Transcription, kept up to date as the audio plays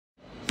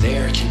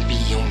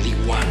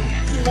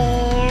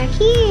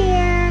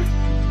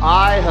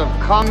I have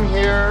come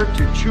here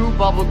to chew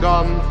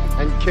bubblegum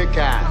and kick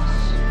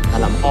ass.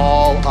 And I'm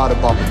all out of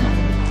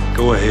bubblegum.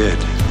 Go ahead.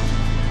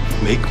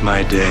 Make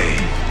my day.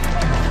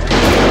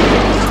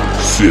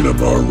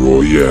 Cinema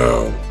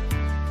Royale.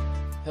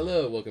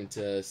 Hello, welcome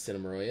to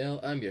Cinema Royale.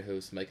 I'm your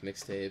host, Mike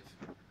Mixtape.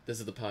 This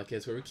is the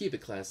podcast where we keep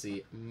it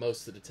classy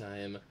most of the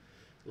time.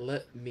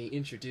 Let me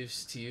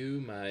introduce to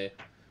you my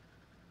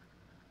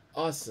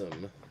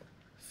awesome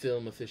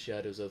film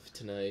aficionados of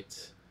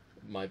tonight,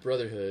 my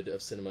brotherhood of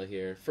cinema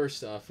here.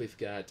 First off, we've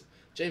got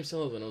James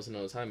Sullivan, also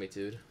known as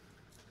Jaime-tude.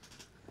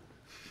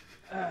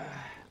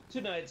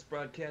 Tonight's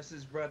broadcast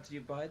is brought to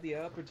you by the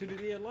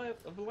opportunity of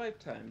a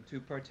lifetime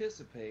to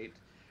participate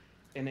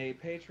in a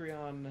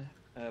Patreon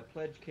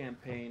pledge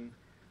campaign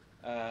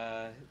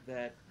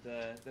that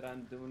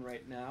I'm doing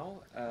right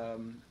now.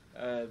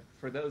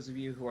 For those of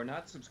you who are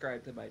not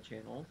subscribed to my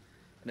channel,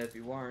 and if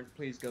you aren't,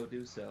 please go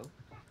do so.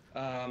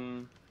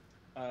 I'm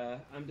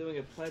doing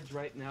a pledge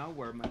right now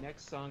where my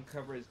next song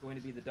cover is going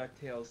to be the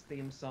DuckTales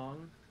theme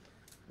song,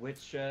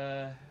 which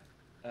I'm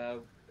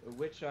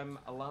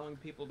allowing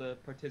people to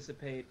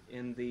participate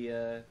in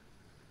the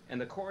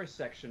chorus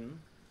section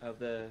of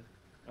the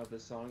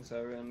song, so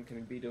everyone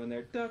can be doing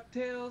their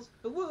DuckTales,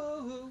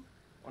 woohoo!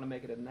 Want to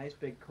make it a nice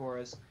big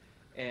chorus,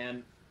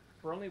 and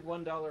for only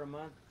 $1 a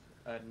month,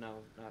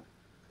 no, not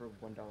for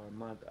 $1 a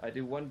month. I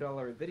do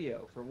 $1 a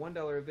video. For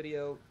 $1 a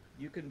video,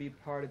 you can be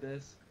part of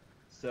this.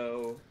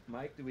 So,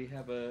 Mike, do we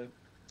have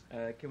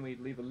can we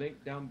leave a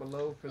link down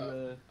below for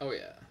the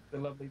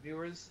lovely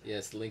viewers?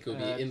 Yes, the link will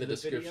be in the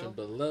description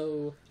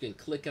below. You can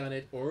click on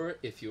it, or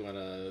if you want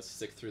to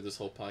stick through this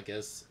whole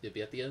podcast, it'll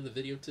be at the end of the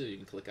video too. You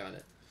can click on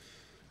it.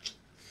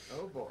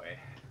 Oh boy.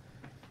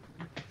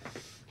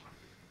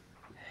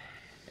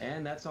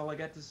 And that's all I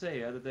got to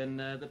say, other than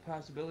the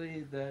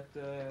possibility that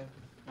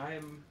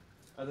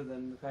other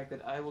than the fact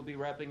that I will be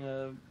wrapping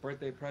a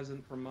birthday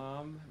present for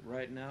Mom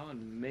right now,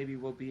 and maybe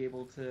we'll be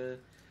able to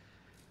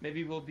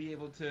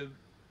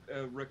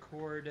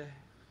record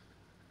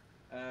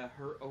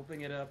her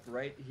opening it up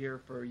right here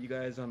for you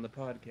guys on the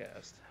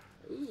podcast.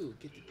 Ooh,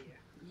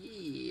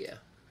 yeah.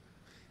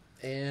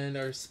 And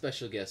our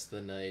special guest of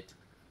the night,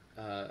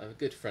 a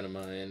good friend of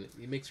mine.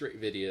 He makes great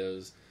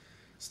videos.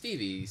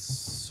 Stevie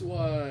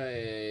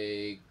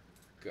Swigart.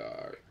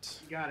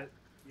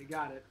 You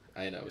got it.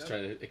 I know. I was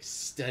trying to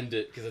extend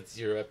it because it's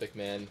your epic,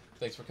 man.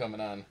 Thanks for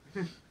coming on.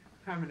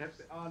 I'm an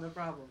epic. Oh, no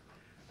problem.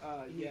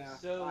 Yeah.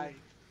 Sorry.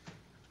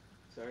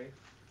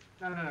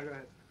 No, go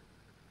ahead.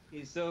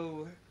 He's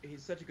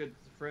such a good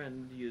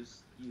friend. You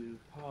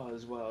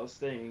pause while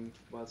saying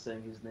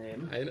his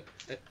name. I know.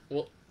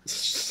 Well,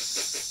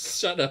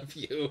 shut up,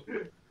 you.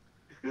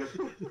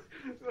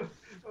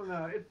 Well,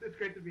 no, it's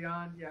great to be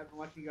on. Yeah, I've been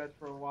watching you guys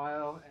for a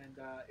while, and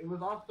it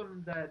was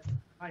awesome that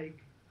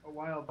Mike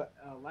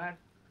last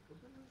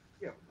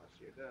year.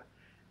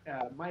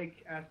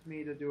 Mike asked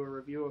me to do a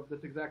review of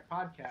this exact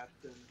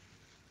podcast, and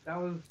that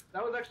was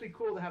actually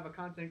cool to have a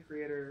content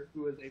creator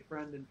who is a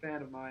friend and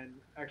fan of mine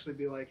actually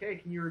be like, hey,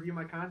 can you review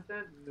my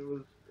content? And it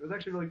was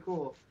actually really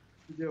cool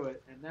to do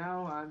it. And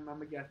now I'm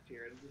a guest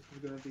here, and this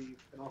is going to be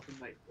an awesome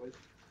night, boys.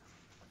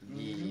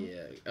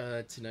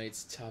 Yeah,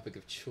 tonight's topic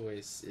of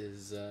choice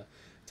is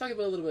talking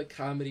about a little bit of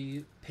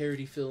comedy,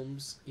 parody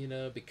films,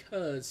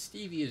 because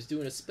Stevie is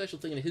doing a special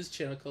thing on his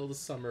channel called the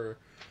Summer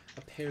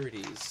of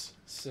Parodies.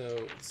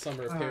 So,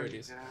 Summer of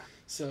Parodies. Yeah.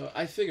 So,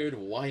 I figured,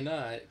 why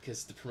not?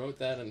 Because to promote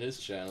that on his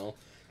channel,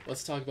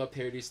 let's talk about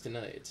parodies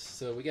tonight.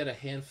 So, we got a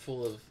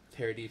handful of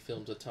parody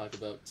films to talk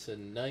about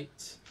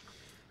tonight,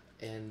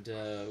 and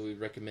we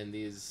recommend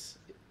these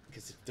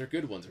because they're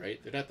good ones, right?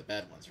 They're not the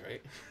bad ones,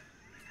 right?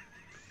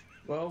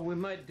 Well, we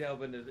might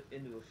delve into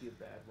a few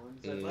bad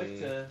ones. I'd like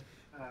to.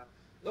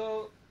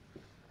 Well,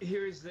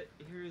 here's the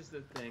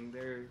thing.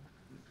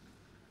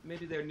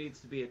 Maybe there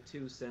needs to be a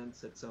 2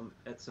 cents at some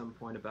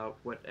point about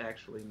what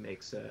actually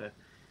makes a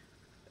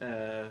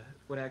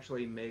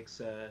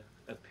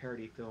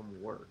parody film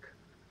work.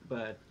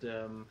 But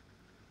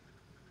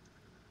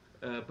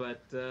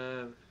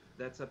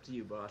that's up to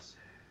you, boss.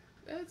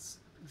 That's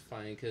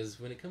fine, because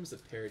when it comes to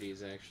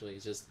parodies, actually,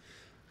 it's just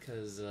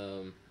because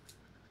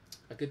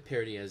a good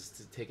parody has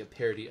to take a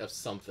parody of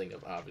something,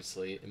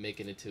 obviously, and make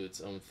it into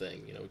its own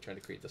thing. Trying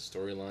to create the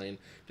storyline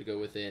to go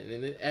with it,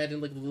 and then add in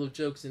like little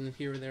jokes in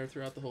here and there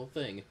throughout the whole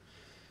thing.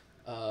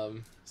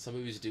 Some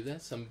movies do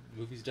that, some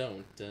movies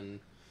don't, and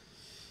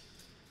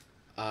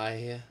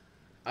I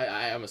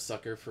am a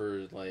sucker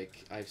for,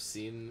 like, I've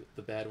seen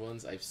the bad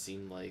ones. I've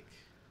seen, like,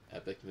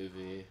 Epic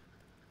Movie.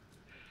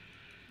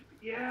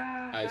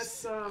 Yeah,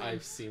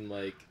 I've seen,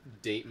 like,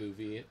 Date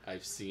Movie.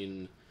 I've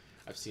seen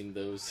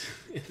those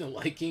in the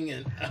liking,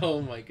 and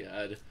oh my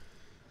god,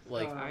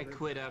 like I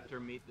quit after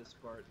Meet the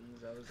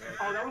Spartans. I was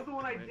like, oh, that was the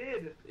one I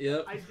did.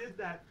 Yep. I did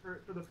that for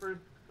the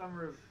first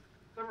Summer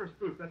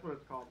Spoof. That's what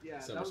it's called. Yeah,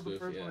 Summer that was Spoof, the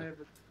first yeah. one I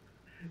ever.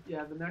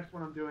 Yeah, the next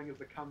one I'm doing is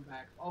the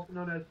Comeback, also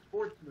known as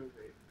Sports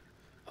Movie.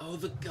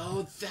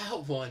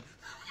 that one.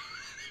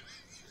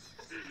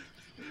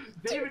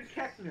 David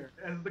Koechner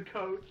as the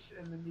coach,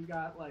 and then you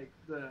got like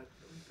the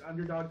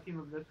underdog team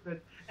of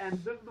misfits. And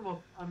this is the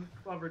most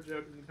unclever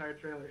joke in the entire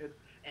trailer. It's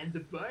and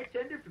the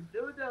bartender from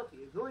Philadelphia,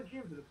 his only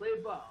dreams are to play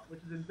ball, which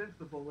is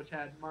Invincible, which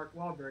had Mark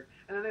Wahlberg.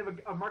 And then they have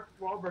a Mark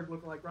Wahlberg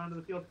lookalike run to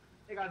the field.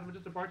 Hey guys, I'm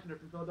just a bartender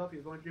from Philadelphia,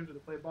 his only dreams are to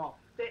play ball.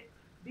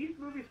 These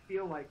movies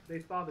feel like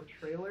they saw the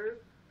trailers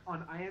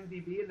on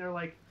IMDb and they're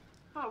like,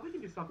 oh, we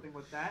can do something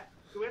with that.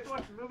 Do we have to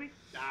watch the movie?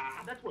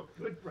 Nah, that's what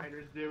good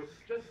writers do.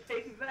 Just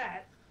take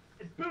that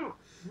and boom,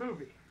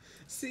 movie.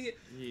 See,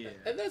 Yeah.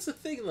 and that's the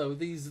thing though.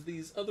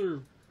 These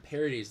other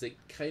parodies, they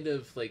kind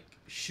of like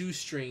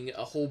shoestring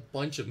a whole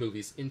bunch of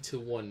movies into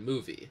one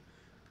movie.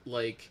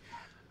 Like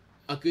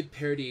a good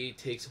parody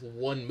takes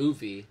one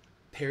movie,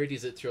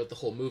 parodies it throughout the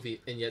whole movie,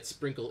 and yet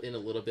sprinkle in a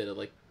little bit of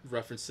like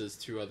references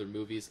to other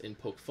movies and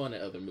poke fun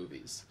at other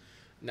movies,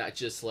 not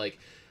just like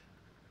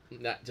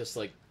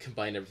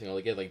combine everything all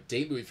together. Like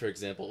Date Movie, for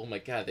example. Oh my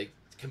god, they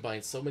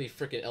combine so many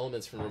freaking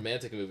elements from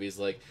romantic movies.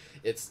 Like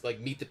it's like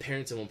Meet the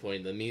Parents at one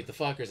point, then Meet the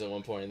Fockers at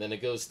one point, and then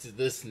it goes to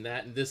this and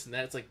that and this and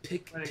that. It's like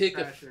pick a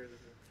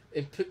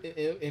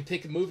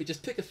movie.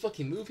 Just pick a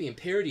fucking movie and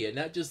parody it,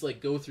 not just like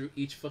go through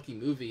each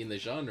fucking movie in the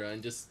genre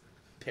and just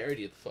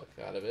parody the fuck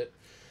out of it.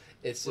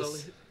 It's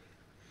just.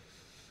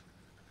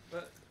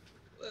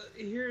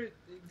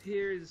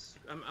 Here's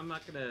I'm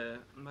not gonna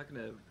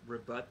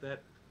rebut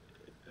that.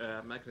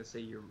 I'm not gonna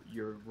say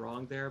you're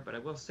wrong there, but I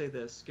will say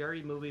this: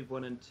 Scary Movie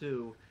 1 and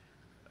 2,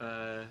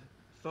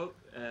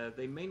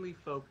 they mainly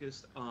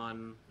focused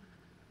on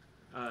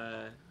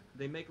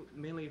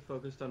mainly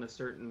focused on a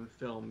certain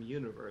film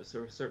universe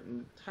or a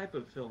certain type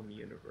of film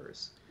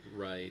universe.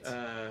 Right.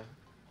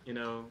 You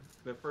know,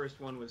 the first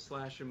one was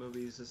slasher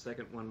movies. The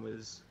second one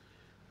was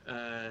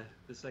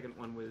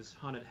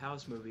haunted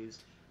house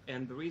movies.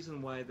 And the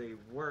reason why they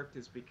worked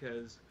is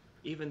because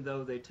even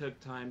though they took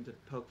time to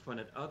poke fun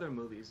at other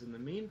movies in the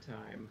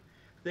meantime,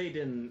 they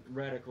didn't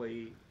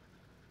radically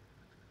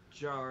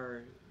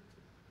jar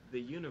the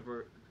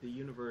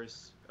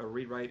universe or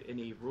rewrite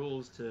any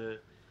rules to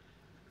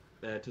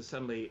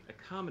suddenly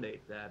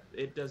accommodate that.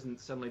 It doesn't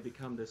suddenly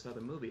become this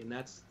other movie, and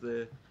that's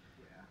the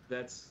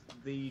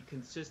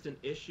consistent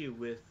issue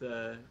with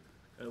the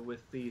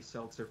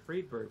Seltzer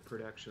Friedberg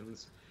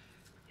productions.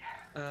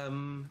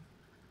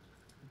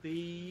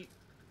 The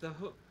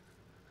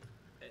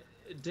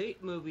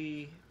Date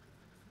Movie,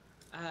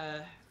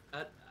 I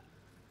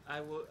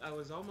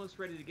was almost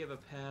ready to give a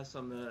pass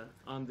on the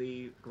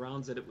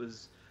grounds that it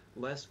was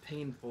less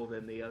painful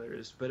than the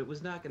others, but it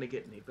was not going to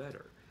get any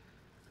better.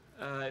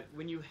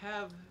 When you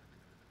have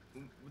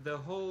the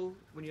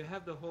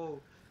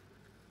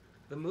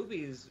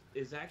movie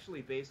is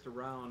actually based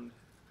around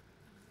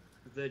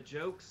the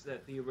jokes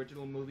that the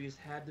original movies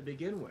had to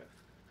begin with.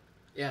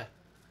 Yeah.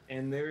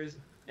 And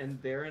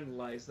therein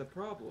lies the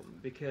problem,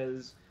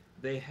 because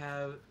they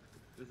have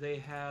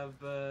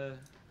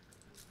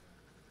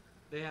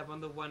on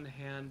the one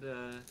hand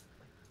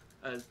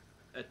a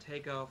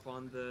takeoff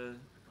on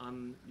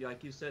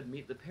like you said,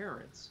 Meet the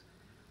Parents.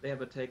 They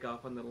have a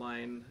takeoff on the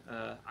line,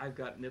 I've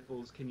got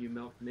nipples, can you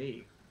milk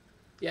me?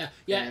 Yeah,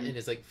 and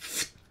it's like,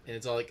 and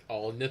it's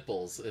all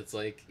nipples. It's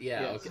like,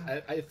 yeah, yes.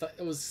 Okay. I thought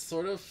it was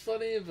sort of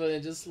funny, but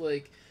it just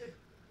like,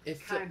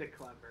 it's kind of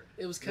clever.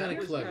 It was kind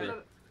of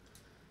clever.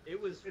 It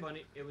was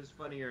funny. It was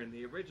funnier in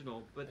the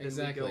original, but then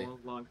exactly. we go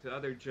along to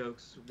other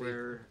jokes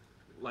where,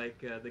 like,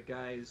 the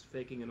guy's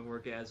faking an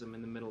orgasm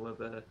in the middle of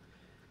a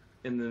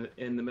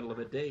middle of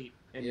a date,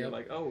 and Yep. you're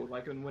like, oh,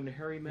 like when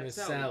Harry met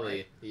Sally.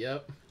 Right?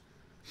 Yep.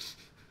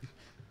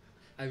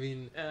 I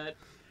mean, that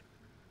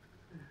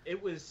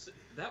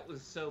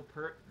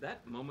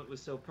moment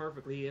was so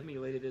perfectly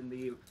emulated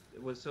it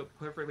was so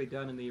perfectly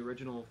done in the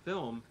original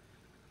film.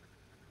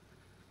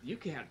 You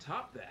can't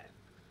top that.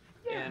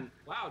 Yeah. And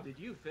wow, did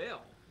you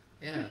fail?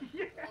 yeah.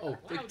 Yeah. Oh,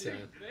 big Wow, did you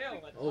time.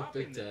 fail at Oh,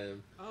 topping big that?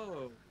 time.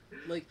 Oh.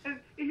 Like, And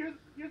here's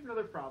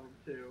another problem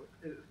too.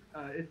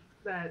 It's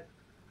that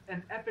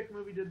an epic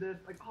movie did this,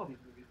 like all these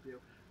movies do.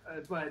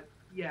 But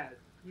yeah,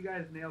 you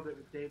guys nailed it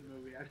with Date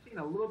Movie. I've seen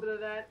a little bit of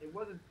that. It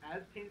wasn't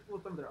as painful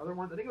as some of their other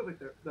ones. I think it was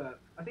like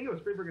I think it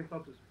was Friedberg and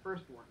Seltzer's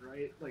first one,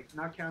 right? Like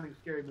not counting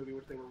Scary Movie,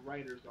 which they were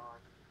writers on.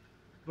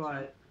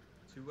 But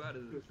 2 out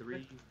of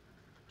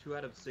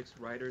 6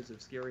 writers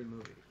of Scary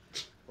Movie.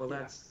 Well,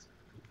 Yeah.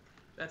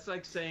 that's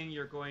like saying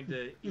you're going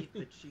to eat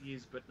the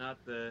cheese, but not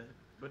the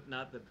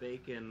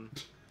bacon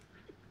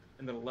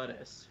and the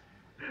lettuce.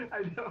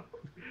 I know,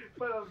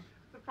 but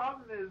the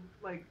problem is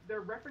like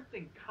they're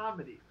referencing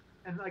comedies,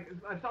 and like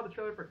I saw the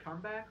trailer for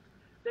Comebacks.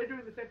 They're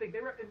doing the same thing.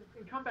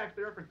 In Comebacks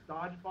they reference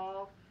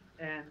Dodgeball,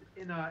 and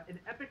in an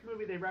epic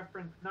movie they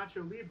reference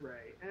Nacho Libre,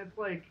 and it's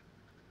like,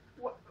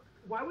 what?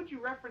 Why would you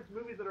reference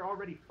movies that are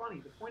already funny?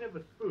 The point of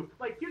a spoof,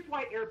 like here's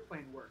why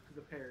Airplane works as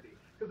a parody,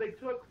 because they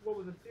took what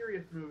was a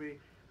serious movie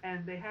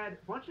and they had a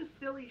bunch of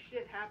silly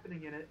shit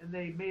happening in it, and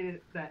they made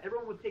it that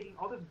everyone was taking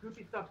all this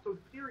goofy stuff so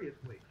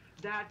seriously.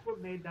 That's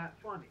what made that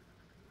funny.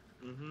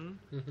 Mm-hmm.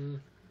 mm-hmm.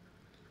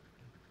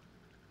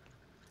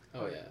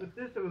 Oh, But yeah. with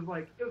this, it was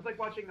like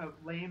watching a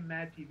lame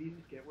Mad TV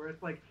skit where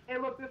it's like, hey,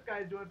 look, this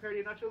guy's doing a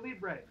parody of Nacho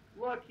Libre.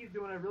 Look, he's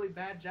doing a really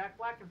bad Jack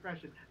Black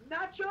impression.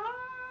 Nacho!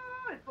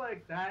 It's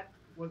like, that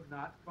was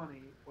not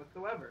funny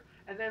whatsoever.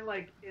 And then,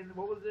 like, in,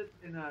 what was it,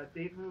 in a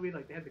date movie,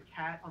 like, they had the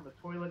cat on the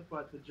toilet,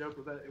 but the joke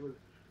was that it was,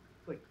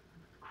 like,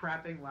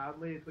 crapping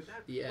loudly. It's like,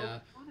 that's Yeah.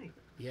 so funny.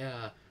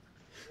 Yeah,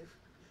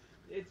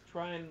 It's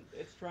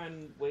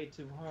trying way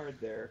too hard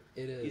there.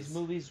 it is. These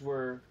movies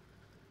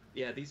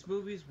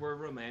were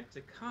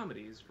romantic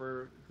comedies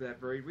for that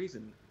very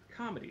reason.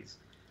 Comedies,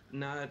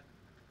 not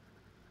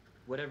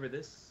whatever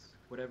this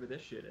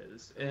shit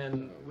is.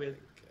 And Oh with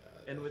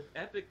my God.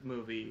 epic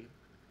movie,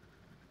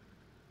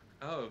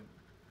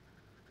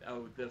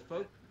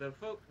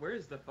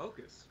 where's the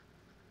focus?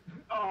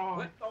 Oh,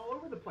 What? it's all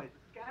over the place.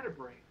 It's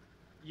scatterbrained.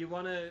 You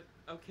wanna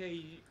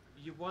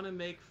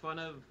make fun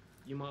of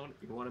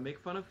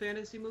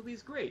fantasy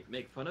movies? Great,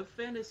 make fun of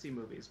fantasy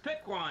movies.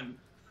 Pick one.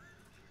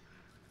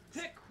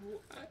 Pick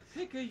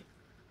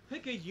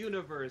a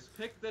universe.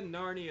 Pick the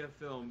Narnia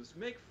films.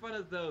 Make fun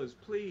of those,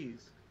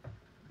 please.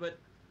 But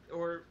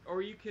or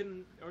you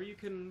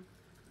can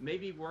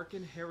maybe work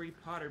in Harry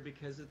Potter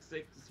because it's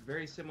a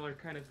very similar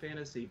kind of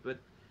fantasy. But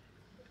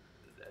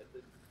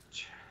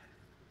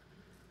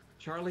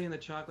Charlie and the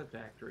Chocolate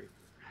Factory.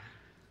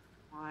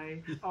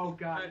 Why? Oh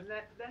God, and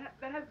that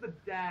has the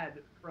dad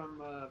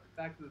from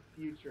Back to the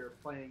Future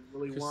playing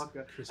Willy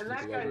Wonka, and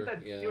that guy Glover,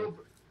 said yeah.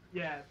 Spielberg.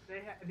 Yeah,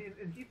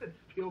 and he said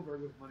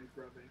Spielberg was money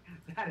grubbing.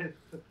 That is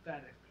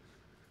pathetic.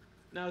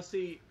 Now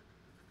see,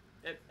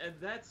 and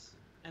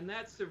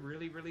that's the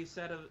really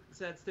sad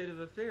state of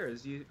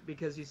affairs.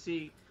 Because you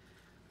see,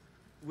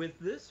 with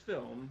this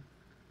film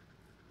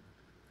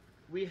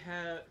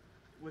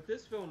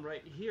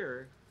right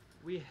here,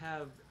 we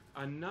have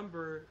a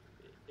number.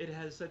 It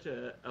has such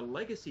a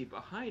legacy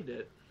behind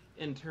it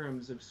in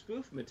terms of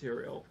spoof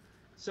material.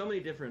 So many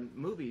different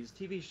movies,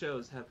 TV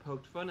shows have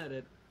poked fun at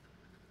it,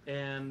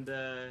 and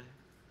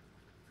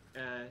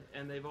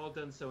they've all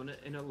done so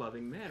in a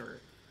loving manner.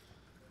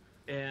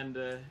 And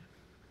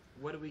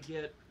what do we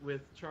get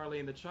with Charlie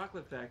and the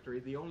Chocolate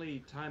Factory? The only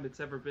time it's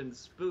ever been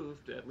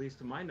spoofed, at least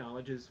to my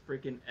knowledge, is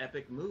freaking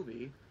Epic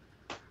Movie,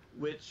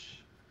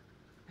 which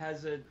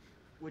has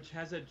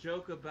a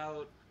joke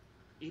about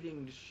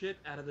eating shit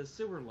out of the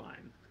sewer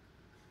line.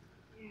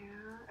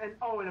 Yeah,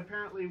 and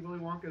apparently Willy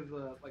Wonka's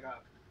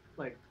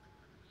like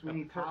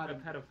Sweeney Todd. A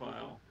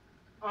pedophile.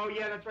 Oh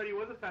yeah, that's right. He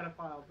was a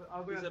pedophile. But I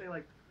was He's gonna say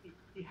like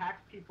he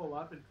hacks people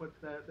up and puts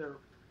their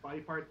body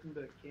parts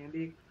into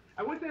candy.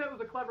 I would say that was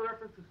a clever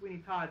reference to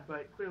Sweeney Todd,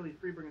 but clearly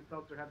Freeberg and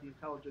Seltzer have the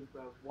intelligence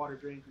of water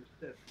draining through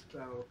cysts,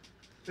 so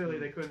clearly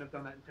they couldn't have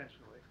done that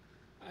intentionally.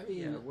 I mean,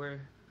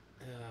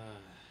 Yeah,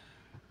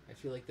 I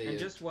feel like they. and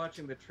just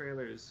watching the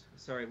trailers.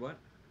 Sorry, what?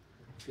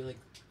 I feel like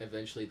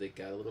eventually they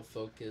got a little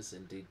focus,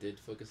 and they did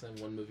focus on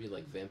one movie,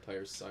 like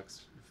Vampire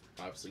Sucks,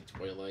 obviously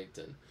Twilight,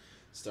 and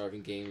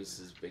Starving Games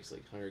is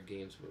basically Hunger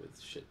Games, but with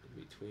shit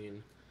in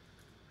between.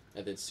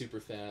 And then Super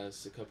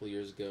Fast, a couple of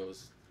years ago,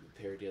 was a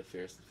parody of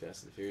Fast and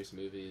the Furious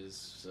movies.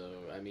 So,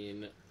 I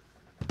mean,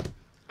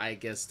 I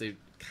guess they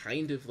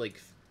kind of, like,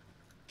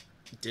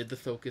 did the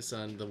focus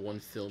on the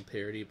one film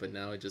parody, but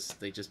now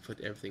they just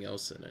put everything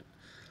else in it.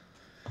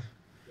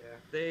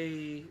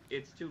 Yeah.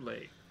 It's too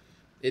late.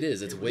 It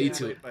is. It's It was way too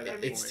too. late by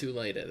that It's point. too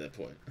late at that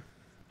point.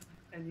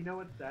 And you know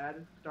what's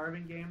sad?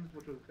 Starving Games,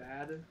 which was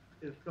bad,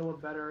 is still a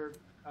better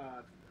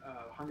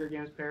Hunger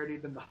Games parody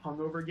than the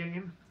Hungover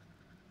Games.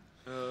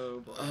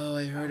 Oh, Oh,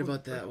 I heard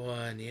about that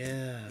one.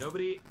 Yeah.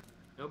 nobody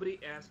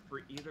asked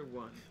for either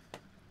one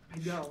I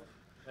know.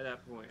 at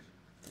that point.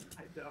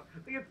 I know.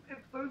 Like,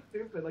 it's so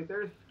stupid. Like,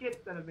 there's skits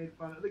that have made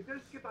fun of. Like,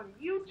 there's skits on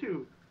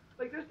YouTube.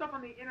 Like, there's stuff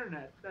on the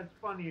internet that's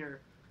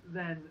funnier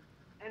than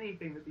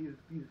anything that these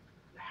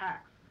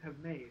hacks have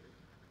made.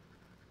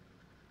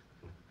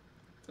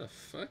 The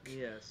fuck?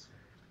 Yes.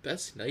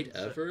 Best night It's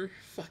a- ever?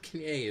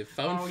 Fucking A.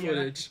 Found Oh, yeah,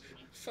 footage.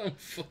 Found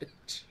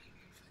footage.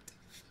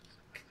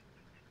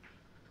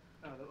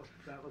 Oh,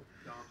 that was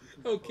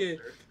dumb. Okay.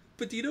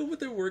 But do you know what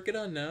they're working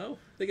on now?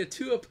 They got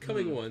 2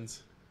 upcoming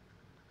ones.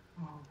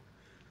 Oh.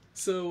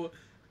 So,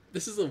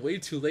 this is way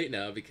too late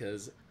now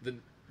because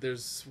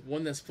there's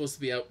one that's supposed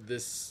to be out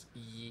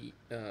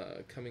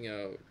coming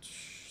out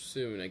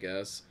soon, I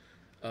guess.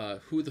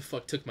 Who the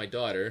Fuck Took My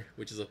Daughter,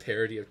 which is a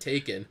parody of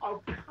Taken.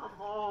 Oh,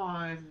 come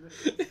on.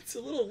 It's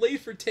a little late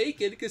for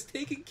Taken because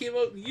Taken came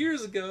out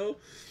years ago. What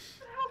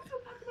the hell's still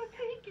talking about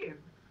Taken?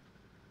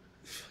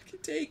 Fucking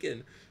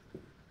Taken.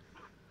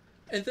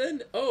 And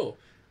then,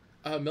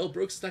 Mel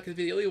Brooks is not going to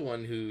be the only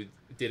one who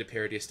did a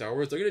parody of Star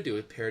Wars. They're going to do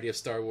a parody of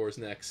Star Wars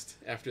next,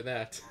 after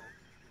that.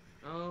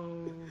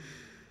 Oh.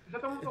 Is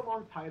that the one with the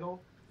long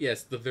title?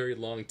 Yes, the very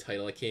long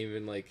title. I can't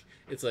even,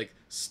 it's like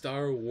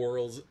Star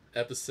Wars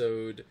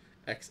Episode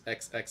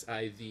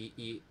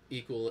XXXIV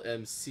equal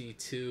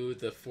MC2,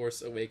 The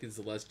Force Awakens,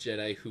 The Last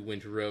Jedi Who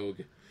Went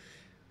Rogue.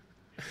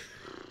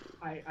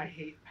 I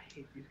hate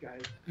these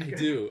guys. I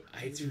do.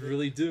 I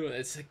really do.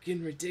 It's,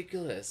 getting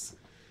ridiculous.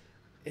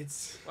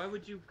 It's... Why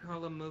would you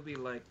call a movie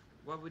like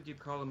what would you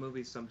call a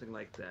movie something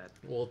like that?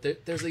 Well,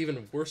 there's an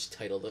even worse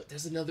title.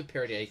 There's another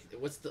parody. It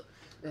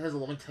has a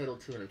long title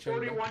too, and I'm trying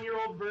to remember.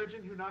 41-year-old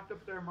virgin who knocked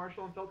up their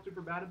Marshall and felt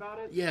super bad about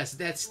it. Yes,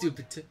 that's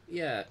stupid.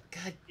 Yeah,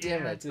 god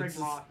damn it.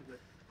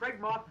 Craig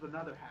Moss is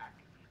another hack.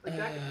 Like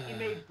that, he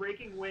made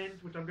Breaking Wind,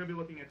 which I'm gonna be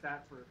looking at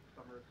that for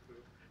summer spoof.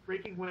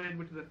 Breaking Wind,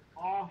 which is an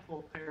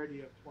awful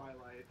parody of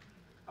Twilight.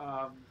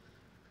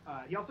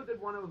 He also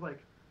did one that was like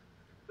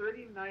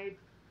 30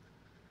 Nights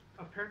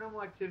of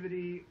Paranormal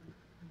Activity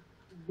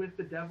with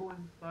the devil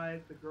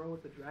inside the girl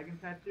with the dragon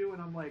tattoo,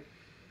 and I'm like,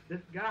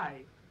 this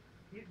guy,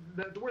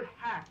 the word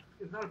hack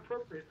is not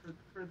appropriate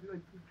for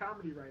like these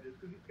comedy writers,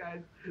 because these guys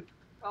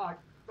talk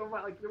so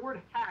much. Like, the word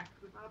hack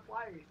does not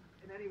apply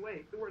in any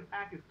way. The word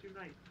hack is too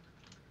nice.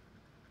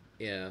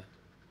 Yeah.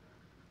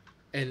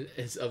 And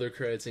his other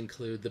credits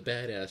include the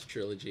Badass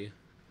trilogy,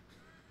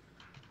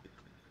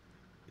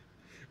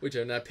 which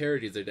are not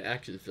parodies, they're the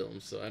action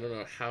films, so I don't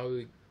know how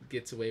he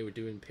gets away with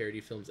doing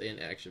parody films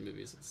and action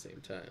movies at the same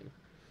time.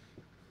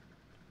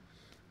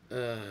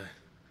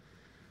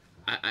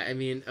 I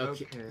mean,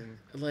 okay.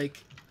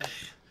 Like,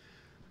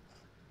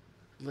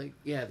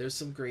 yeah, there's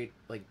some great,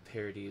 like,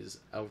 parodies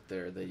out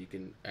there that you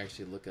can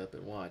actually look up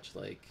and watch.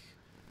 Like,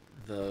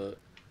 the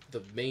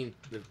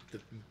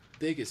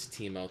biggest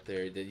team out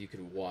there that you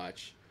could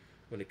watch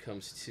when it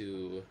comes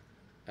to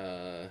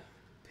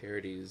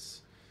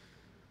parodies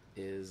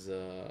is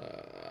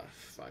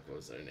fuck, what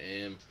was their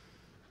name?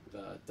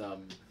 Because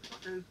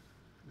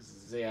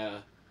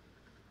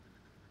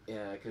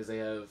they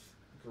have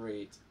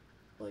great,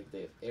 like,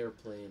 they have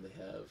Airplane, they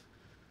have,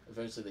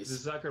 eventually they... The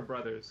Zucker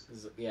Brothers.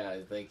 Yeah,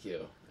 thank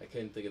you. I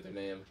couldn't think of their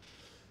name.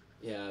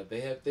 Yeah,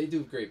 they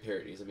do great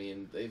parodies. I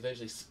mean, they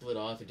eventually split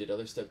off and did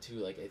other stuff too,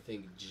 like, I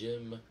think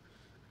Jim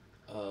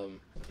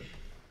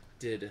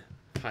did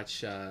Hot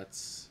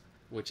Shots,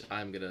 which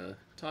I'm gonna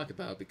talk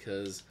about,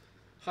 because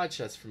Hot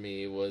Shots for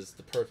me was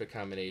the perfect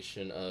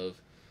combination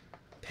of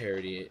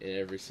parody in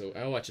every... So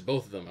I watched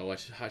both of them. I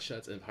watched Hot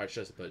Shots and Hot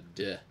Shots, but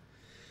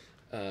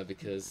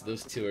because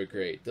those two are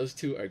great. Those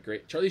two are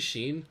great. Charlie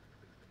Sheen,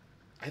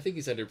 I think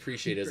he's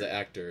underappreciated as an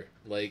actor.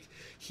 Like,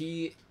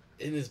 he,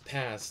 in his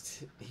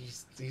past,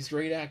 he's a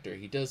great actor.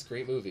 He does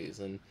great movies,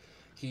 and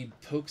he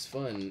pokes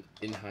fun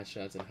in Hot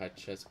Shots and Hot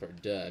Shots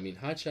Part Duh. I mean,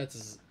 Hot Shots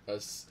is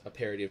a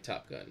parody of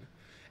Top Gun,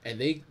 and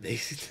they they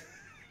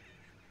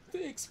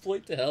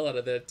exploit the hell out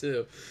of that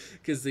too,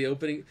 because the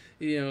opening,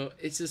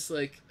 it's just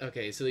like,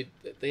 okay, so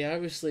they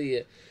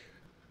obviously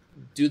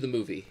do the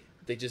movie.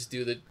 They just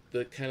do the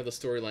kind of the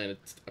storyline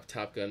of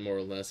Top Gun, more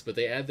or less, but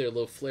they add their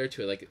little flair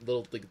to it, like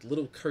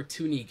little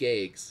cartoony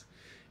gags.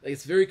 Like,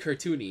 it's very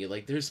cartoony.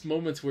 Like, there's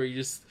moments where you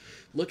just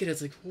look at it,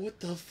 it's like, what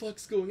the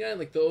fuck's going on?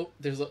 Like,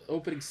 there's an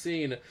opening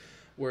scene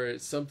where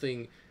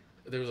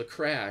there was a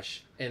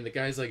crash, and the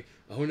guy's like,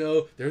 oh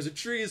no, there's a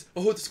trees,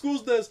 oh, the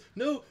school's desk,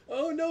 no,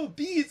 oh no,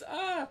 bees,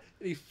 ah!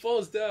 And he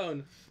falls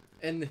down,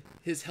 and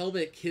his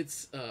helmet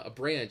hits a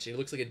branch, and he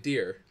looks like a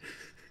deer.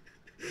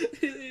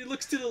 He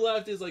looks to the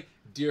left, he's like,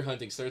 deer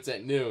hunting starts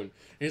at noon. And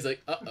he's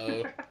like,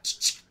 uh-oh.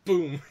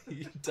 Boom.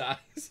 He dies.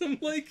 I'm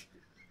like...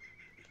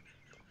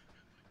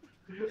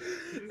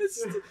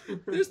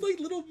 there's like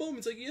little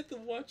moments, like, you have to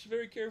watch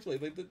very carefully.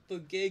 Like, the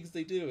gags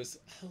they do is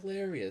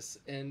hilarious.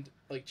 And,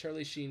 like,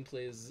 Charlie Sheen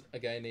plays a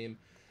guy named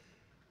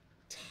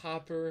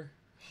Topper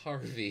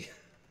Harvey.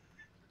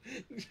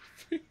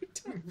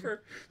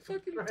 Topper.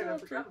 Fucking Right, Topper. I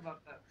forgot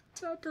about that.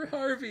 Topper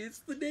Harvey.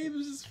 The name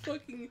is just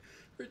fucking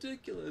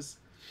ridiculous.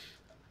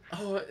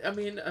 Oh, I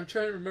mean, I'm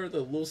trying to remember the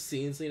little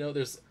scenes.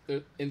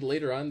 And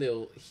later on,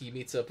 he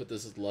meets up with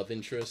this love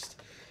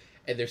interest,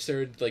 and they're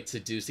starting to, like,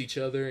 seduce each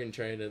other and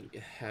trying to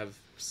have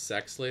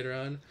sex later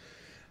on.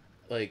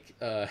 Like,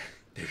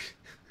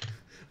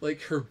 like,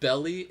 her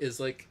belly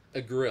is like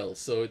a grill,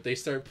 so he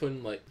starts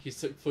putting like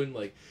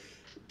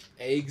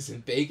eggs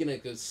and bacon, and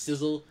it goes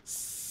sizzle,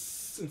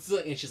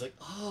 and she's like,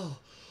 oh,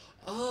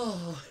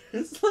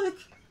 it's like,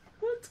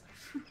 what?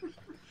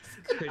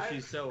 Because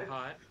she's so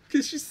hot.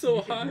 Because she's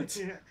so hot.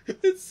 Yeah.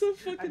 It's so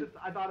fucking...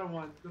 I thought of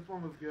one. This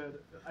one was good.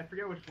 I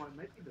forget which one. It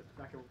might be the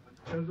second one.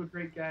 There was a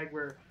great gag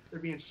where they're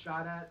being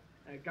shot at,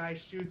 and a guy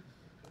shoots,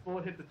 a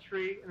bullet hits a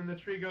tree, and then the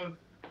tree goes,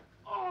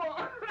 oh!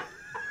 I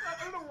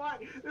don't know why.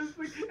 It's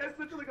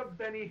such like a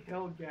Benny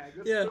Hill gag.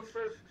 That's Yeah. the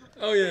first...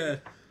 Oh, yeah.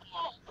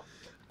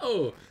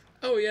 Oh,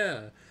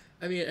 yeah.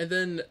 I mean, and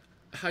then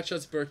Hot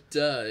Shots Part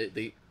Duh,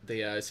 they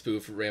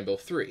spoof Rambo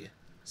 3.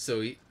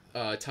 So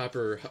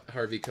Topper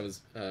Hartley comes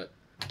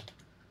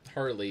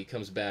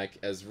back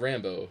as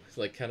Rambo,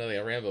 like kind of like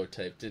a Rambo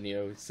type,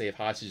 to save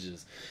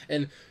hostages.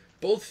 And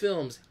both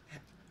films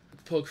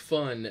poke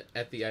fun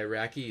at the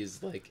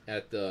Iraqis, like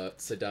at the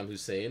Saddam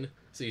Hussein.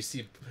 So you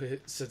see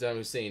Saddam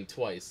Hussein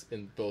twice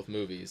in both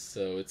movies.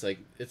 So it's like,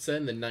 it's set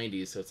in the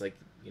 90s, so it's like,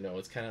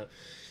 it's kind of,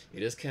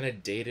 it is kind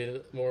of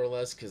dated more or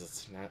less because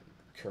it's not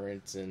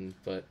current,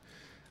 but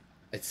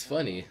it's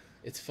funny.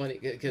 It's funny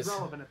because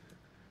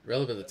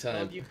relevant at the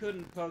time. Well, you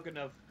couldn't poke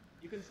enough.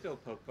 You can still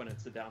poke fun at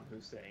Saddam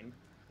Hussein.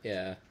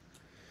 Yeah.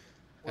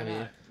 Why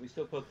not? We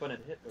still poke fun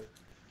at Hitler.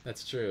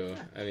 That's true.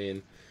 I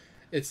mean,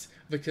 it's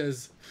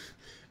because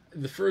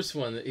the first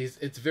one,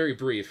 it's very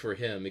brief for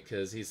him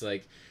because he's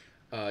like,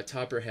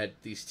 Topper had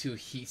these 2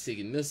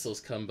 heat-seeking missiles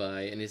come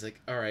by, and he's like,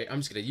 all right, I'm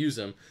just going to use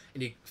them.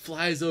 And he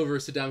flies over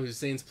Saddam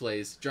Hussein's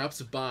place, drops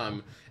a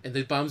bomb, and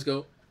the bombs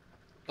go,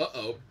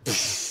 uh-oh,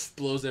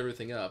 blows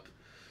everything up.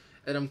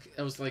 And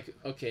I was like,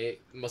 okay,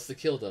 must have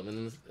killed him. And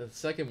then the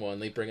second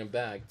one, they bring him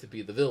back to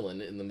be the villain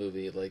in the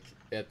movie, like,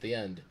 at the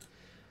end.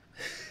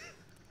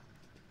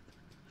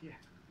 Yeah.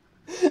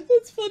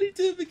 That's funny,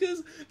 too,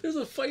 because there's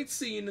a fight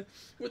scene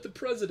with the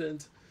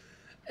president,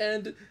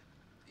 and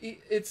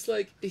it's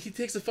like, he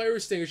takes a fire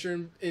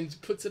extinguisher and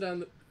puts it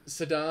on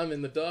Saddam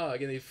and the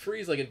dog, and they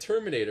freeze like in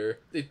Terminator.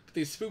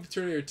 They spoof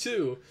Terminator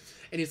 2,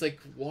 and he's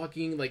like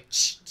walking, like,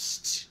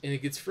 and he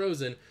gets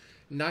frozen,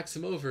 knocks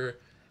him over,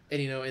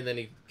 and and then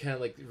he kind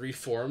of like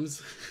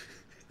reforms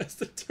as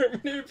the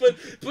Terminator.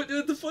 But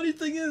the funny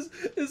thing is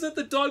that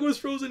the dog was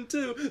frozen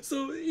too,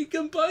 so he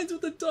combines with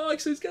the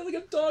dog, so he's got like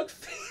a dog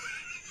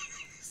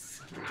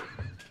face.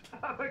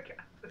 Oh my god.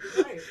 That's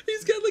right.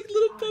 He's got like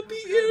little puppy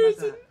ears,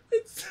 and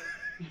it's.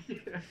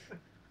 Yeah.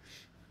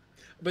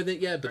 But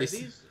then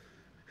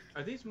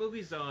Are these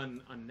movies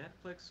on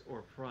Netflix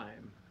or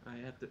Prime?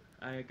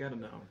 I gotta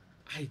know.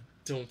 I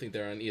don't think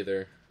they're on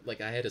either.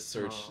 Like, I had to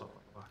search. Oh.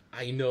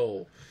 I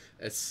know.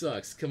 It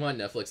sucks. Come on,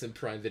 Netflix and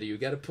Prime Video. You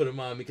gotta put them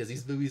on because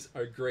these movies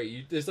are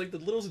great. There's like the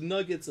little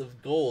nuggets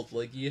of gold.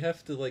 Like, you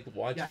have to like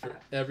watch for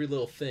every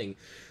little thing.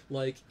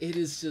 Like, it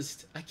is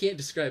just, I can't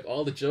describe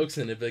all the jokes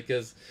in it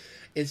because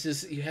it's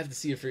just, you have to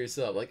see it for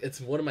yourself. Like, it's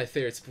one of my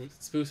favorite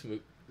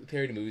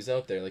parody movies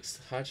out there. Like,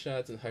 Hot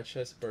Shots and Hot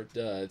Shots Part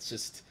Duh. It's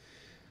just,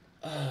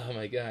 oh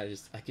my god.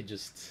 I could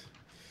just,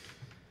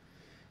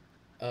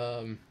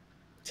 I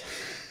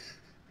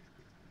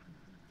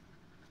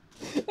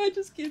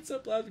just can't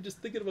stop laughing just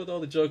thinking about all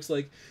the jokes.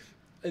 Like,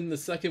 in the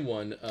second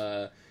one,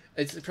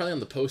 it's probably on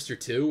the poster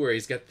too, where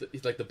he's like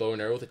the bow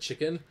and arrow with a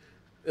chicken.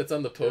 It's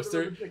on the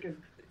poster.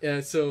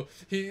 And so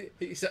he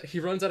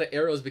runs out of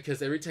arrows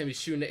because every time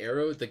he's shooting an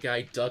arrow, the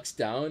guy ducks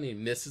down and he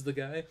misses the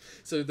guy.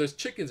 So there's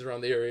chickens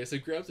around the area, so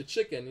he grabs a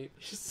chicken, he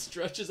just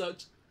stretches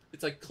out.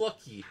 It's like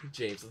Clucky,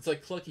 James. It's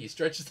like Clucky. He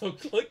stretches out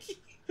Clucky.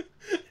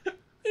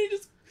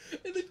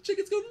 And the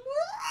chicken's going,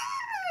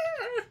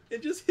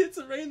 it just hits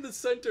him right in the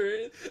center,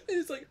 and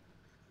it's like,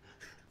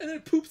 and then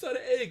it poops out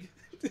an egg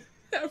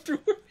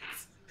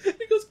afterwards. And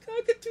it goes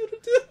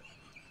cock-a-doodle-doo.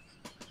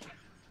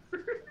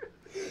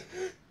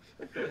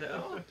 What the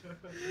hell?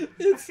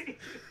 It's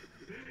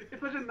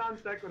such a non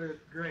sequitur.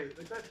 It's great.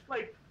 Like that's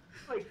like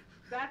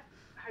that's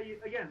how you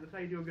that's how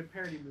you do a good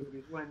parody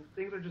movies, when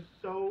things are just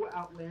so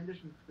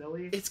outlandish and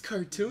silly. It's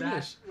cartoonish.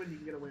 That's when you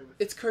can get away with it.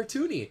 It's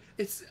cartoony.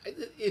 It's,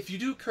 if you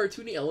do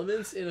cartoony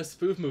elements in a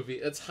spoof movie,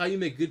 that's how you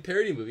make good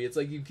parody movie. It's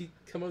like you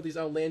come up with these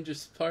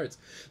outlandish parts.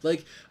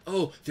 Like,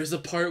 oh, there's a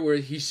part where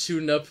he's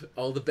shooting up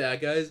all the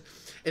bad guys,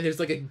 and there's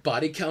like a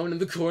body count in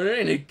the corner,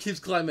 and it keeps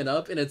climbing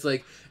up, and it's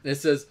like, and it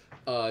says,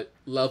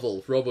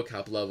 level,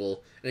 RoboCop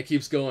level, and it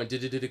keeps going,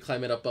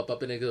 climbing up,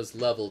 and it goes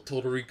level,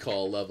 Total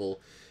Recall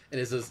level,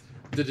 and it says,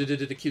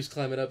 it keeps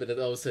climbing up, and it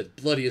always said,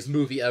 bloodiest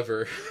movie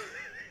ever.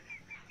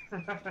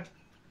 I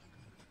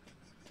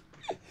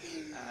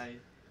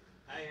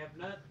have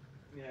not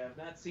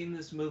seen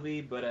this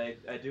movie, but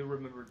I do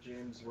remember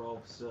James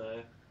Rolfe's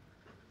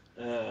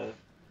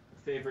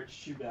favorite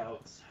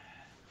shootouts.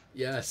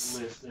 Yes.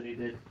 List that he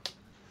did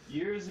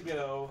years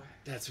ago.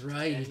 That's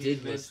right, he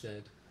did list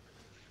that.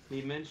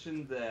 He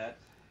mentioned that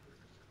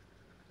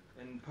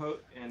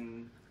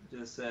and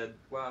just said,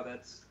 "Wow,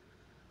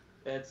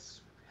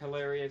 that's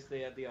hilarious." They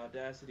had the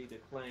audacity to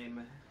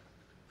claim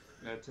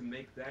to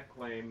make that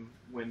claim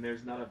when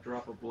there's not a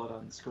drop of blood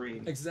on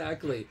screen.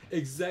 Exactly.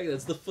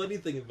 That's the funny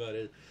thing about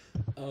it.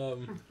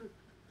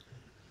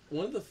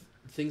 One of the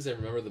things I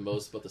remember the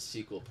most about the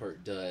sequel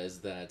part is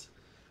that.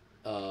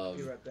 I'll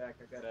be right back.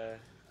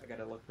 I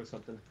gotta look for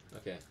something.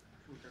 Okay.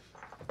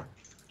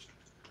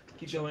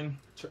 Keep going.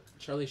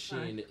 Charlie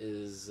Sheen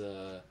is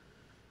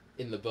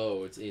in the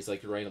boat, and he's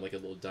like writing like a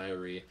little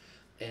diary,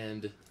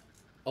 and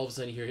all of a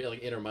sudden you hear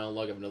like inner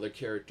monologue of another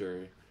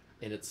character,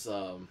 and it's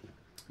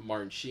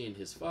Martin Sheen,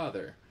 his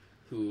father,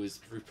 who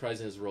is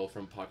reprising his role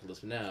from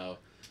Apocalypse Now,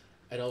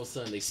 and all of a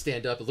sudden they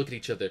stand up and look at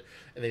each other,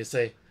 and they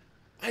say,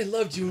 "I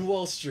loved you in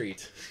Wall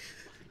Street,"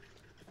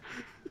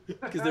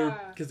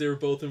 because they were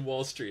both in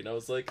Wall Street, and I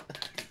was like,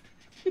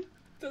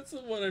 that's the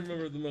one I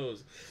remember the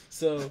most.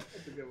 So.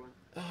 That's a good one.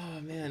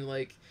 Oh man,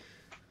 like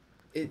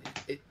it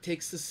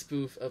takes the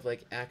spoof of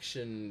like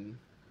action,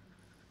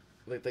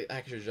 like the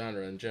action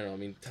genre in general. I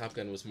mean, Top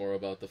Gun was more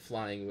about the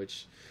flying,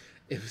 which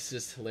it was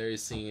just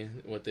hilarious seeing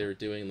what they were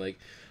doing. Like,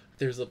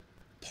 there's a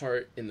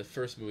part in the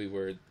first movie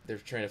where they're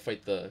trying to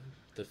fight the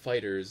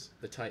fighters,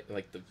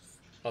 like the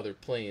other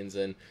planes,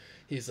 and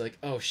he's like,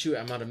 "Oh shoot,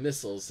 I'm out of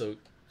missiles." So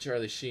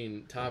Charlie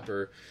Sheen,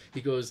 Topper,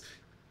 he goes,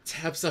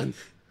 taps on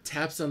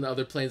the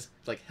other planes,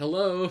 like,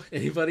 "Hello,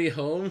 anybody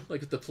home?"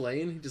 Like with the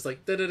plane, just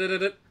like da da da da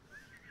da.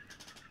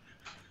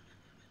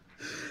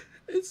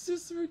 It's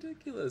just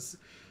ridiculous.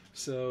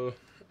 So,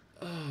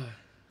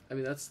 I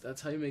mean,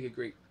 that's how you make a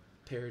great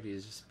parody,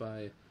 is just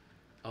by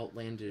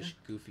outlandish,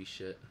 goofy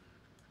shit.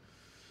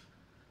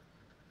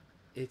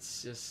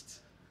 it's just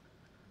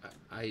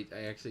I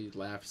actually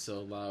laughed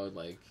so loud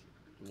like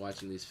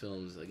watching these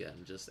films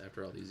again just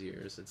after all these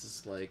years. It's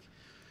just like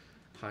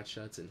Hot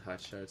Shots and Hot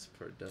Shots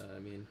per I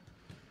mean,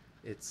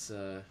 it's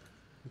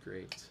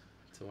great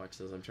to watch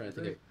those. I'm trying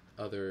to think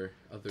of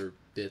other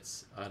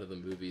bits out of the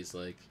movies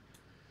like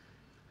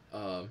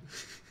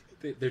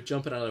they're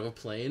jumping out of a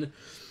plane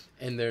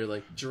and they're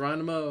like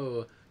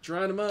Geronimo,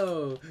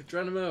 Geronimo,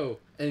 Geronimo,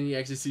 and you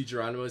actually see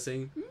Geronimo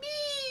saying me.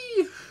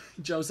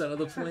 He jumps out of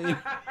the plane.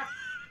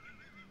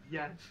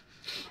 Yes.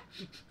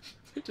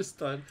 I just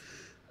thought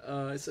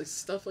it's like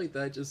stuff like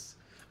that. Just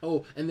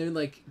and they're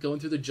like going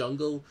through the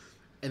jungle,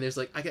 and there's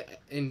like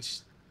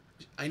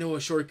I know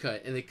a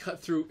shortcut, and they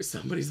cut through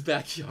somebody's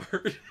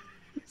backyard.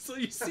 So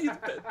you see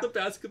the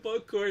basketball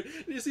court,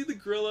 and you see the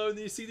Grillo, and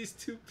you see these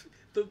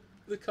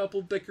the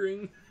couple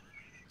bickering,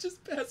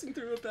 just passing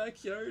through a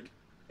backyard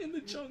in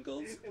the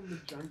jungles. In the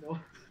jungle.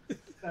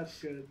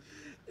 That's good.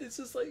 It's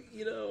just like,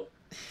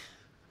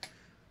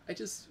 I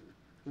just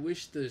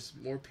wish there's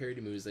more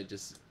parody movies that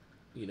just,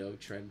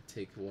 try to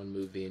take one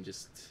movie and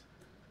just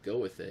go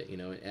with it,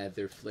 and add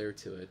their flair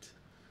to it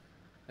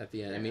at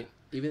the end. Yeah. I mean,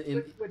 even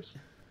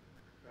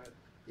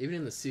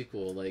in the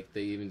sequel, like,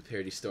 they even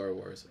parody Star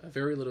Wars a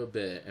very little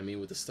bit. I mean,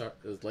 with the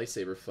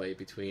lightsaber fight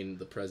between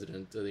the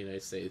President of the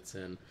United States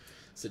and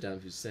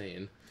Saddam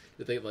Hussein,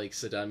 that they, like,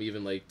 Saddam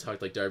even, like,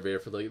 talked like Darth Vader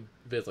for, like,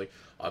 bits, like,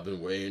 I've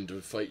been waiting to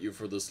fight you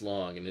for this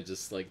long, and it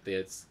just, like, they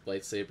had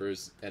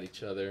lightsabers at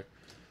each other.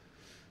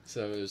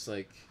 So it was,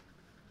 like,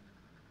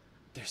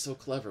 they're so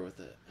clever with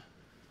it.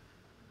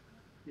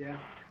 Yeah.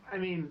 I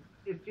mean,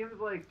 it seems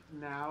like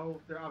now,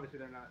 they're not,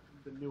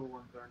 the newer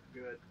ones aren't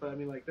good, but I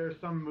mean, like, there are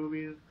some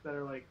movies that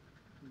are, like,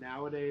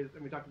 nowadays,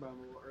 and we talked about them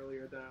a little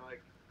earlier, that are,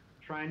 like,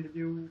 trying to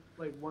do,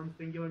 like, one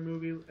singular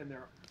movie, and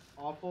they're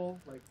awful,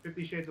 like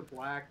 50 Shades of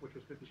Black, which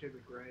was 50 Shades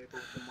of Grey,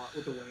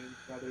 with the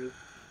Wayans brothers.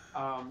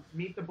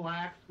 Meet the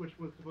Blacks, which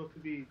was supposed to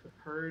be The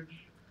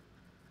Purge,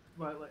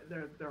 but like,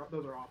 those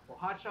are awful.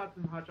 Hot Shots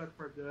and Hot Shots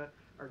Part 2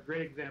 are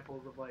great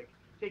examples of like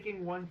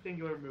taking one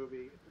singular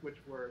movie, which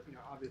were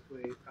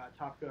obviously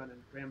Top Gun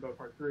and Rambo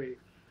Part 3,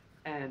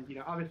 and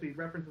obviously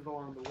references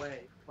along the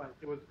way, but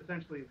it was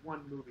essentially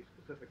one movie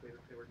specifically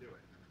that they were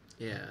doing.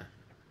 Yeah,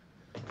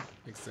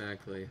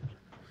 exactly.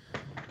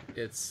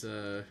 It's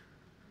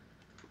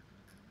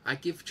I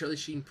give Charlie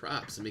Sheen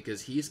props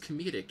because he's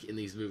comedic in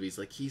these movies.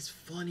 Like, he's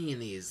funny in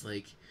these.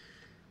 Like,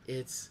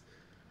 it's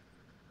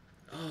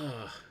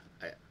I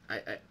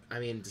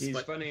mean, he's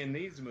funny in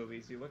these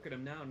movies. You look at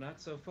him now, not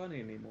so funny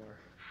anymore.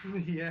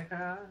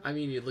 Yeah. I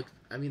mean,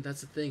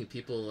 that's the thing.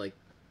 People, like,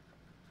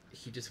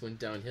 he just went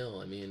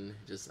downhill. I mean,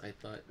 I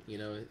thought,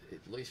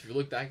 if you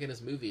look back at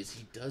his movies,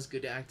 he does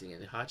good acting.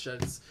 And Hot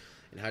Shots,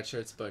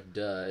 but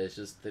it's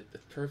just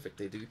that perfect.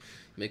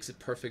 Makes it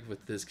perfect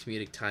with this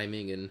comedic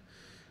timing and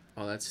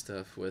all that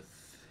stuff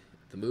with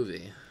the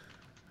movie.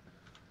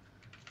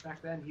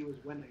 Back then, he was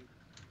winning.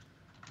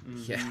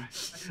 Mm-hmm. Yeah.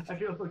 I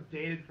feel so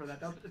dated for that.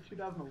 That was a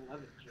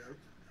 2011 joke.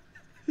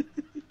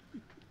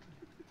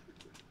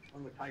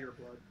 One with Tiger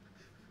Blood.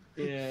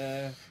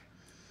 Yeah.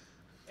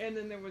 And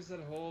then there was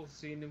that whole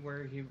scene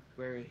where he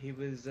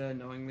was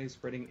knowingly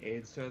spreading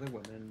AIDS to other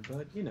women,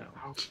 but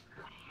Oh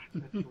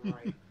God, that's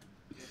right.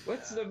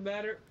 What's the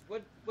matter?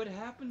 What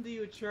happened to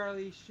you,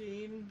 Charlie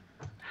Sheen?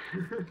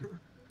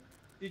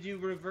 Did you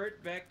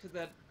revert back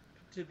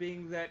to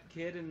being that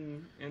kid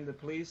in the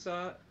police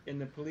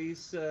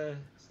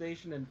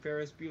station in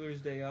Ferris Bueller's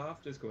Day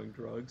Off, just going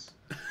drugs?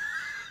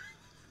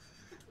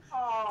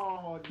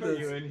 Oh, are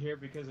you in here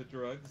because of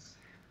drugs?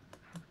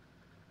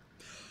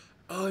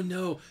 Oh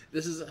no,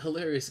 this is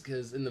hilarious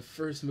because in the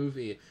first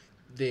movie,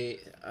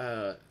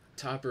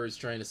 Topper is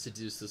trying to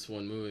seduce this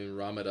one woman,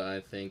 Ramada, I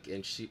think,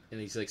 and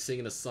he's like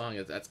singing a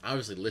song that's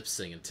obviously lip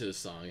singing to the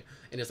song,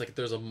 and it's like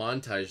there's a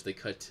montage they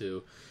cut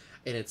to,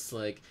 and it's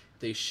like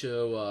they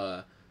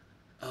show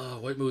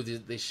what movie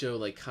they show,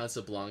 like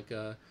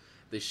Casablanca,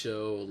 they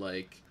show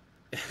like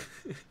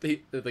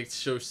they like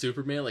show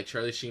Superman, like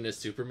Charlie Sheen as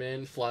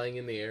Superman flying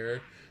in the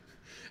air.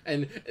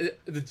 And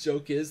the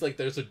joke is, like,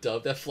 there's a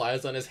dove that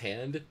flies on his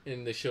hand,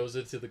 and they shows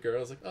it to the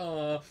girls, like,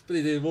 oh, but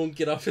they won't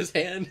get off his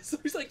hand, so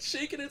he's, like,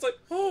 shaking it, it's like,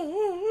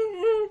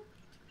 oh.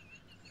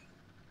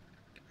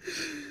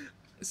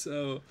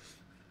 So,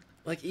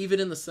 like, even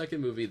in the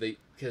second movie, they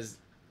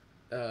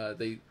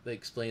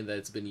explain that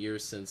it's been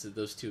years since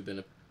those two have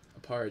been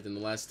apart, and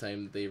the last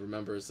time they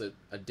remember is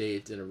a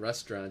date in a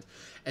restaurant,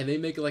 and they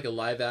make, like, a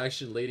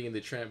live-action Lady in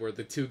the Tramp where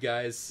the two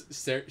guys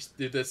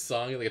did this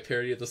song, like, a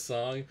parody of the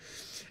song.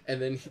 And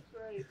then,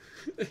 right.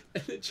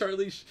 And then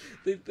Charlie,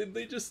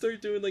 they just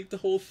start doing like the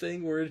whole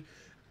thing where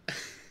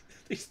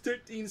they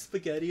start eating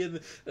spaghetti, and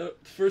the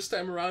first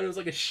time around it was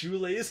like a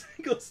shoelace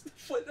goes the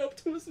foot up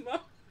to his mouth,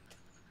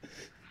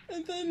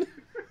 and then,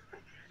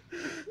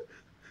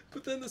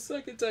 but then the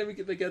second time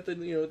they get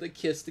they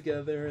kiss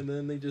together, and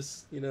then they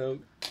just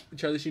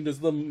Charlie Sheen does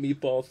the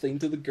meatball thing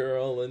to the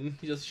girl, and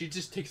she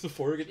just takes the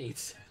fork and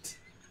eats it.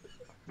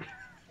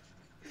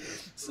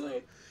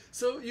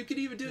 So you could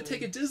even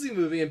take a Disney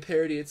movie and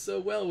parody it so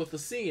well with the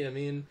scene. I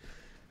mean,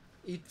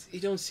 you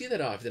don't see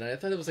that often. I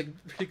thought it was like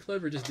pretty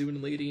clever just doing a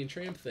Lady and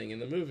Tramp thing in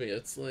the movie.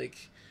 It's like,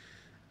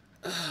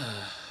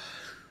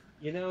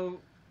 You know,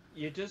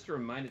 you just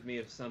reminded me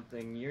of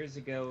something. Years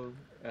ago,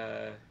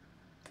 the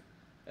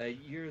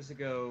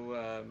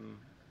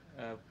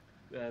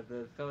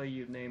fellow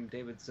you named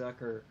David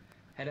Zucker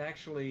had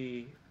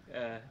actually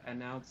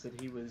announced that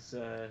he was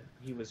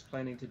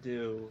planning to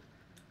do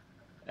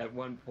at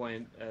one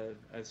point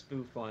a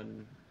spoof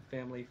on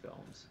family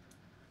films,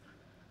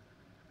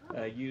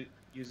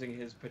 using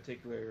his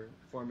particular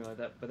formula.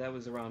 But that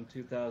was around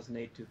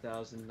 2008,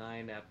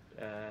 2009.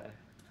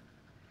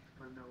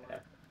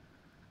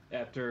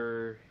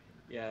 After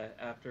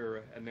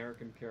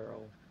American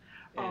Carol.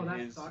 Oh,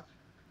 that sucked.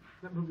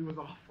 That movie was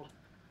awful.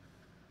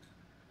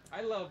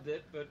 I loved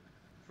it, but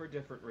for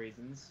different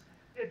reasons.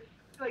 It's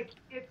like,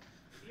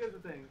 here's the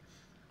thing.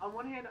 On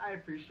one hand, I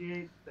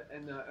appreciate,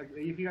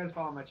 if you guys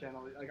follow my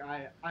channel, like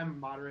I'm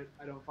moderate.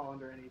 I don't fall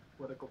under any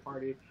political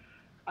party.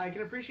 I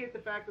can appreciate the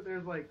fact that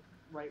there's like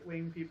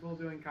right-wing people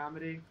doing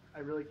comedy. I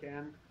really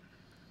can.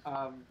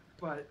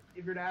 But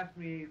if you're to ask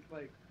me,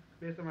 like,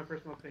 based on my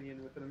personal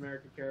opinion with An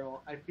American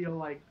Carol, I feel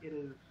like it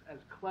is as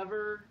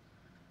clever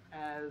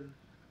as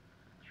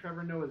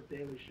Trevor Noah's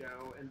Daily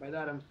Show, and by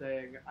that I'm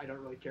saying I don't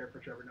really care for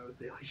Trevor Noah's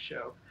Daily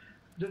Show.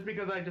 Just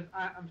because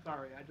I'm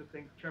sorry, I just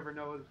think Trevor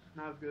Noah's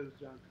not as good as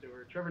Jon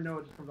Stewart. Trevor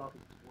Noah just comes off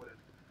as wooden.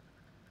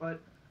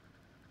 But,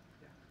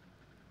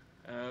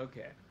 yeah.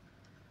 Okay.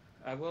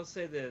 I will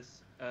say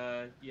this,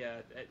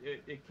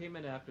 it came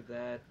in after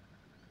that.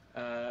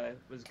 It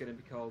was going to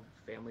be called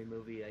Family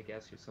Movie, I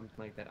guess, or something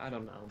like that. I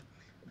don't know.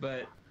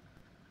 But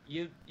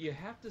you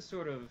have to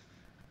sort of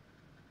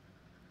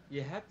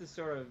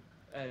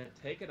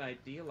take an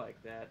idea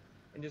like that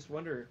and just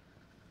wonder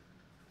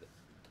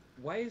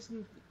why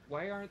don't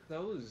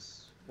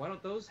those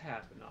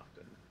happen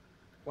often?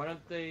 Why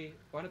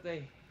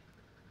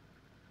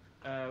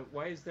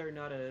is there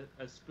not a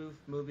spoof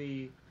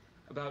movie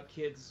about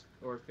kids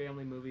or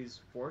family movies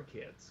for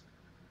kids?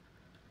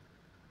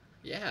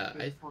 yeah,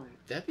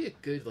 that'd be a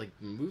good like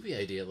movie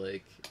idea,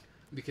 like,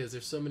 because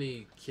there's so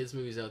many kids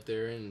movies out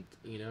there, and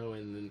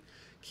and then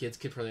kids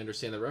can probably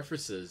understand the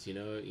references.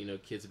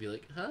 Kids would be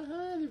like,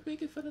 haha, they're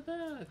making fun of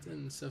that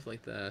and stuff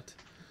like that.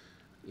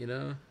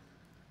 I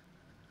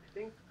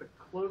think the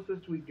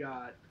closest we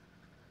got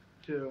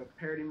to a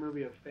parody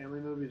movie of family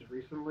movies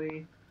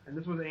recently, and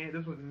this was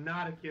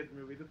not a kids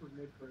movie. This was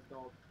made for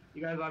adults.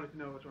 You guys obviously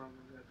know which one I'm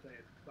going to say.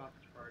 It's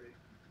Sausage Party.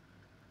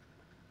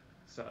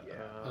 So, yeah.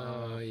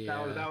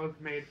 That was totally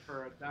made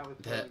for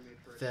adults.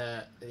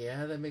 That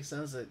makes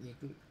sense.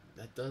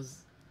 That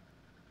does.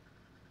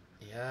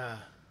 Yeah.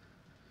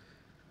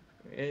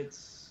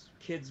 It's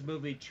kids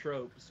movie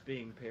tropes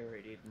being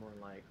parodied more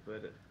like,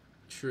 but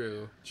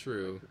True.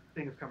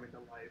 Things coming to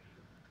life.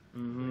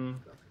 Mm-hmm.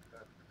 Stuff like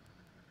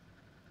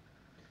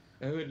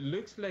that. Oh, it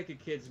looks like a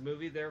kids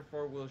movie,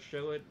 therefore we'll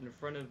show it in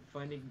front of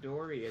Finding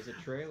Dory as a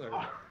trailer.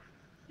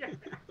 Yeah.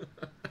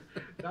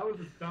 That was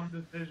a dumb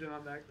decision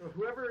on that.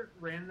 Whoever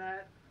ran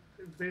that,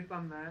 based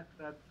on that,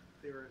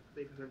 they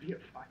deserve to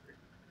get fired.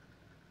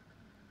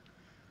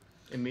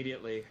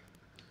 Immediately.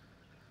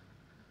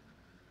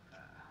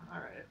 All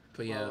right.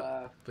 But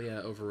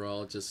yeah,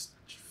 overall, just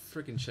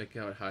freaking check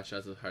out Hot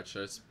Shots of Hot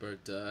Shots.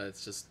 But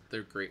it's just,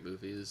 they're great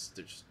movies.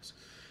 They're just,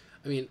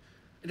 I mean,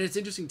 and it's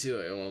interesting too.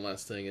 One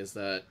last thing is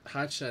that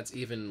Hot Shots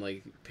even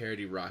like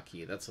parody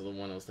Rocky. That's the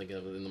one I was thinking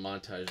of in the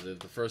montage. The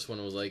first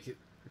one was like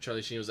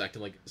Charlie Sheen was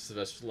acting like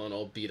Sylvester Stallone,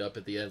 all beat up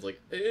at the end,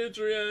 like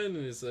Adrian,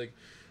 and it's like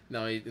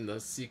now in the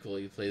sequel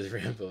he plays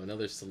Rambo,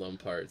 another Stallone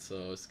part.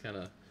 So it's kind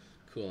of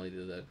cool he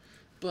did that.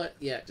 But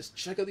yeah, just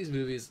check out these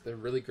movies. They're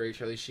really great.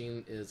 Charlie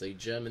Sheen is a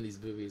gem in these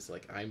movies.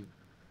 Like, I'm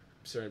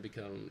starting to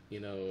become,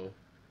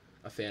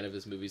 a fan of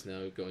his movies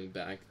now, going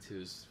back to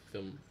his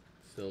film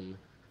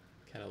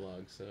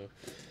catalog. So,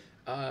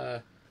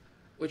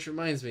 which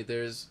reminds me,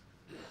 there's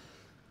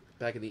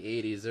back in the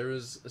 80s, there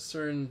was a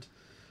certain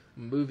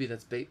movie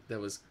that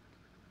was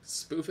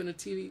spoofing a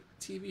TV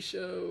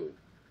show,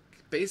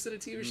 based on a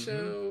TV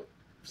show,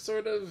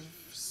 sort of.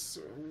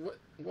 So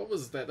what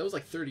was that? That was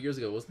like 30 years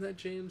ago, wasn't that,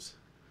 James?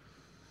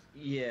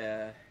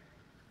 Yeah.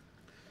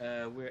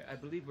 I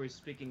believe we're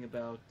speaking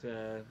about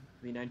the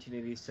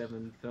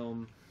 1987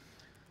 film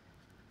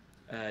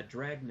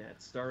Dragnet,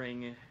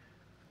 starring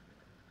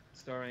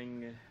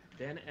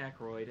Dan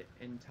Aykroyd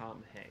and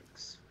Tom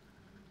Hanks.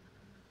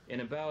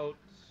 And about,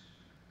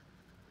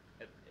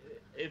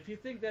 if you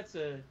think that's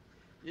a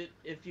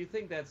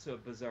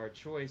bizarre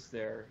choice,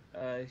 there,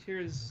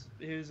 here's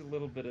a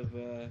little bit of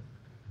a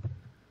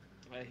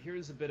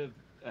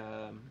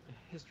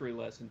history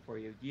lesson for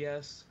you.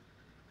 Yes.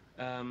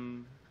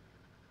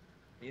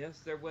 Yes,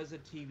 there was a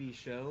TV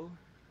show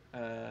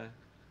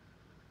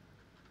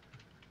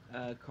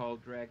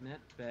called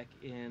Dragnet back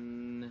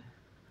in,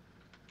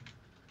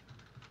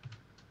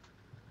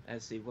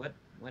 let's see, what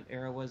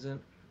era was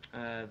it?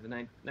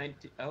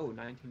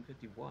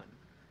 1951.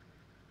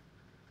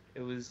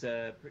 It was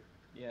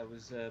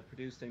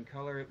produced in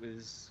color. It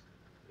was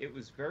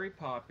very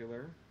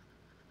popular.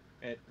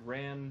 It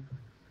ran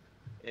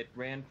it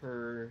ran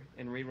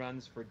in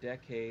reruns for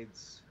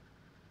decades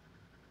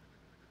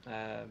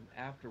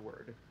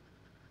afterward.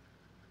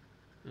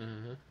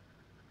 Mm-hmm.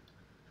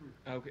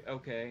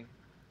 Okay.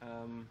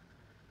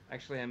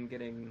 Actually, I'm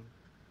getting.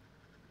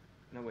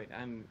 No, wait.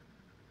 I'm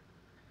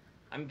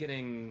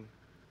getting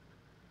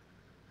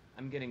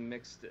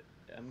mixed.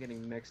 I'm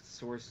getting mixed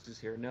sources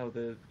here. No,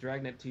 the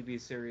Dragnet TV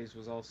series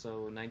was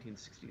also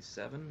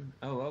 1967.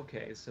 Oh,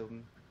 okay. So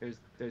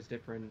there's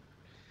different.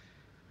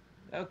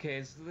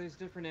 Okay, so there's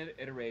different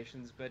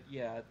iterations, but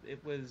yeah,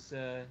 it was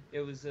a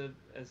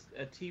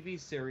TV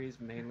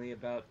series mainly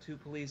about two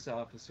police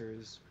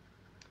officers,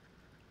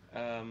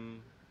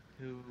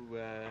 who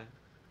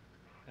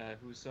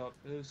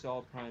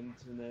solved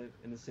crimes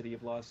in the city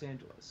of Los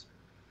Angeles,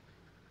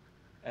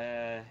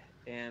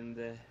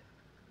 and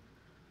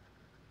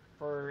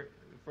for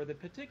the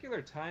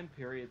particular time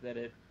period that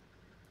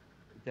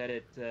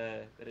it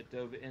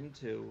dove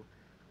into,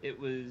 it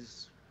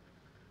was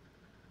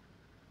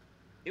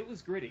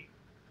gritty.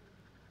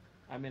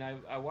 I mean,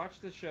 I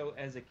watched the show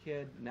as a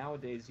kid.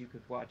 Nowadays, you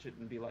could watch it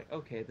and be like,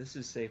 okay, this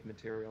is safe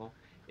material.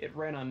 It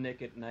ran on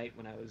Nick at Night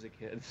when I was a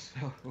kid,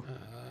 so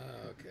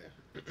Okay.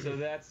 so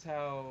that's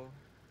how.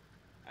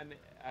 I mean,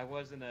 I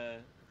wasn't a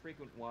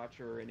frequent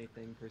watcher or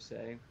anything per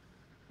se,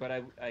 but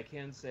I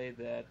can say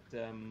that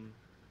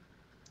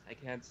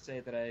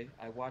I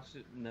watched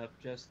it enough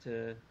just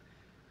to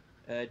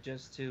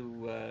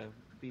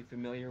be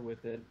familiar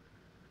with it,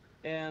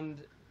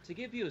 and to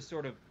give you a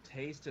sort of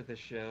taste of the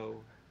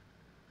show.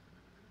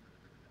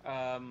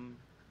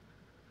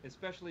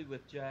 Especially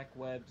with Jack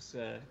Webb's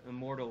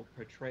immortal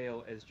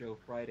portrayal as Joe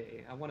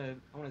Friday, I want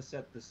to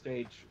set the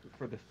stage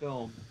for the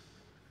film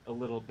a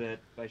little bit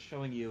by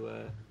showing you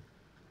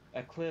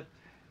a clip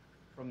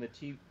from the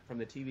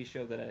TV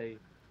show that I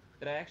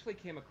actually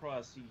came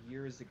across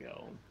years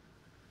ago.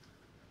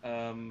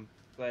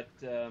 But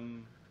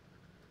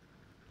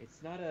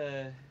it's not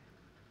a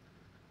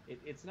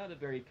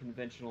very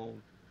conventional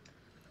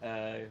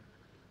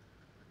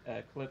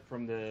clip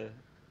from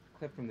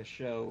the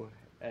show,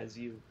 as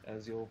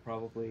you'll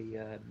probably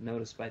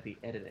notice by the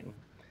editing.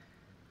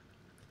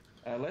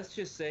 Let's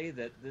just say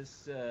that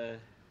this,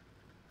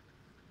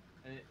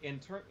 in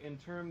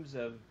terms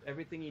of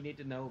everything you need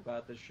to know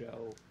about the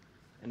show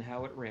and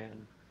how it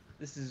ran,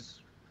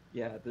 this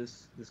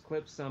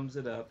clip sums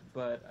it up.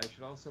 But I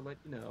should also let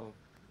you know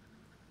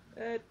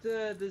that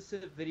this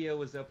video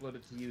was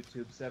uploaded to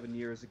YouTube 7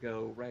 years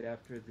ago, right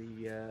after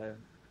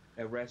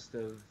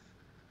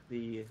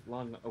the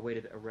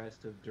long-awaited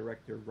arrest of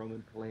director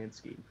Roman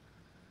Polanski.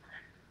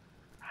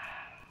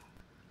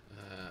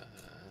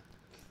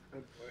 Oh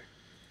boy.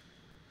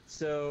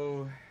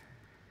 So,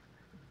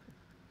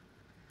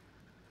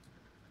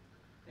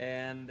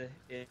 and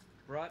it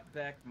brought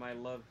back my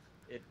love.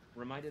 It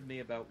reminded me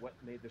about what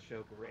made the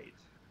show great.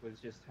 Was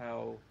just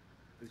how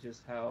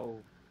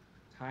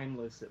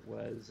timeless it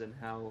was, and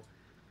how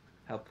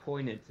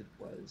poignant it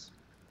was.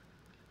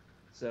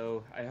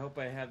 So I hope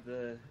I have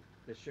the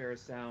share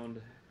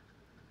sound.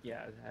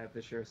 Yeah, I have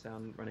the share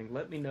sound running.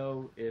 Let me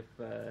know if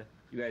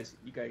you guys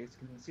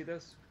can see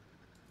this.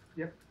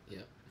 Yep.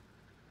 Yep.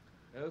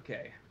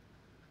 Okay.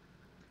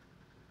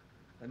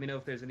 Let me know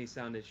if there's any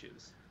sound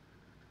issues.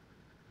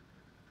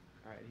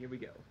 All right, here we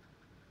go.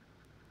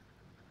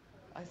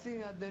 I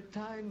think at that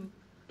time,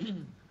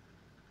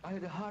 I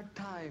had a hard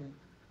time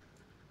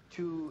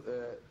to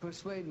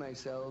persuade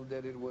myself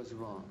that it was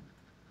wrong,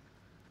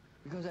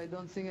 because I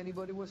don't think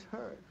anybody was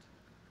hurt.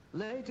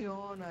 Later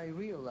on, I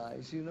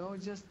realized,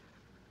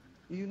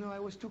 I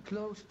was too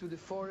close to the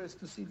forest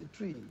to see the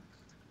trees.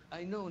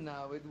 I know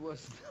now it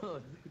was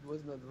not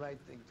the right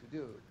thing to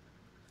do.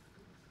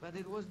 But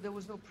there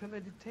was no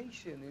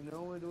premeditation, it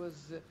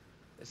was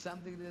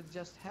something that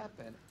just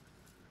happened.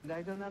 And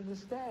I don't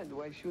understand.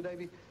 Why should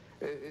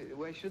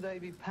I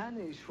be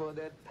punished for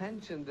that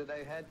pension that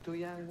I had to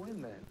young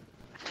women?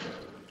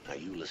 Now,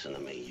 you listen to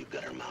me, you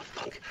guttermouth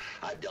punk.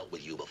 I've dealt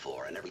with you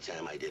before, and every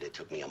time I did, it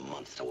took me a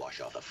month to wash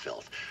off the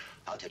filth.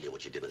 I'll tell you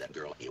what you did with that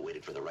girl. You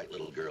waited for the right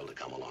little girl to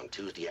come along.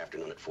 Tuesday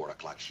afternoon at 4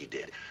 o'clock, she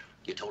did.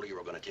 You told her you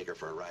were going to take her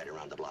for a ride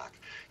around the block.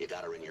 You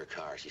got her in your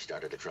car. She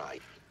started to cry.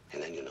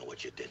 And then you know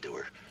what you did to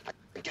her.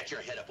 Get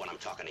your head up when I'm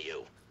talking to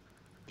you.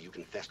 You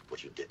confessed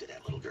what you did to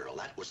that little girl.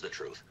 That was the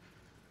truth.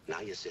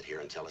 Now you sit here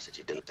and tell us that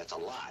you didn't. That's a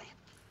lie.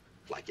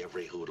 Like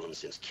every hoodlum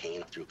since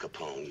Cain up through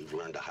Capone, you've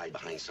learned to hide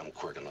behind some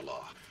quirk in the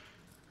law.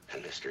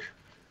 And mister,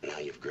 now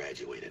you've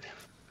graduated.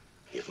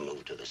 You've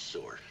moved to the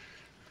sewer.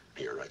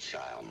 You're a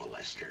child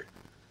molester.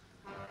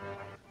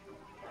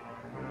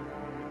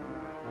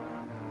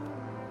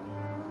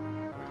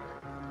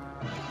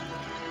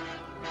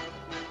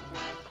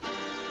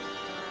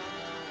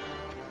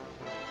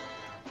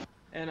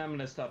 And I'm going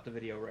to stop the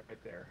video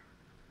right there.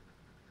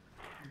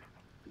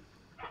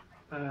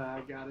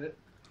 I got it.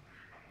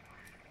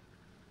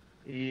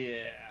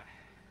 Yeah.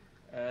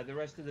 The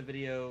rest of the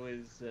video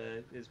is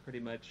pretty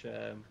much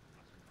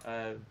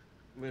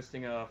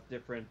listing off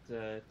different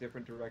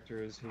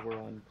directors who were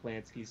on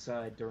Polanski's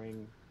side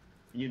during,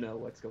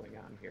 what's going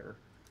on here.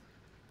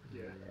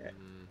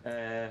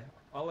 Yeah.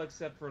 all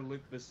except for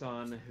Luc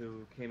Besson,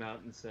 who came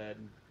out and said,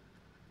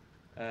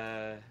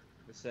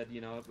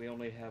 you know, we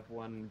only have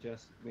one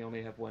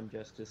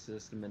justice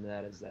system, and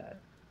that is that.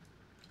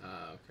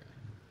 Okay.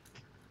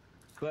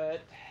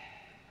 But,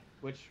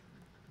 which,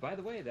 by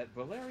the way, that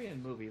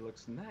Valerian movie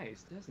looks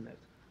nice, doesn't it?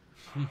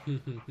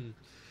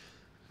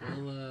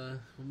 We'll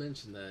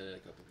mention that in a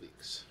couple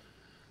weeks.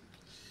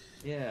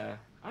 Yeah,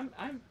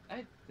 I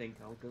think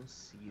I'll go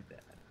see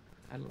that.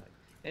 I like.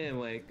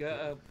 Anyway,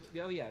 oh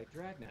yeah,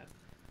 Dragnet.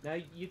 Now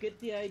you get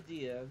the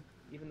idea,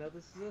 even though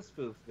this is a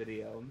spoof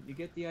video, you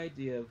get the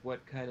idea of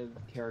what kind of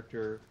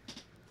character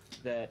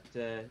that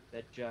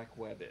Jack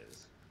Webb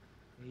is.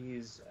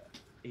 He's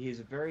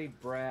a very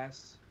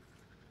brass,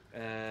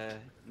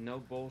 no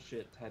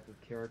bullshit type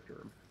of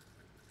character.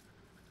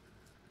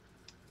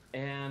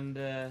 And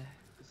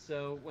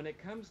so when it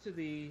comes to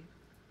the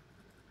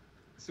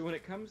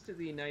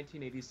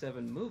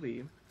 1987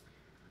 movie,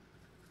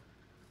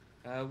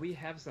 we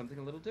have something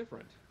a little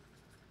different.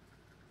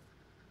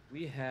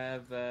 We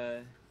have,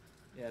 the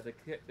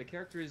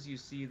characters you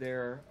see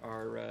there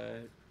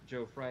are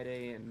Joe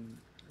Friday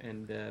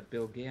and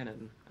Bill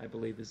Gannon, I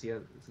believe is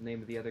the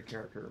name of the other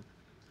character,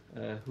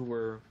 who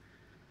were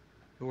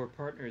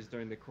partners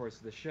during the course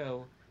of the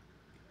show.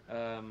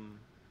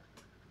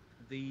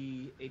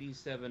 The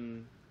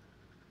 87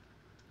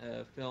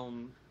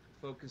 film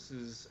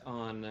focuses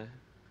on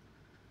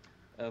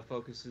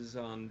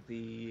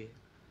the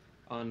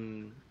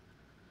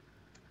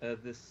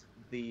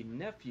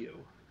nephew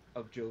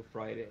of Joe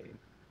Friday,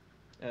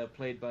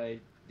 played by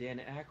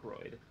Dan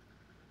Aykroyd,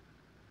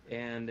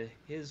 and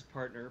his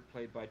partner,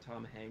 played by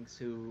Tom Hanks,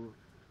 who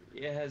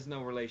has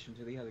no relation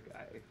to the other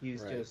guy.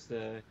 He's Right. just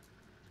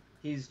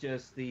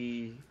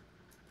the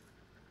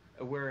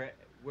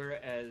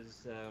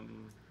whereas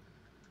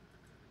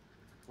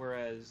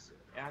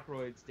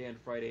Aykroyd's Dan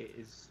Friday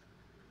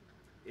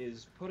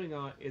is putting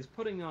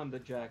on the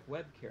Jack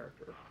Webb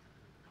character,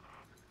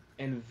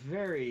 and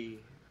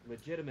very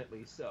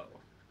legitimately so.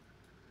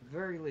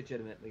 Very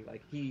legitimately,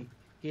 like he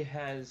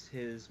has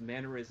his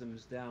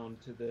mannerisms down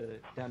to the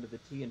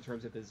T in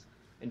terms of his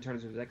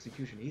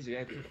execution. He's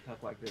able to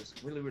talk like this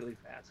really, really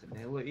fast, and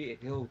he'll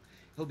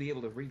be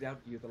able to read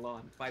out to you the law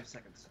in 5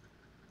 seconds.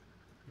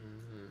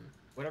 Mm-hmm.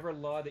 Whatever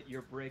law that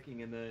you're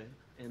breaking in the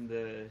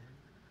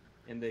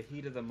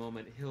heat of the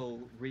moment, he'll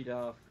read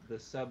off the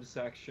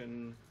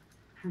subsection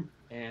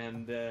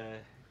and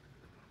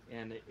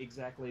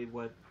exactly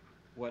what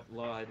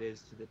law it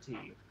is to the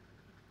T.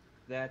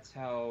 That's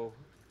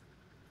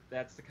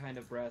the kind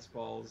of brass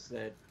balls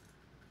that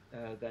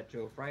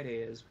Joe Friday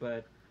is.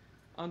 But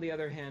on the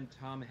other hand,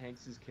 Tom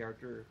Hanks's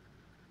character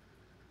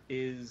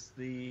is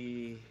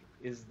the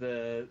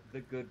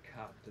good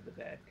cop to the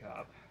bad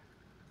cop,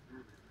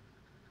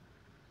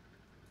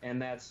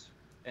 and that's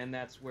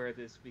where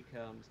this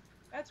becomes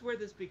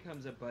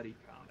a buddy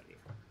comedy.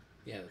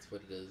 Yeah, that's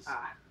what it is.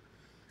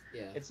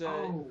 Yeah. It's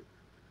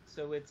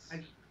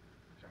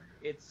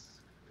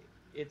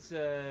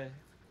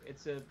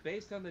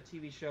based on the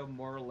TV show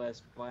more or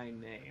less by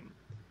name,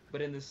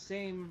 but in the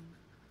same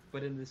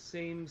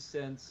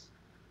sense,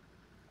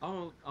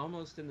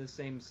 almost in the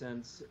same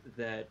sense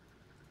that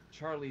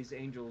Charlie's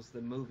Angels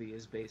the movie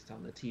is based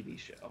on the TV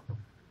show.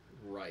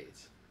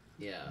 Right.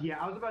 Yeah. Yeah,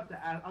 I was about to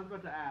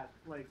ask,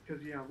 like,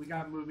 because we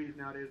got movies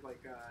nowadays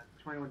like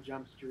 21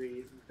 Jump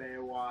Street and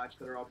Baywatch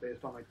that are all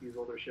based on like these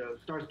older shows.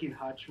 Starsky and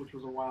Hutch, which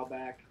was a while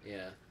back.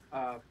 Yeah.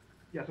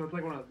 Yeah, so it's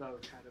like one of those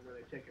kind of where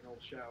they take an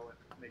old show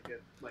and make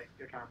it like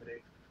a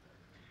comedy.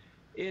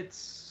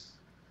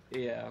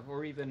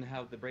 Or even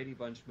how the Brady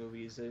Bunch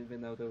movies, even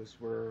though those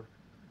were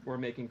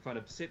making fun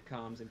of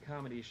sitcoms and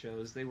comedy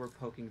shows, they were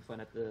poking fun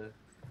at the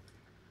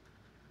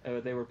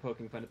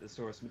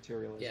source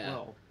material as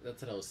well.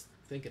 That's what I was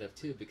thinking of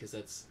too, because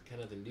that's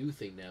kind of the new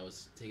thing now,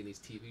 is taking these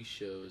TV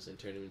shows and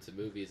turning them into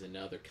movies, and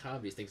now they're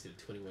comedies thanks to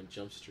the 21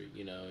 Jump Street,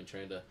 and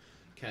trying to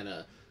kind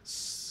of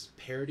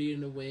parody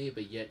in a way,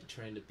 but yet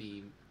trying to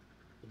be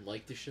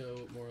like the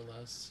show more or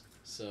less.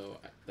 So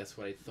that's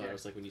what I thought. I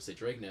was like, when you said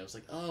Dragnet, I was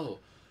like, oh,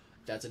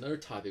 that's another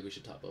topic we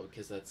should talk about,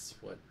 because that's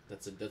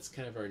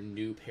kind of our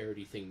new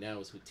parody thing now,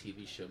 is with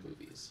TV show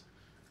movies,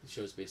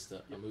 shows based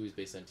on movies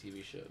based on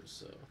TV shows.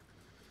 So,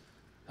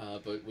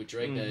 but with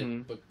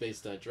Dragnet, but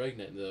based on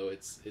Dragnet though,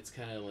 it's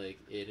kind of like,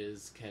 it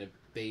is kind of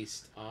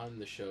based on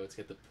the show. It's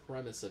got the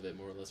premise of it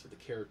more or less with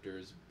the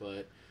characters,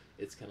 but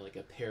it's kind of like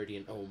a parody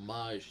and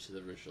homage to the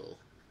original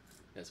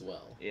as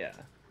well. Yeah.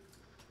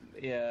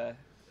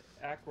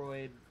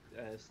 Aykroyd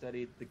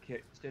studied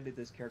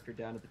this character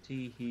down to the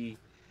T.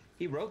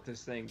 He wrote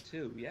this thing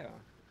too. Yeah.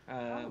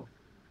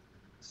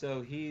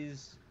 So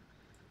this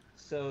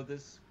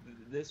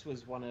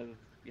was one of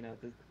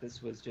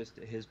this was just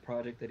his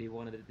project that he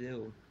wanted to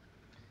do.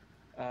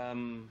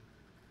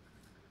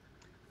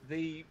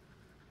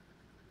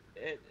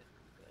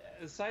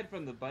 Aside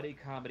from the buddy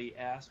comedy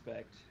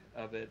aspect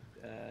of it,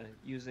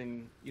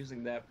 using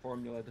that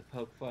formula to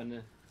poke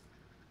fun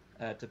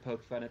at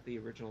the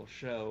original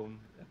show,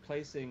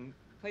 placing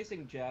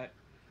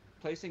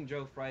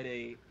Joe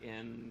Friday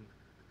in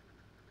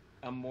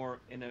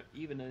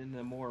even in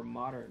a more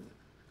modern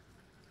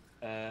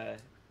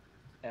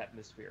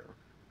atmosphere,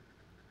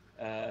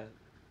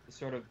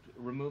 sort of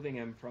removing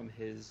him from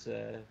his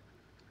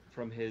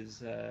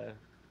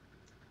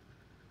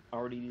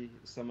already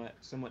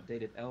somewhat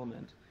dated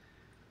element.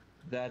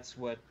 That's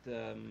what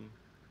can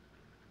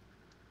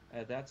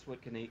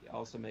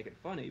also make it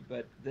funny.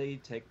 But they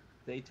take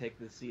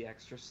the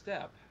extra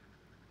step.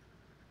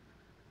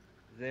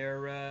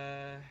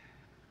 They're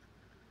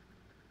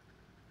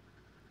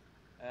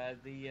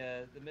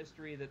the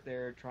mystery that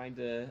they're trying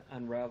to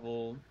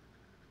unravel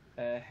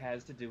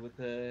has to do with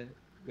a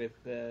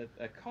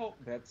cult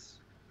that's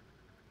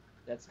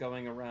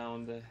going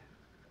around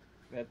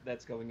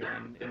that's going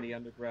on in the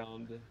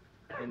underground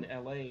in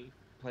L.A.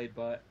 played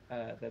by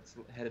that's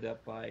headed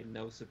up by,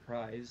 no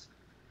surprise,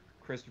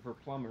 Christopher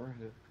Plummer,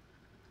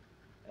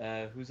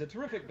 who's a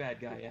terrific bad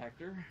guy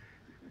actor.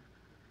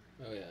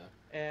 Oh yeah.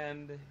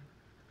 And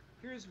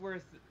here's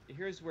where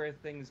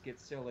things get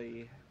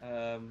silly.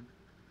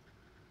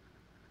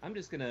 I'm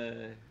just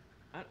gonna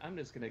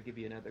give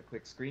you another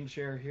quick screen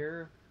share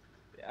here.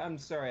 I'm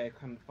sorry I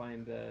couldn't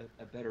find a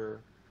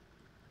better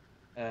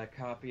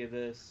copy of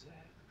this,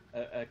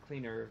 a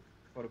cleaner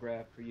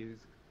photograph for you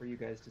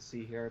guys to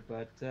see here.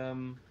 But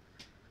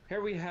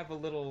here we have a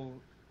little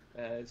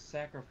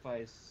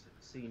sacrifice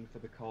scene for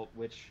the cult,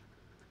 which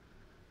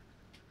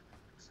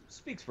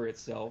speaks for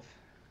itself.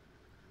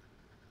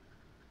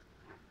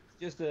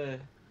 It's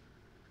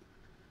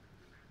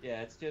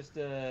just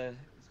a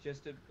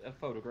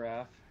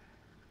photograph.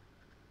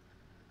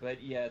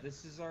 But yeah,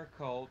 this is our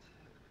cult.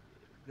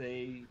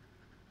 They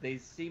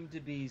seem to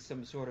be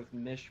some sort of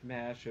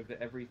mishmash of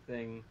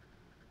everything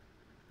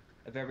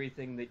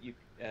that you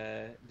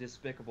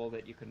despicable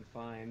that you can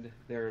find.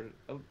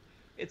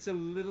 It's a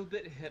little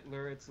bit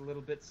Hitler. It's a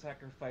little bit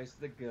Sacrifice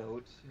the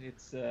Goat.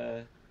 It's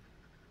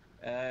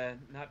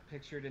not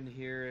pictured in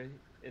here.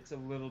 It's a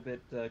little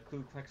bit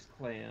Ku Klux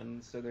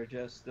Klan. So they're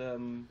just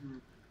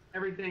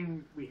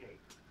everything we hate.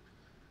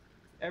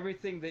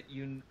 Everything that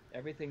you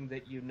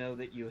know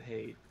that you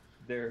hate,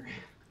 they're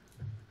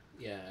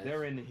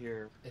in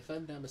here. If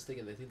I'm not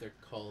mistaken, I think they're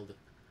called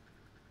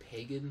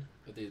Pagan,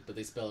 but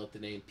they spell out the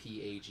name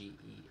Pagen.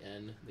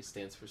 It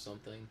stands for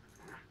something.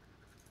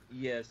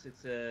 Yes,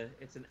 it's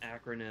an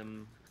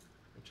acronym.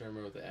 I'm trying to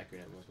remember what the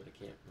acronym was, but I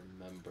can't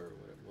remember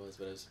what it was.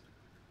 But it was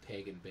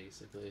Pagan,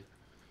 basically.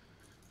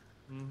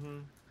 Mm-hmm.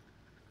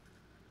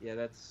 Yeah,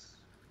 that's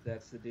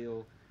the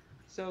deal.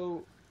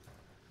 So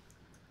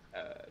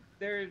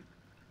they're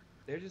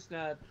just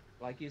not,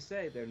 like you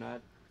say, they're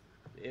not.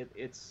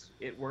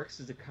 It works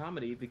as a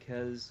comedy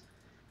because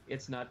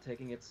it's not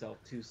taking itself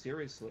too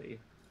seriously.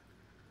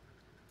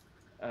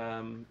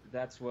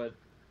 That's what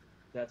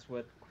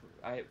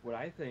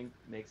I think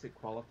makes it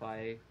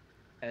qualify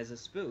as a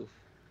spoof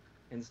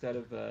instead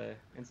of a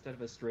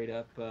straight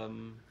up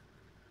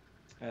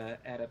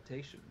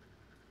adaptation.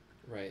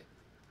 Right.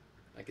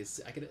 Like I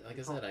said, I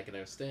can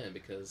understand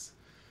because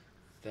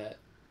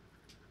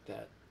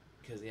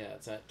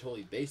it's not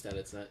totally based on it.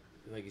 It's not,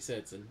 like you said,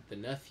 it's the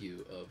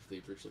nephew of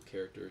the original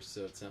character,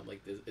 so it's not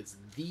like it's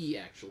the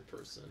actual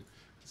person.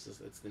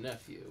 It's the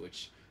nephew,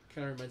 which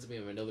kind of reminds me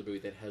of another movie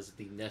that has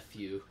the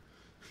nephew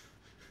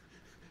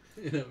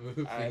in a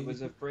movie. I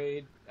was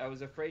afraid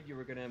you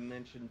were going to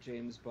mention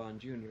James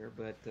Bond Jr.,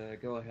 but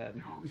go ahead.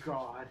 Oh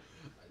God.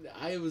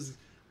 I was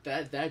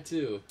that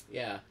too.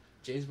 Yeah,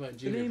 James Bond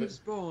Jr. James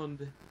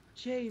Bond.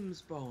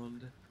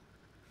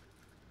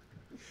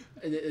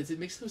 And it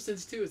makes no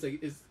sense too. It's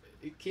like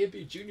it can't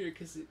be Junior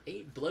because it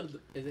ain't blood.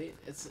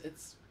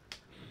 It's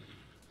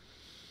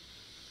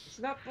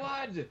not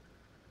blood.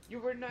 You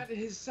were not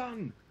his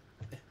son.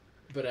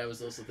 But I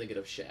was also thinking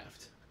of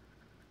Shaft.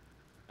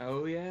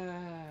 Oh yeah.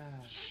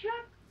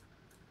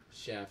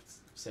 Shaft.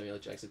 Samuel L.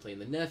 Jackson playing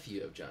the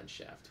nephew of John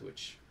Shaft,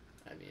 which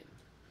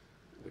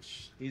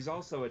he's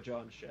also a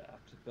John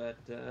Shaft, but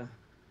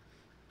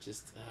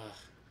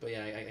but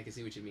yeah, I can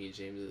see what you mean,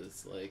 James.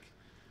 It's like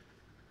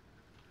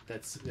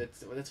that's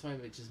why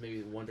it just made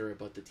me wonder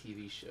about the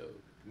TV show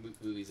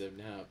movies of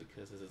now,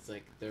 because it's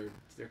like they're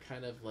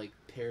kind of like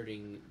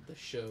parodying the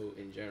show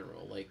in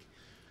general. Like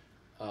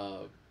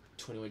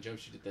 21 Jump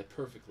Street did that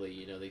perfectly.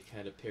 You know, they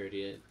kind of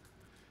parody it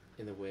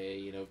in the way,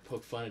 you know,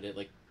 poke fun at it,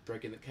 like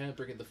breaking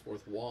the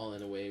fourth wall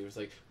in a way. It was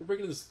like, we're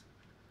breaking this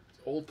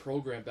old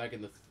program back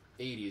in the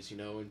 80s, you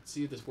know, and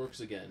see if this works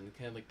again.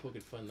 Kind of like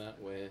poking fun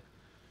that way.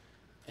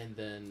 And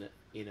then,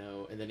 you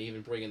know,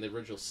 even bringing the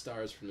original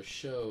stars from the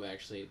show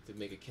actually to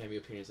make a cameo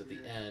appearance at the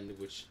end,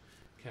 which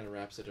kind of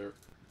wraps it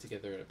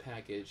together in a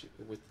package.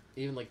 With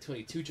even like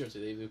 22 Jump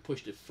Street, they even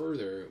pushed it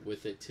further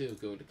with it too,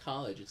 going to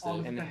college instead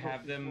of... And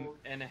have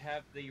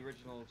the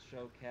original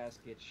show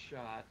cast get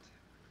shot.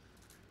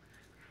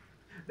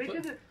 They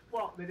didn't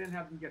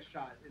have them get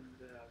shot in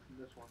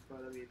this one,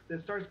 but I mean,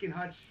 the Starsky and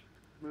Hutch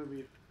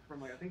movie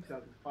from like I think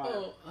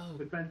 2005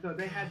 with Ben Stiller,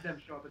 they had them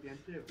show up at the end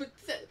too. But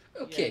that.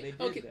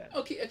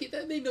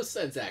 that made no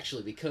sense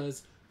actually,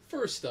 because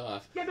first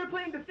off, Yeah, they're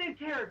playing the same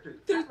characters.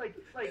 They're- Like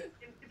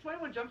in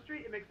 21 Jump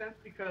Street, it makes sense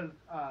because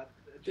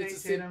It's Channing the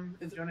same- Tatum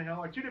and Jonah Hill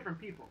are two different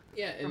people.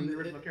 yeah, From and the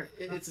original character.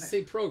 it's the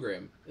same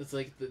program. It's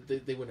like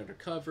they went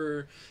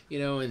undercover, you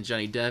know, and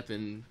Johnny Depp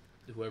and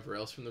whoever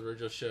else from the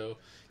original show,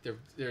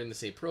 they're in the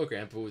same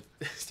program. But with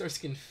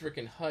Starsky and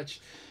frickin'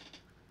 Hutch,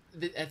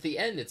 at the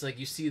end, it's like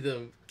you see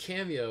them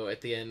cameo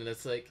at the end, and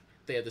it's like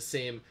they have the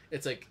same.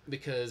 It's like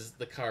because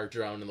the car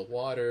drowned in the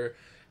water,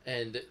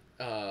 and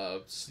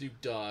Snoop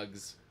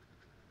Dogg's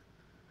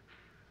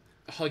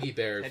Huggy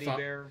Bear. Teddy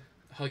Bear.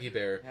 Huggy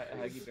Bear.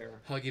 Huggy Bear.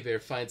 Huggy Bear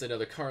finds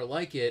another car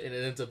like it, and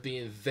it ends up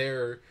being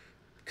their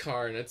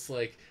car, and it's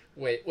like,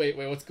 wait,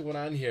 what's going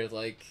on here?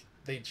 Like,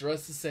 they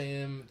dress the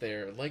same,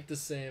 they're like the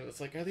same. It's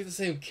like, are they the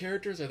same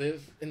characters? Are they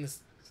in this?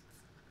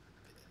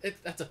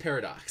 That's a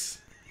paradox.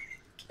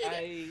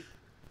 I,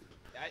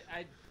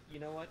 you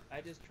know what? I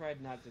just tried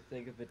not to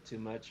think of it too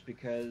much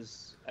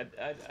because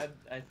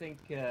I think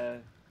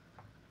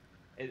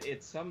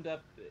it summed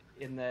up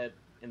in that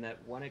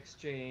one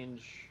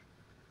exchange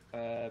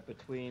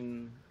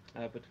between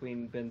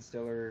Ben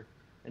Stiller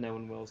and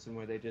Owen Wilson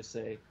where they just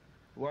say,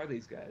 "Who are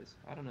these guys?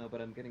 I don't know,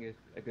 but I'm getting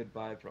a good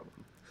vibe from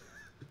them."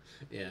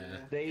 Yeah.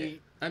 They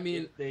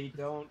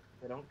don't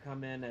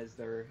come in as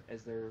their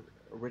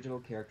original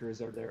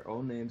characters or their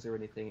own names or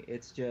anything.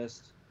 It's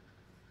just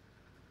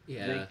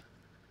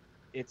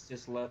it's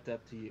just left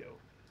up to you.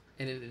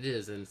 And it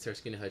is, and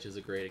Starsky and Hutch is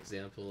a great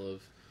example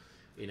of,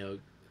 you know,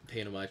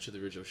 paying homage to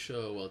the original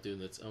show while doing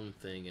its own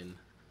thing and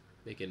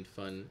making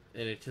fun.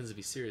 And it tends to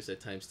be serious at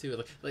times too.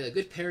 Like a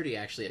good parody,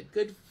 actually, a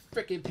good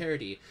freaking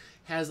parody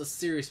has a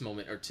serious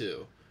moment or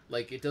two.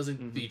 Like, it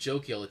doesn't be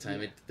jokey all the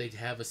time. Yeah. They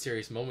have a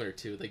serious moment or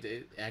two. Like,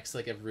 it acts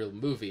like a real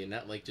movie and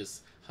not like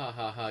just ha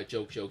ha ha,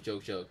 joke.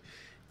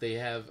 They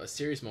have a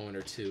serious moment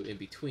or two in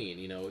between,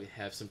 you know,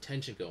 have some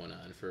tension going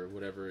on for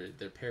whatever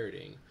they're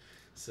parodying.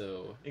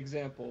 So,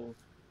 example,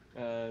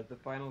 The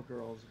Final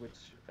Girls, which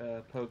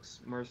pokes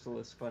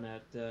merciless fun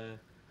at the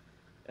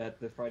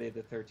Friday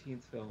the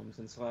 13th films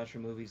and slasher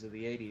movies of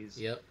the 80s.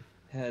 Yep.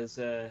 Has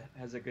a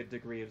good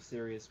degree of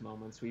serious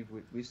moments. We've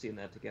seen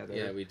that together.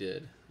 Yeah, we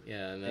did.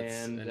 Yeah, and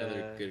that's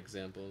another good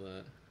example of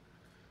that.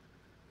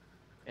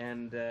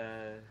 And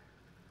a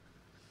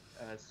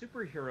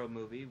superhero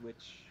movie,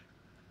 which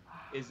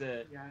is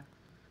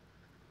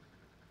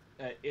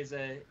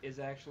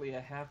actually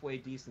a halfway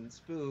decent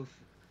spoof,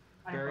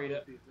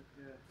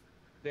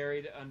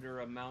 buried under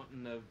a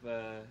mountain of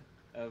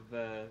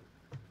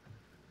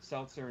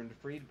Seltzer and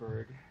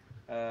Friedberg.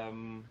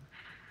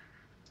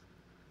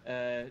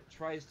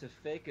 Tries to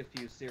fake a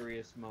few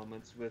serious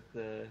moments with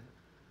the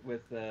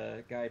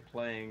guy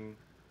playing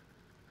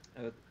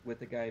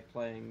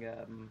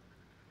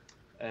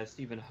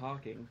Stephen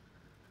Hawking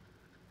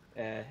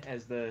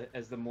as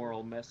the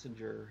moral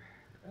messenger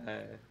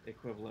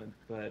equivalent,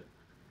 but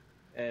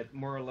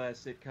more or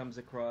less it comes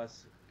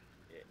across,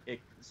 it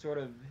sort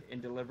of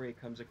in delivery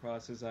comes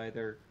across as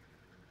either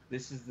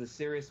this is the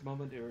serious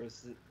moment or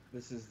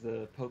this is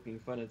the poking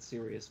fun at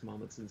serious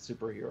moments in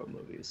superhero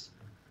movies,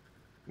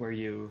 where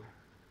you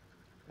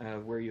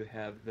have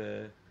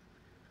the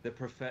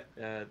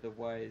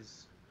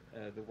wise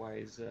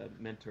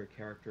mentor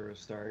character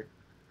start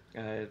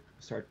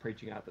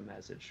preaching out the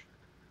message.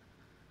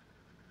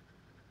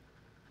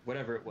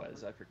 Whatever it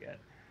was, I forget.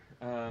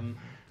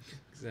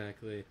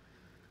 Exactly.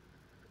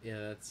 Yeah,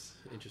 that's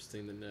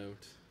interesting to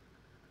note.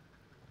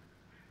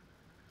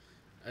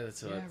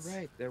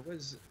 Right. There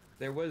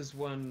was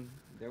one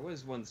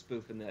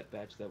spoof in that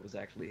batch that was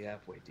actually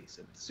halfway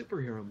decent.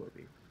 Superhero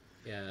movie.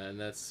 Yeah, and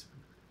that's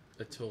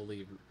a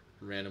totally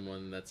random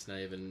one that's not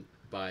even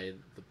by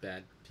the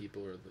bad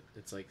people, or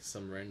it's like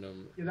some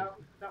random. Yeah,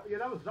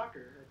 that was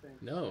Zucker, I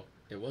think. No,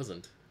 it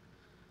wasn't.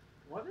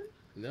 Wasn't?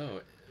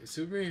 No,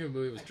 superhero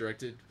movie was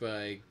directed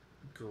by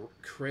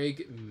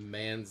Craig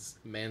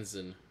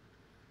Manzin,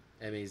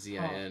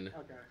 M-A-Z-I-N. Oh,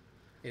 okay.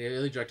 And he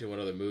only directed one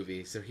other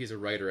movie, so he's a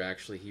writer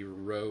actually. He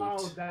wrote.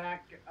 Oh,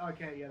 that.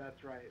 Okay, yeah,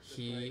 that's right.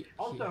 Right.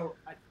 Also,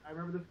 I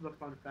remember, this is a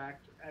fun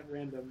fact at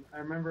random. I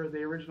remember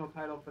the original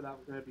title for that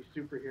was going to be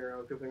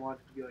Superhero because they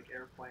wanted it to be like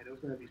Airplane. It was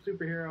going to be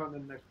Superhero and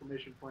then an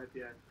exclamation point at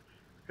the end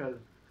because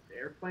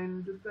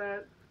Airplane did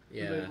that.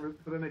 Yeah.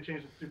 But then they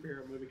changed it to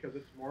Superhero movie because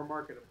it's more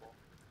marketable.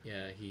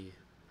 Yeah, he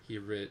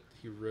wrote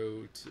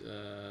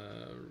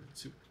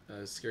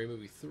Scary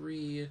Movie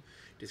 3,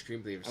 the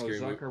screenplay of Scary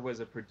Movie. Zucker was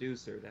a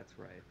producer, that's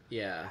right.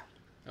 Yeah,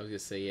 I was gonna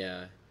say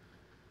yeah.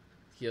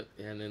 Yep,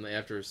 and then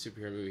after a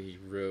superhero movie, he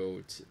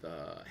wrote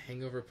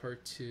Hangover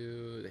Part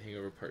 2, The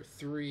Hangover Part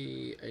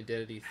 3,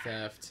 Identity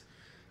Theft.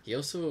 He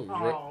also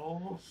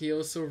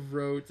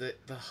wrote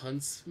the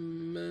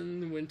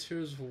Huntsman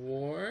Winter's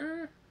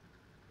War.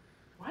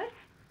 What?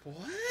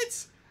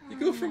 What? You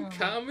go from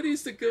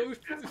comedies to go.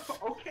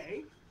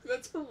 Okay.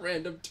 That's a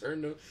random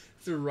turn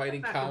to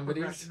writing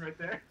comedies. Right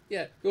there.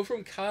 Yeah, go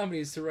from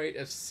comedies to write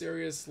a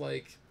serious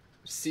like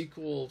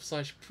sequel /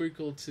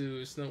 prequel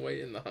to Snow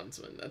White and the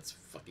Huntsman. That's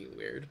fucking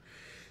weird.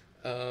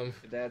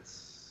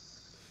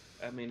 That's.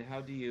 I mean,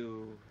 how do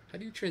you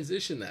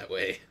transition that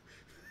way?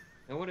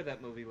 No wonder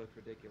that movie looked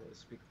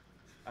ridiculous.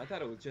 I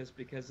thought it was just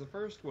because the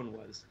first one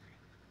was.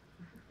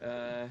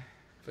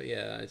 But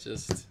yeah, I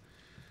just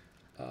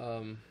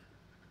trying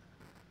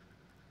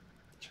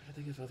to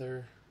think of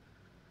other.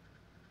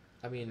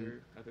 I mean,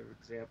 other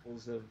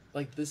examples of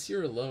like this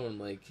year alone,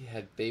 like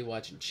had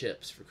Baywatch and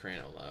Chips for crying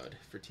out loud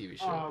for TV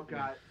show. Oh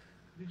god,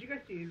 did you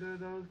guys see either of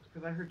those?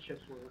 Because I heard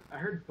I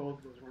heard both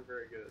of those weren't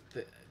very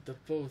good. The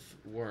both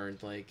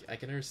weren't. Like I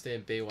can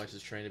understand Baywatch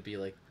is trying to be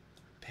like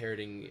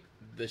parodying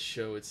the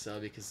show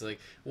itself because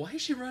like why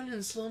is she running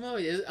in slow mo?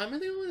 Am I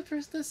the only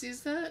person that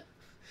sees that?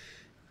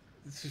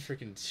 It's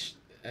freaking.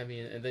 I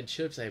mean, and then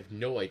Chips, I have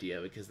no idea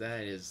because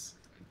that is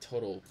a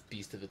total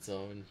beast of its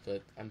own.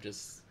 But I'm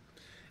just.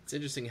 It's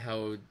interesting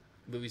how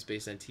movies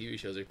based on TV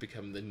shows are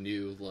becoming the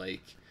new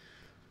like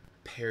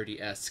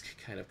parody-esque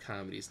kind of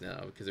comedies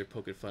now because they're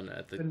poking fun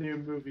at the new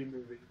movie.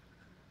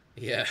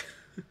 Yeah.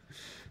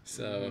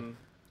 So,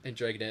 and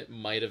Dragnet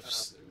might have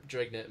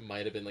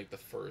been like the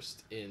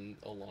first in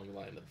a long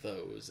line of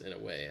those in a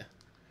way.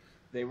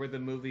 They were the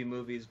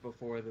movies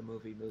before the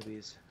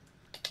movies,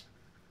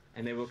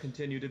 and they will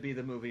continue to be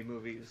the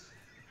movies.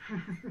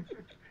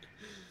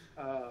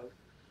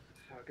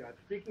 Oh god!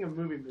 Speaking of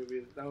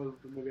movies, that was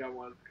the movie I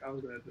was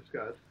going to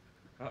discuss.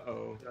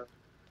 Uh-oh.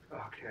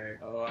 Okay.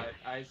 Oh,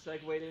 I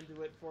segued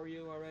into it for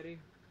you already.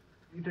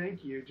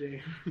 Thank you,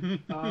 James.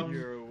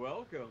 You're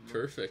welcome.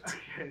 Perfect.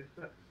 Okay.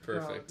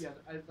 Perfect. So,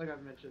 yeah, like I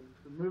mentioned,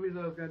 the movies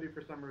I was going to do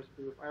for Summer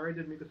Spoof, I already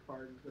did Meet the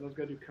Spartans, but I was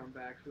going to do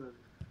comebacks, and then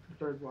the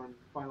third one,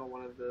 final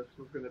one of this,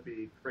 was going to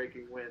be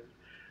Breaking Wind.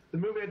 The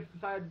movie I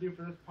decided to do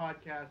for this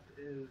podcast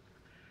is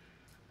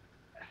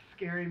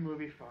Scary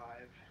Movie 5.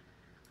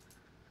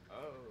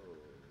 Oh.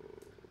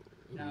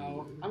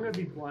 Now, I'm going to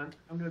be blunt.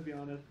 I'm going to be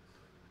honest.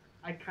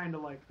 I kind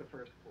of like the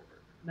first four.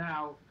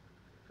 Now,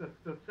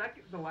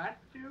 the last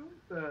two,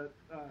 the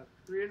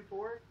 3 and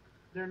 4,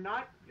 they're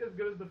not as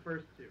good as the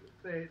first two.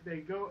 They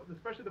go,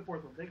 especially the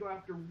fourth one. They go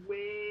after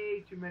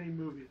way too many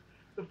movies.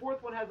 The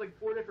fourth one has like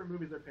 4 different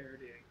movies they're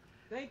parodying.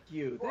 Thank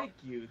you.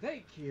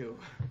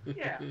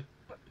 Yeah.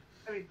 But,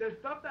 I mean, there's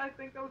stuff that I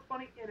think that was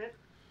funny in it.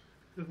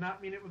 Does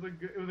not mean it was a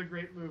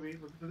great movie.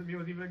 Doesn't mean it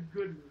was even a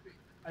good movie.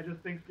 I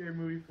just think Scary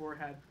Movie 4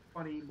 had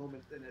funny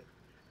moments in it.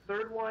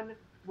 Third one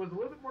was a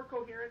little bit more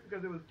coherent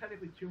because it was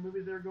technically 2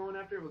 movies they were going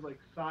after. It was like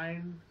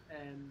Signs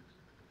and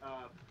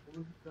what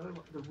was the other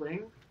one? The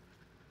Ring.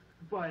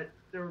 But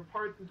there were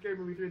parts in Scary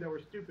Movie 3 that were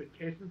stupid.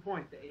 Case in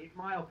point, the 8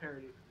 Mile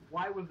parody.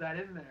 Why was that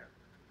in there?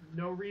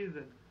 No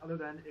reason other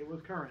than it was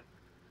current.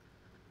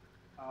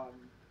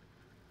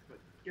 But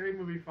Scary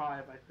Movie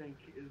 5, I think,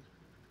 is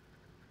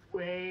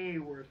way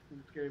worse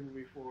than Scary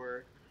Movie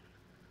 4.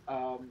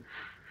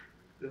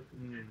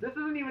 This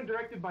isn't even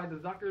directed by the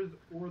Zuckers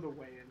or the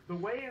Wayans. The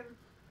Wayans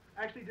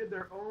actually did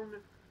their own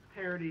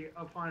parody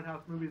of Haunted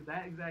House movies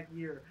that exact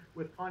year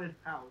with Haunted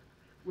House,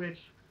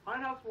 which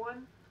Haunted House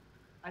 1,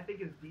 I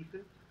think, is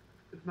decent.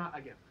 It's not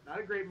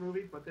a great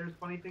movie, but there's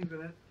funny things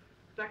in it.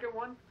 Second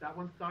one, that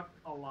one sucked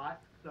a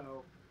lot,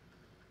 so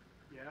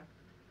yeah.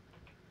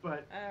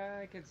 But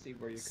I can see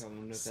where you're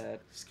coming with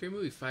that. Scary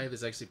Movie 5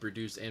 is actually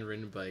produced and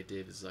written by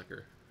David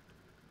Zucker.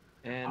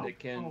 And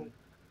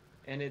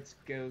and it's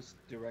ghost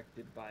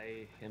directed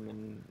by him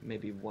and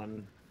maybe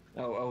one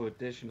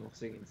additional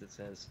scenes, it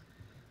says.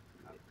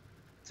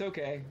 It's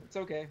okay.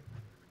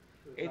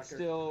 It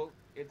still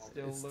looks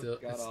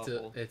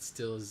god-awful. It's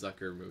still a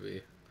Zucker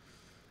movie.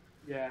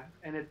 Yeah,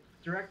 and it's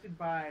directed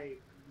by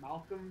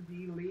Malcolm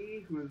D.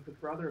 Lee, who is the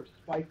brother of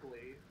Spike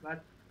Lee.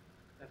 That's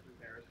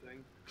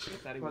embarrassing. I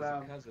thought he was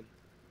a cousin.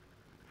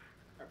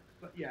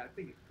 Yeah, I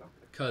think he's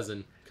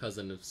something.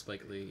 Cousin of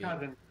Spike Lee.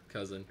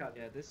 Cousin.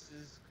 Yeah, this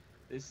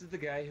is the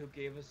guy who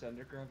gave us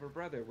Undercover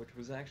Brother, which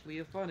was actually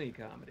a funny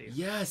comedy.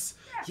 Yes.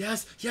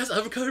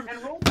 Undercover.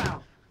 And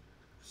Rollbound.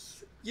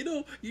 You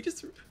know, you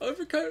just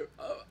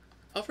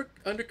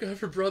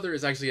Undercover Brother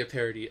is actually a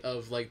parody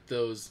of like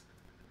those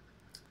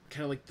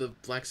kind of like the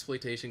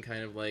blaxploitation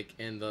kind of like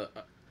and the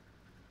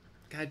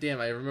God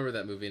damn, I remember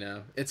that movie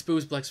now. It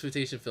spoofs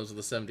blaxploitation films of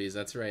the 70s.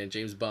 That's right, and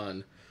James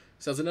Bond.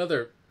 So it's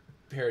another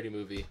parody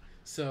movie.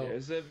 So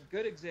there's a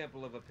good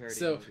example of a parody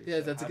movie.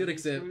 Yeah, that's a good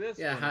example.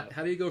 Yeah,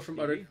 how do you go from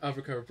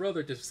Undercover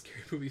Brother to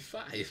Scary Movie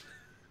 5?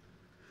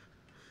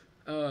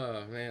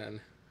 Oh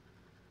man.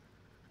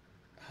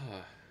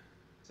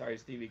 Sorry,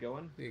 Stevie, go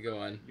on. You go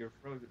on. You're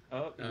frozen.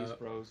 Oh, he's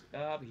froze.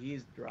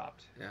 He's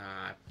dropped.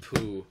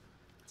 Poo.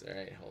 It's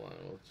alright, hold on.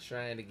 We're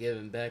trying to get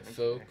him back,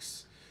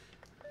 folks.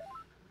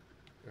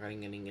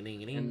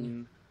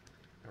 Ring-a-ding-a-ding-a-ding.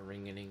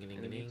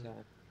 Ring-a-ding-a-ding-a-ding.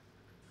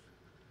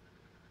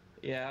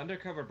 Yeah,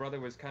 Undercover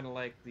Brother was kind of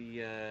like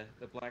the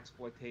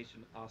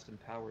blaxploitation Austin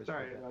Powers,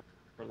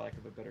 for lack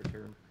of a better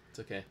term. It's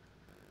okay.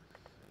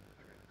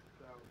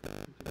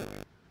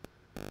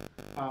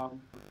 So,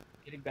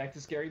 getting back to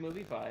Scary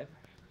Movie 5.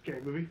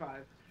 Scary Movie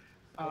 5.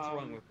 What's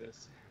wrong with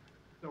this?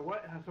 So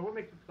what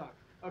makes it suck?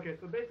 Okay,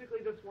 so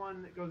basically this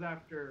one goes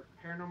after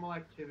Paranormal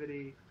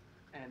Activity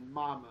and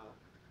Mama.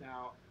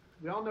 Now,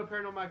 we all know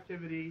Paranormal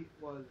Activity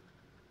was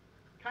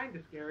kind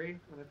of scary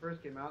when it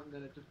first came out, and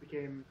then it just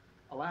became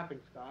a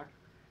laughingstock.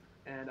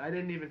 And I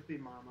didn't even see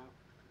Mama,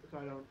 so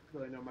I don't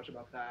really know much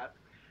about that.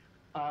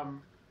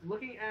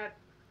 Looking at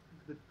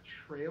the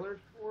trailer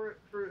for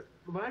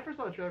when I first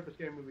saw the trailer for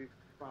Scary Movie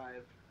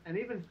 5, and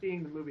even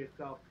seeing the movie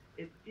itself,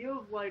 it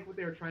feels like what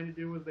they were trying to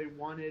do was they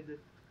wanted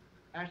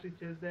Ashley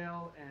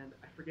Tisdale and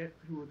I forget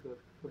who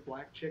the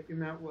black chick in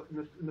that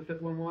in the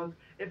fifth one was.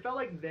 It felt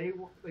like they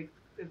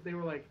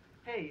were like,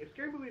 hey, if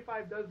Scary Movie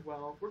 5 does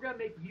well, we're gonna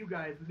make you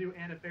guys the new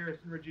Anna Faris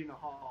and Regina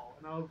Hall.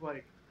 And I was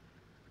like,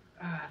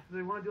 so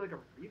they want to do like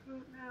a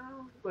reboot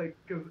now? Like,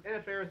 because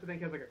Anna Faris I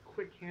think has like a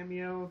quick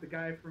cameo. The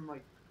guy from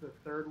like the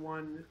third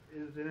one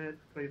is in it,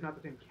 but he's not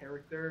the same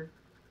character.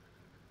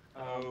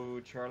 Oh,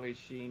 Charlie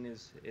Sheen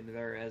is in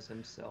there as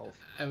himself.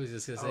 I was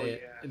just gonna say,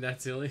 yeah. and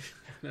that's the only,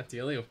 not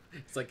the only.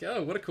 It's like,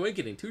 oh, what a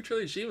coincidence! 2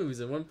 Charlie Sheen movies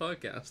in one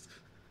podcast.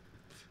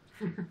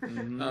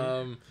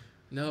 Mhm.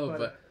 No,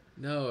 but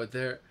no,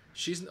 there.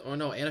 She's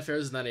Anna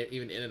Faris is not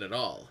even in it at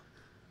all.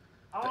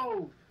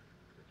 Oh,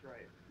 that's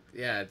right.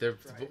 Yeah, they're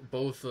Right.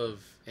 both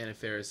of Anna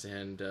Faris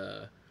and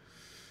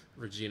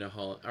Regina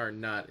Hall are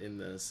not in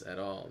this at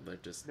all. They're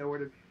just Nowhere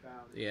to be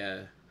found.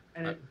 yeah.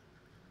 And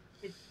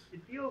it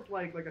feels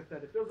like I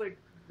said, it feels like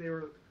they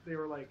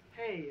were like,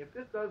 hey, if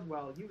this does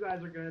well, you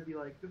guys are gonna be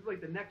like, this is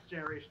like the next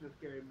generation of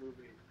scary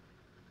movies.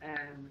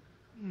 And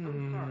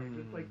I'm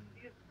sorry, just like,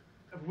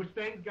 which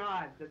thank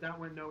God that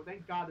went no.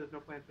 Thank God there's no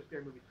plans for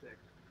Scary Movie 6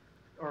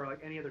 or like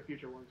any other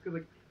future ones, because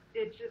like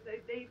it's just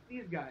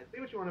these guys say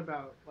what you want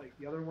about like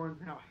the other ones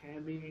and how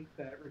hammy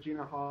that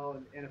Regina Hall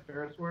and Anna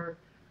Faris were.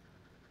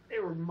 They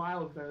were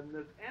miles better than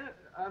this.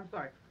 I'm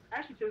sorry,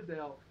 Ashley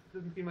Tisdale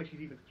doesn't seem like she's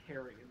even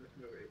caring in this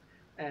movie.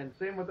 And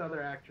same with the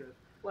other actress.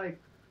 Like,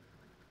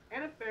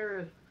 Anna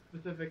Faris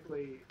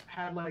specifically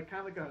had like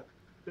kind of like a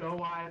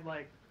doe-eyed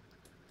like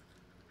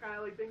kind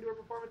of like thing to her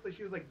performance. Like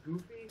she was like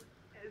goofy.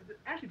 And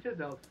Ashley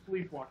Tisdale is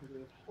sleepwalking through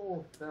this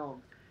whole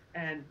film,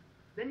 and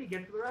then you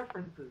get to the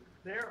references.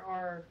 There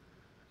are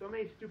so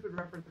many stupid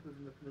references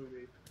in this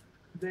movie.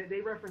 They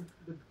reference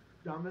the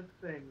dumbest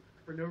things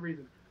for no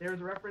reason.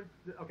 There's a reference.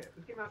 Okay,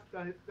 this came out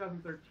in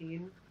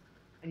 2013,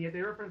 and yet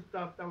they reference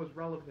stuff that was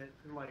relevant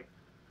in like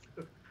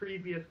the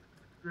previous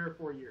 3 or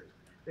 4 years.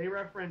 They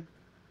reference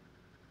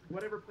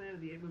whatever Planet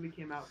of the Apes movie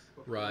came out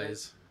before.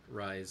 Rise.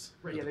 Right,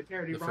 yeah, they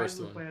parody the Rise first of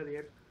the one. Planet of the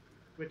Apes,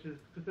 which is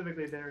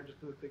specifically there just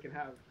so that they can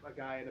have a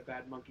guy in a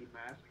bad monkey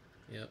mask.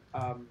 Yep.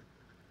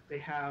 They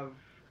have,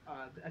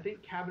 I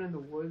think Cabin in the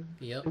Woods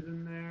Yep. is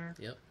in there.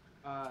 Yep.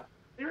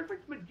 They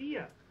reference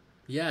Medea.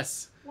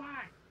 Yes.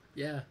 Why?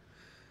 Yeah.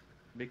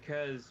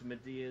 Because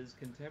Medea's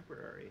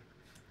contemporary.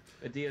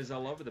 Medea's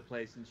all over the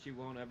place, and she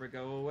won't ever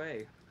go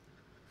away.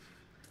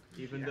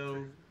 Even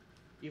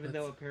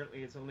though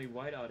apparently it's only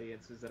white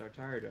audiences that are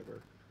tired of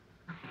her.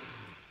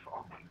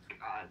 Oh my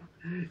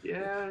god.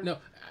 Yeah. No.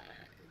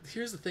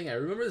 Here's the thing. I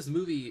remember this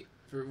movie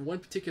for one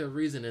particular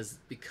reason is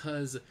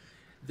because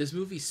this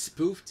movie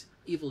spoofed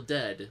Evil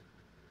Dead,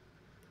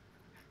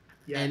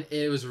 Yeah. and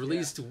it was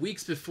released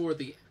weeks before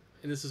the.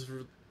 And this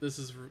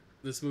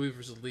movie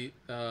was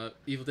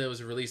Evil Dead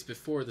was released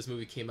before this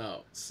movie came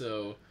out.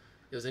 So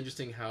it was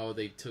interesting how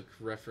they took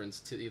reference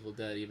to Evil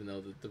Dead, even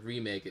though the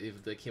remake of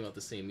Evil Dead came out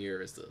the same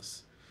year as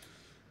this.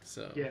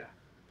 So Yeah.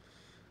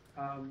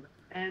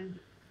 And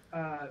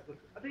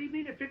they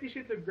made a 50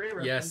 Shades of Grey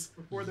reference Yes.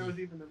 before there was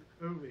even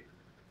a movie.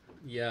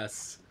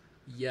 yes.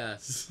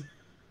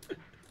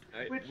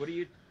 Which-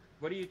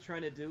 What are you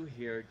trying to do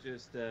here?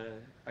 Just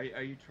are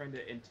you trying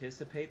to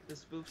anticipate the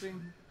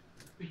spoofing?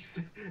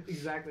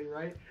 Exactly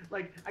right.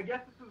 Like, I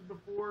guess this was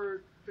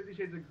before 50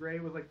 Shades of Grey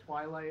was like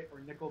Twilight or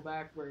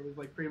Nickelback, where it was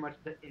like pretty much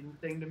the in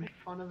thing to make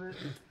fun of it.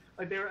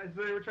 Like they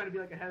were trying to be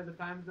like ahead of the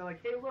times. They're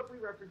like, hey, look, we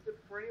referenced it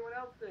before anyone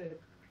else did.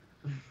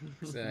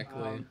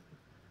 Exactly.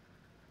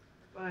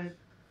 But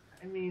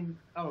I mean,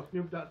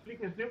 Snoop Dogg.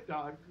 Speaking of Snoop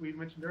Dogg, we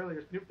mentioned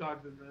earlier Snoop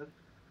Dogg's in this.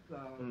 So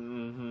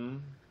Mm-hmm.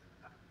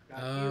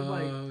 he's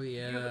like, Oh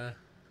yeah.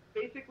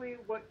 basically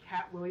what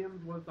Cat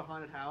Williams was to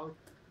Haunted House.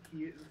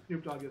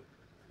 Snoop Dogg is.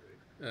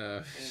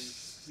 And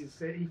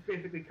he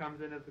basically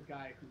comes in as the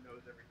guy who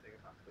knows everything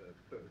about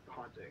the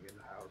haunting in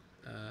the house.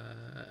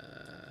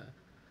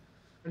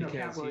 No, Cat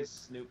Because Williams- he's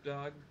Snoop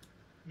Dogg.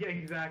 Yeah,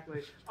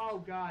 exactly. Oh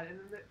god, and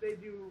then they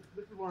do.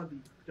 This is one of the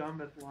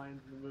dumbest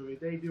lines in the movie.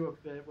 They do a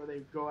bit where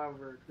they go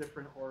over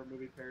different horror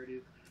movie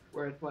parodies,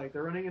 where it's like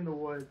they're running in the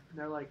woods and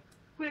they're like,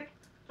 "Quick,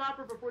 stop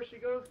her before she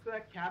goes to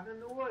that cabin in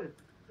the woods."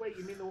 Wait,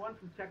 you mean the one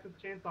from Texas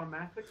Chainsaw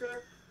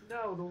Massacre?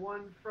 No, the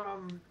one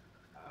from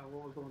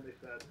what was the one they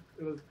said?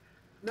 It was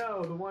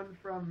the one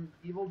from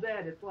Evil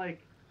Dead. It's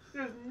like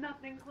there's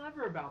nothing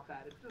clever about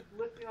that. It's just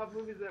listing off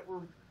movies that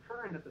were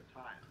current at the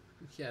time.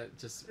 Yeah,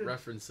 just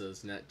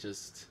references, not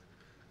just.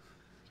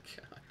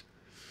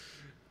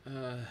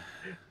 God.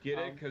 Get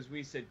it? Because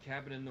we said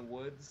Cabin in the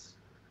Woods,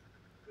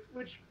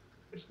 Which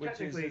which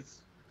technically,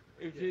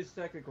 is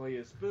technically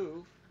a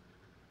spoof.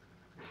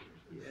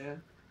 yeah.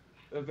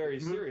 A very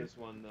serious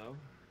one, though.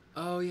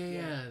 Oh yeah,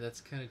 Yeah.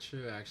 that's kind of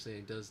true. Actually,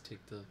 it does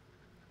take the.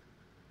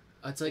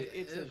 It's like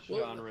It's a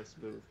genre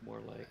spoof, more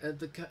like.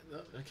 The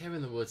Cabin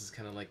in the Woods is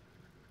kind of like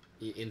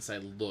the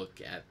inside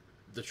look at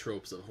the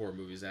tropes of horror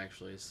movies,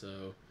 actually.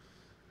 So.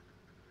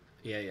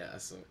 Yeah.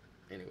 So,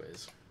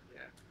 anyways.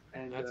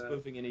 And Not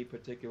spoofing any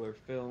particular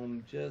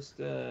film, just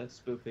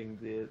spoofing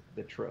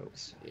the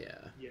tropes.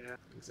 Yeah. yeah,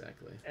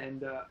 Exactly.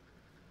 and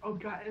oh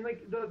god, and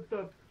like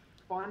the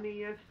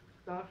funniest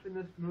stuff in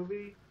this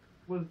movie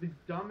was the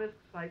dumbest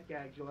sight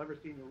gags you'll ever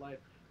see in your life.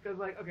 Because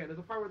like, okay, there's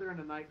a part where they're in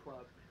a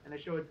nightclub and they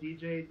show a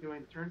DJ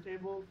doing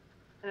turntables,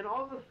 and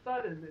all of a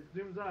sudden it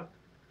zooms up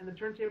and the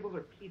turntables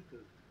are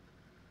pizzas.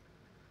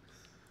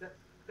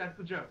 That's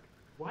the joke.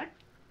 What?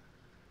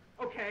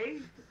 Okay.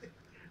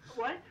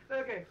 What?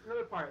 Okay,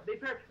 another part. They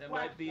pair. That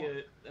might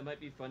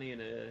be funny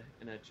in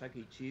a Chuck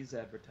E. Cheese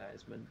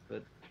advertisement,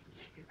 but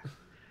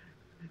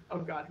Oh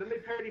god, then they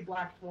parody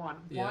Black Swan.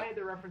 Yeah. Why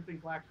they're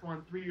referencing Black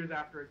Swan 3 years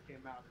after it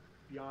came out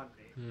is beyond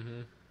me.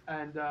 Mm-hmm.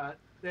 And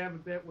they have a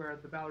bit where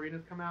the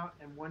ballerinas come out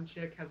and one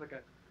chick has like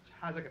a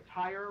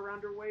tire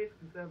around her waist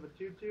instead of a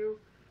tutu,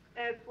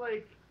 and it's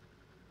like,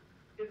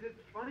 is it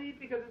funny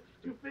because it's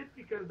stupid?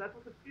 Because that's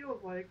what this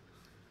feels like.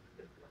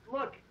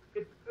 Look,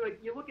 it's like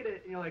you look at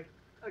it and you're like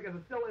as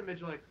a still image,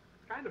 you're like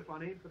kind of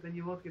funny, but then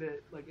you look at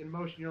it like in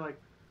motion, you're like,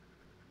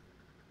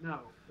 no,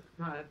 it's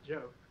not a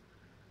joke.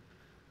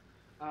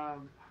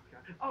 When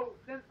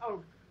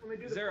they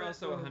do is there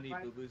also a the Honey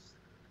fight- Boo Boo?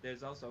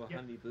 There's also a Yeah.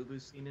 Honey Boo Boo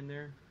scene in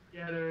there.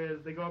 Yeah, there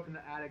is. They go up in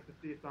the attic to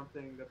see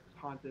something that's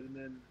haunted, and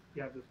then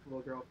you have this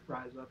little girl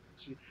rise up. And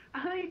she,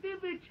 "Honey Boo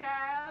Boo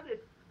Child,"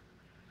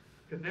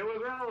 because it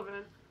was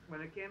relevant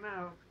when it came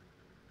out,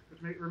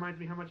 which reminds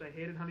me how much I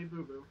hated Honey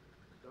Boo Boo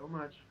so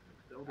much.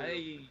 Still do.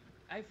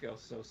 I feel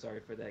so sorry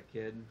for that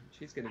kid.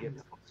 She's gonna I get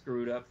know.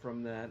 screwed up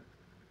from that.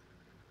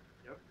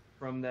 Yep.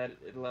 From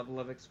that level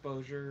of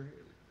exposure.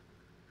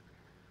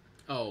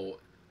 Oh,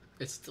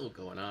 it's still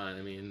going on.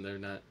 I mean, they're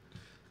not.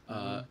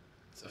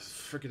 The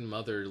freaking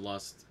mother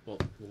lost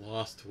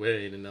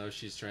weight, and now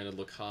she's trying to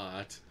look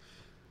hot.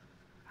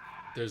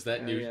 There's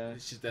that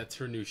that's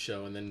her new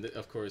show, and then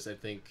of course I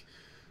think,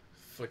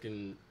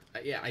 fucking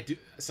I do.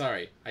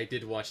 Sorry, I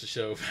did watch the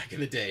show back in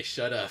the day.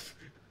 Shut up.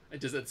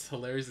 It's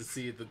hilarious to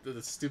see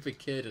the stupid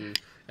kid and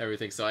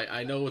everything. So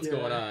I know what's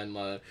going on.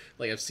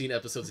 Like I've seen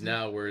episodes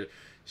now where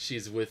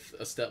she's with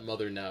a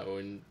stepmother now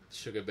and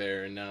Sugar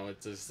Bear, and now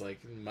it's just like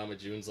Mama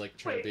June's like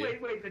trying to be.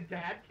 Wait! The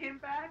dad came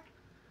back?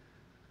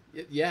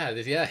 Yeah.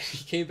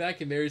 He came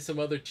back and married some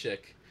other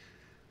chick.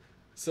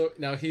 So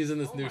now he's in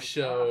this new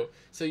show. God.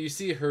 So you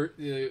see her,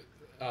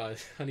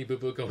 Honey Boo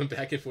Boo, going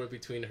back and forth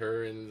between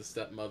her and the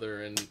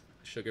stepmother and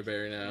Sugar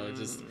Bear. Now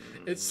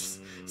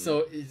it's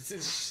so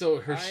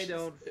her. I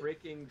don't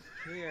freaking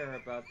care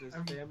about this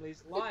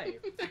family's life.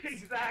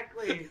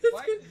 Exactly.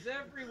 Why does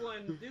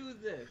everyone do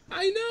this?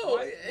 I know.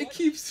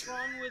 What's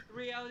wrong with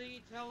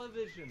reality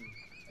television?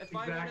 If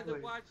I wanted to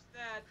watch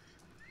that,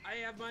 I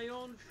have my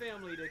own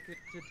family to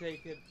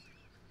take it.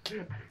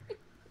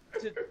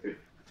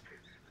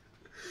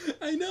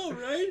 I know,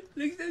 right?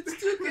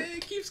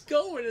 It keeps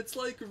going. It's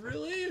like,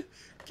 really?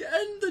 Get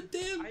in the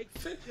damn. I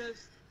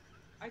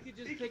could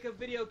just take a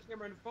video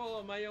camera and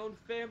follow my own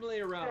family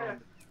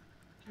around.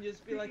 And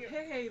just be like,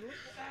 hey, look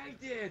what I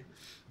did.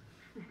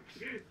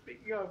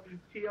 Speaking of,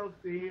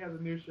 TLC has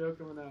a new show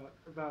coming out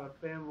about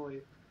a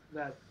family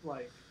that's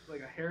like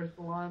a hair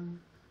salon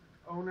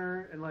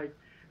owner, and like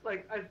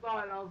I saw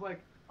it and I was like,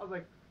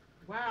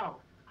 wow,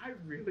 I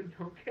really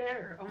don't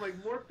care. I'm like,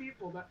 more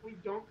people that we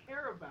don't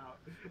care about,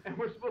 and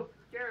we're supposed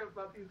to care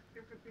about these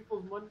stupid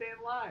people's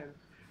mundane lives.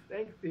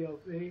 Thanks,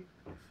 TLC.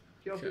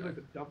 TLC is like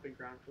the dumping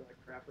ground for that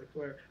crap, I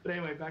swear. But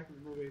anyway, back to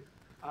the movie.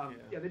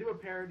 They do a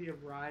parody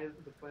of Rise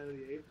of the Planet of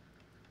the Apes,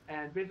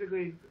 and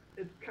basically,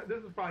 this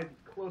is probably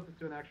closest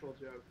to an actual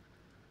joke.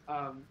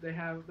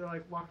 They're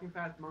like walking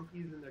past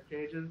monkeys in their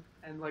cages,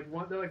 and like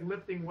they're like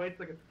lifting weights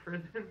like it's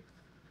prison.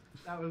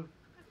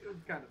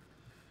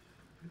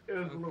 It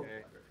was a little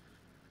clever.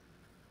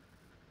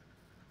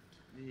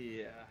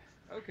 Yeah.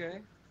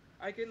 Okay.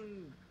 I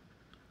can.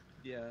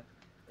 Yeah.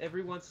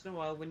 Every once in a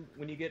while,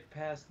 when you get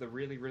past the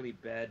really, really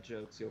bad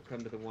jokes, you'll come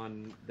to the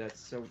one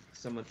that's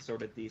somewhat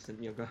sort of decent,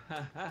 and you'll go,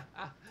 ha ha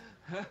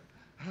ha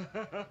ha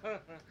ha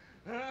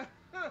ha.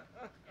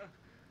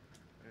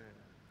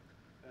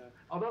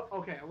 Although,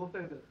 okay, I will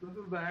say this. This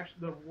is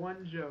the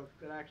one joke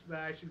that I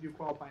actually do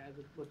qualify as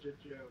a legit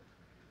joke.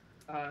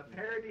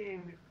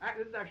 Parodying,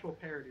 this is actual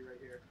parody right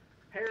here.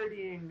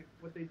 Parodying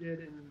what they did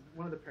in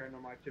one of the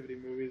Paranormal Activity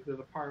movies. There's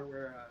a part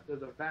where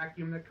there's a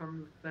vacuum that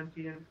comes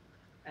sentient,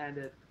 and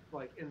it's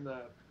like in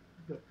the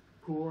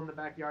pool in the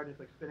backyard, and it's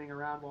like spinning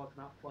around while it's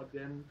not plugged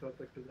in, so it's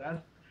like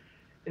possessed.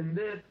 In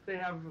this, they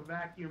have a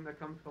vacuum that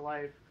comes to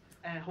life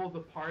and it holds a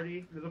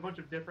party. There's a bunch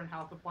of different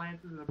house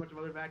appliances and a bunch of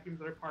other vacuums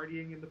that are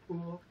partying in the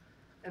pool.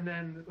 And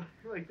then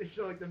like they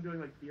show like them doing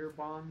like beer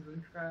bombs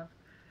and crap.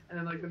 And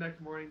then like the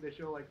next morning they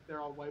show like they're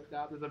all wiped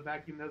out. There's a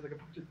vacuum that has like a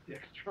bunch of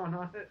dicks drawn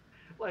on it.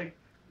 Like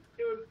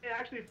it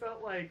actually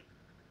felt like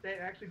they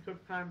actually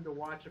took time to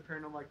watch a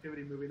Paranormal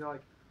Activity movie. They're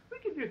like, we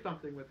could do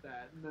something with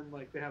that. And then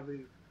like they have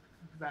these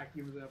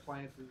vacuums and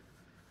appliances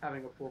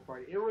having a pool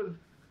party. It was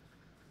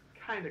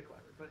kind of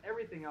clever, but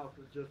everything else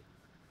was just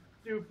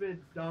stupid,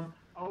 dumb.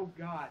 Oh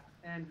god!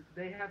 And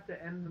they have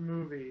to end the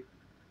movie.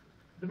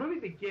 The movie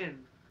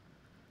begins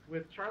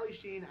with Charlie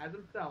Sheen as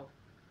himself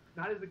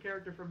not as the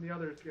character from the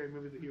other scary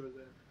movies that he was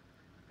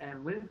in.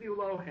 And Lindsay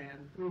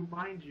Lohan, who,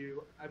 mind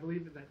you, I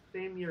believe in that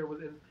same year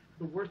was in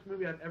the worst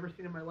movie I've ever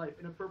seen in my life,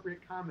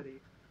 Inappropriate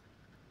Comedy.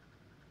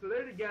 So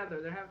they're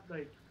together.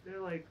 They're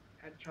like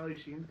at Charlie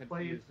Sheen's place.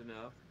 Confused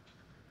enough.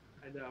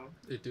 I know.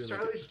 They're doing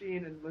Charlie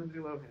Sheen and Lindsay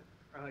Lohan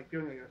are like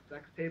doing like a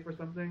sex tape or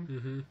something.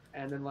 Mm-hmm.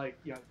 And then like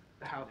the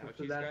house Now is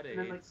she's possessed. got And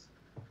then like. AIDS.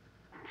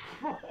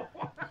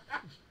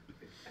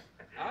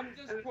 I'm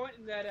just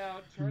pointing that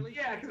out. Charlie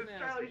Yeah, Sheen's because an it's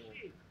Charlie asshole.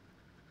 Sheen.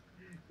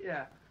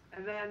 Yeah,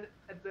 and then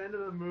at the end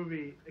of the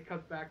movie, it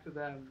cuts back to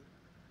them,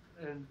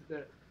 and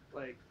they're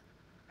like,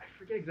 I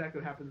forget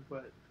exactly what happens,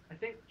 but I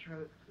think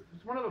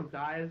one of them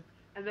dies,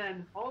 and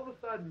then all of a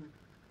sudden,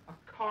 a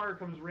car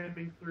comes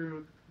ramming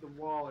through the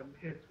wall and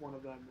hits one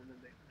of them, and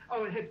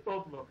then it hits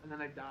both of them, and then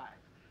they die.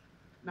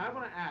 Now I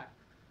want to ask,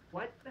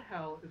 what the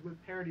hell is with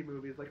parody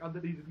movies, like under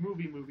these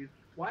movies?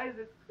 Why is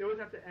it they always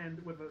have to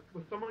end with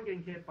someone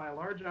getting hit by a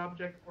large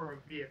object or a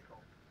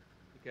vehicle?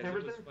 Because Never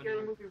it was seen a funny scary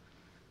when- movie.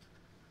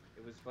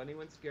 It was funny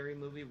when Scary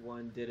Movie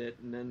 1 did it,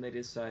 and then they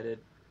decided,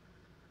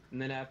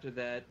 and then after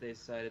that they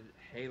decided,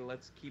 hey,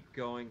 let's keep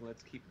going,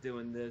 let's keep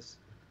doing this.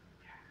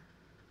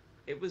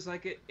 It was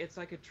like it's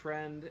like a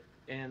trend,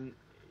 and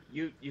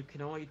you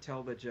can only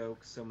tell the joke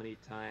so many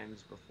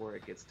times before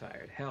it gets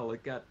tired. Hell,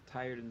 it got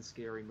tired in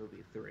Scary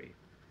Movie 3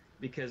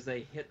 because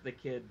they hit the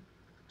kid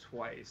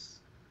twice.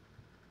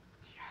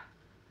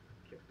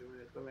 Kept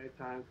doing it so many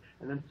times,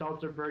 and then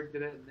Salzberg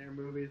did it in their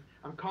movies.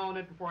 I'm calling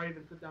it before I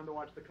even sit down to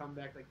watch the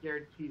comeback. I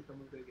guarantee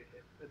someone's gonna get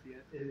hit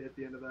at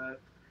the end of that.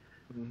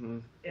 Mm-hmm.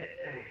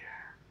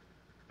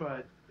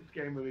 But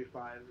Scary Movie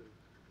 5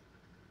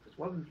 just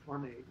wasn't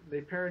funny. They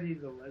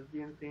parodied the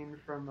lesbian scene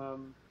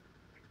from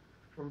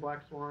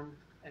Black Swan,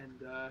 and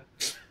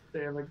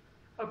they're like,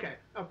 okay,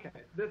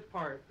 this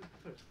part is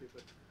so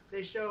stupid.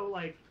 They show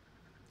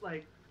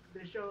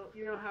they show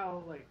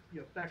how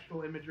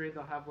sexual imagery,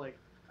 they'll have like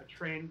a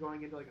train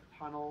going into like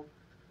a tunnel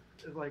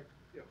is like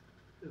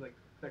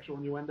sexual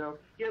innuendo.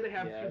 Here they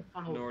have two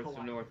tunnels North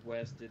colliding. and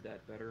Northwest did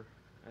that better.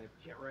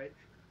 Yeah, right.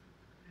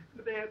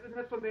 But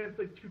that's when they have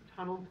like two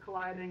tunnels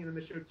colliding, and then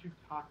they show two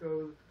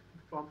tacos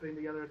bumping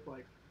together. It's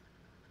like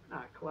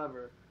not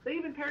clever. They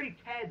even parody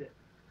Ted,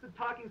 the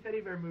talking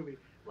teddy bear movie.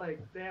 Like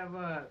they have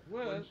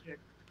one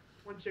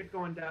chick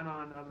going down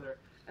on another,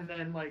 and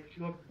then like she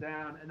looks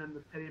down, and then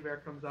the teddy bear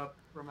comes up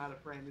from out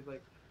of frame.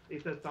 He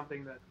says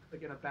something that,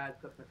 like, in a bad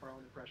Seth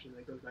MacFarlane impression,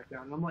 that goes back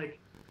down. And I'm like,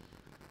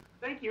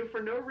 thank you,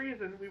 for no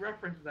reason, we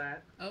referenced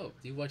that. Oh,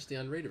 you watched the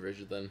unrated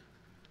version then?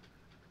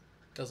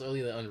 That was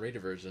only the unrated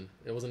version.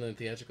 It wasn't in the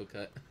theatrical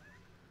cut.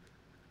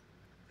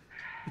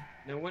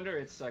 No wonder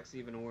it sucks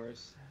even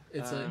worse.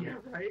 It's Yeah,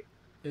 right?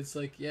 It's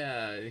like,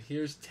 yeah,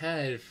 here's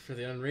Ted for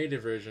the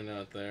unrated version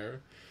out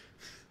there.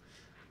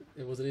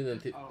 It wasn't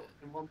even in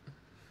And one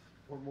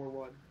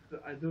more.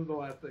 This is the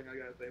last thing I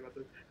gotta say about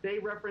this. They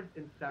reference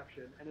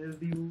Inception, and it is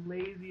the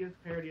laziest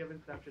parody of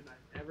Inception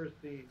I've ever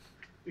seen.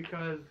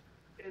 Because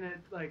in it,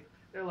 like,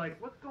 they're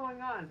like, what's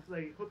going on? So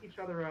they hook each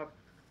other up.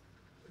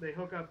 They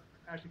hook up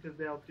Ashley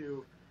Tisdale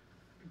to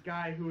a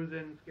guy who was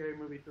in Scary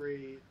Movie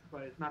 3,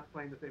 but is not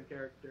playing the same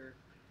character.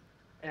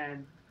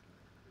 And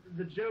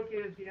the joke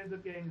is he ends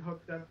up getting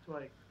hooked up to,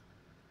 like...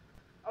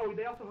 Oh,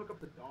 they also hook up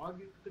the dog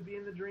to be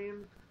in the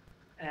dreams.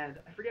 And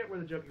I forget where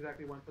the joke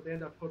exactly went, but they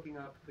end up hooking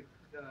up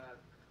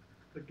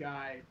the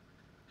guy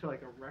to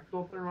like a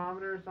rectal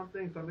thermometer or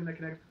something that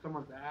connects to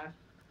someone's ass.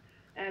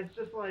 And it's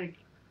just like,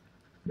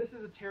 this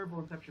is a terrible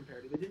Inception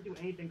parody. They didn't do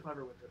anything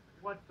clever with it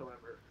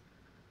whatsoever.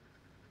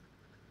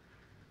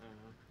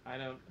 I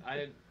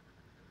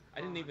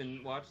didn't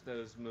even watch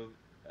those movies.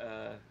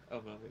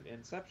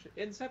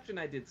 Inception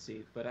I did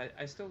see, but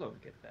I still don't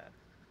get that.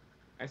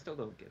 I still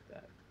don't get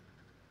that.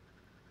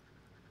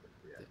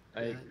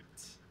 That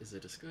is a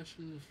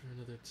discussion for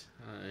another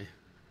time.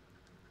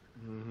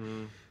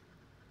 Mm-hmm.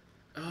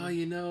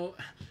 Oh,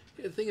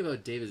 the thing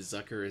about David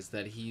Zucker is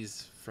that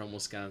he's from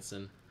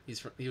Wisconsin.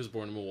 He was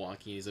born in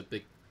Milwaukee. He's a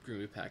big Green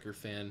Bay Packer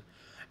fan.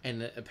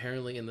 And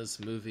apparently in this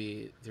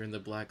movie, during the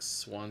Black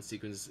Swan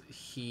sequence,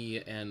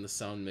 he and the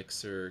sound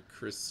mixer,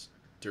 Chris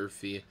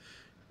Durfee,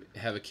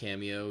 have a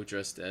cameo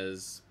dressed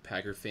as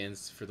Packer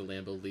fans for the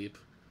Lambeau Leap.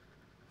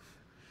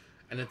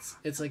 And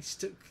it's like,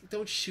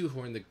 don't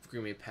shoehorn the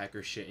Green Bay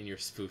Packer shit in your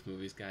spoof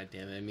movies,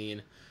 goddammit. I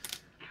mean,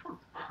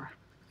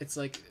 it's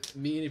like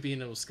me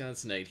being a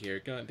Wisconsinite here.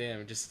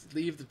 Goddamn, just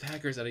leave the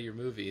Packers out of your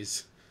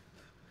movies.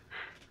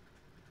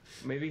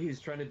 Maybe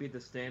he's trying to be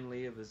the Stan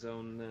Lee of his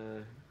own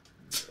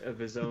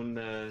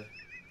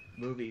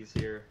movies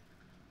here.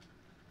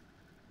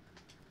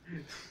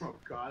 Oh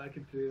God, I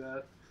can see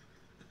that.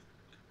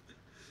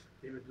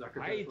 David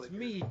Zucker. Hi, it's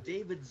me,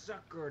 David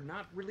Zucker,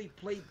 not really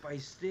played by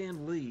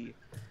Stan Lee.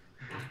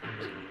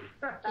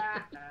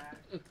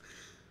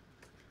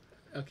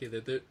 Okay,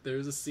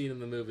 there's a scene in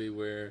the movie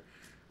where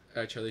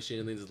Charlie Sheen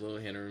and Lindsay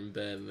Lohan are in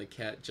bed, and the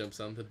cat jumps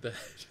on the bed,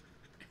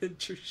 and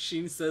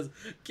Sheen says,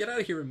 "Get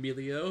out of here,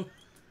 Emilio."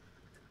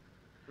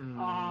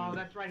 Oh,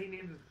 that's right. He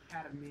named his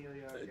cat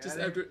Emilio. Just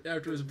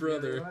after his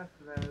brother.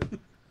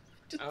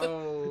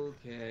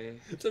 Okay.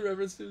 It's a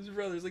reference to his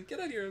brother. He's like, get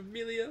out of here,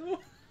 Emilio.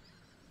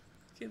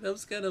 Okay, that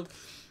was kind of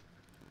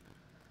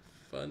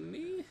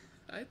funny.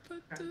 I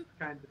thought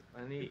Kind of.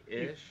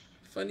 Funny-ish.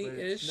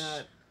 funny-ish.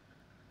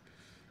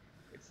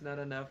 It's not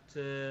enough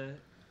to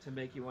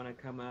make you want to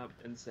come up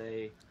and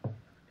say,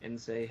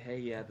 hey,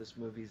 yeah, this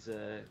movie's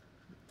a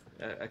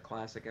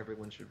classic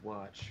everyone should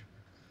watch.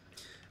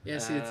 Yeah,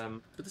 see,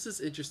 but this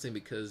is interesting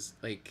because,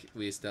 like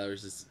we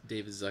established, this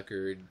David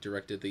Zucker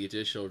directed the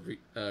additional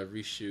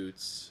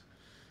reshoots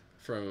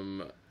for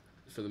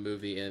the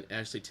movie, and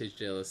Ashley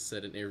Tisdale has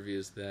said in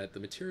interviews that the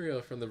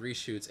material from the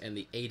reshoots and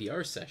the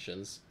ADR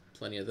sessions,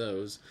 plenty of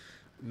those,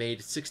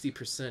 made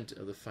 60%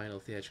 of the final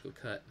theatrical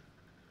cut.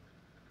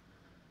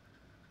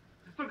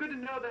 So good to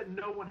know that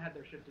no one had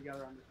their shit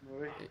together on this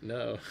movie.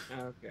 No.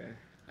 Okay.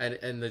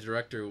 And the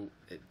director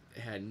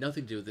had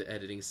nothing to do with the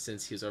editing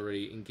since he was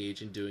already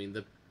engaged in doing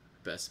the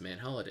Best Man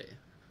Holiday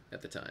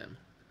at the time.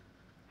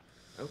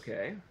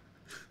 Okay.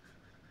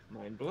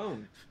 Mind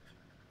blown.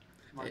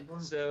 Mind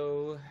blown.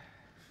 So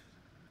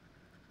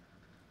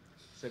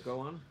go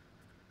on.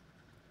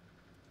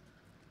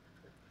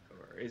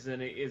 Or is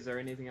there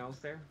anything else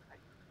there?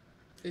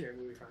 Scary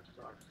movie kind of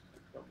sucks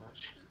so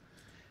much.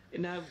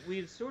 Now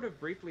we've sort of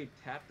briefly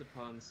tapped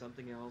upon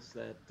something else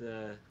that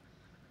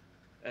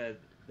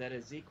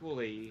has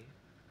equally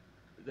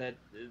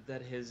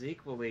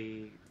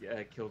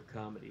killed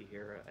comedy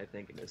here. I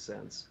think in a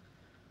sense.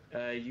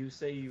 You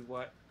say you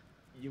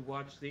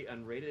watched the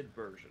unrated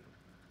version.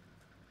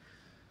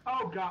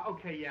 Oh god.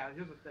 Okay, yeah.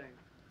 Here's the thing.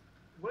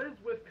 What is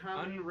with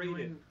comedy Unrated.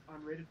 doing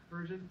unrated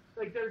versions?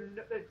 Like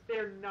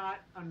they're not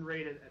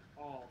unrated at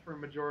all for a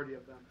majority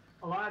of them.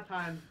 A lot of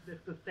times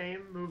it's the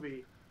same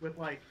movie with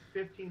like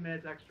 15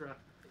 minutes extra.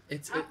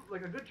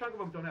 Like a good chunk of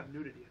them don't have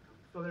nudity in them,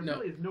 so there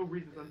really is no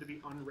reason for them to be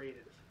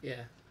unrated.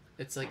 Yeah,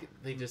 it's like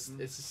they just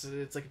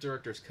it's like a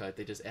director's cut.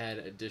 They just add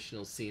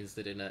additional scenes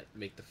that did not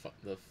make the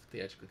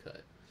theatrical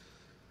cut.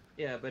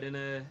 Yeah, but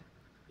in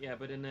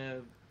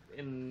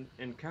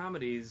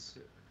comedies,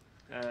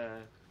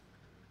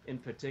 in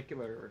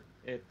particular,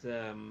 it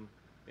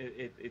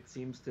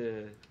seems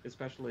to,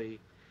 especially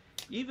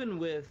even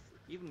with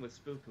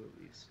spook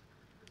movies,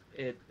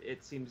 it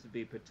seems to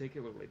be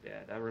particularly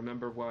bad. I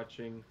remember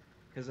watching,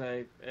 because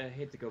I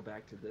hate to go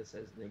back to this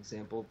as an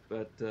example,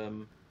 but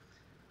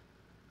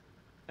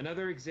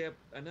another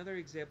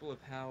example of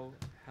how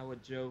a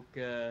joke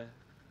gets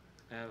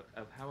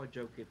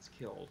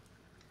killed.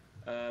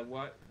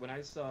 When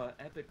I saw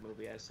Epic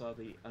movie, I saw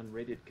the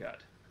unrated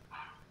cut.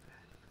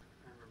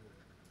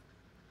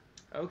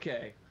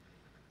 Okay,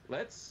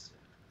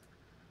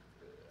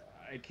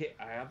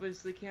 I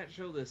obviously can't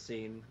show this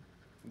scene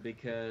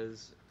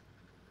because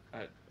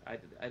I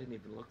didn't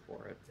even look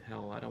for it.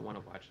 Hell, I don't want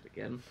to watch it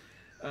again.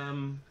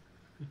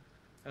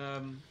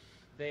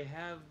 They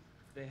have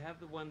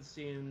the one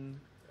scene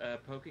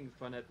poking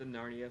fun at the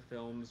Narnia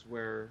films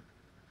where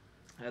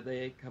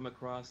they come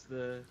across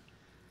the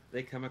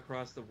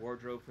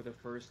wardrobe for the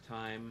first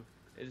time.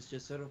 It's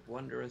just sort of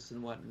wondrous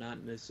and whatnot,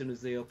 and as soon as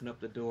they open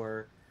up the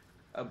door,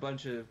 a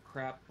bunch of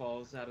crap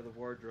falls out of the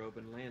wardrobe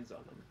and lands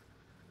on them.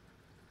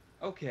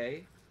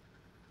 Okay,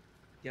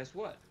 guess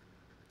what?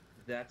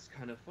 That's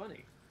kind of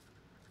funny.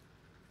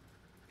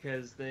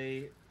 Because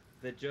the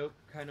joke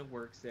kind of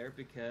works there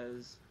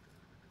because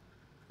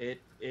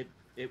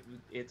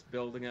it's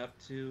building up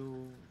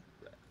to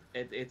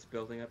a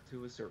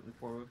certain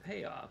form of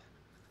payoff.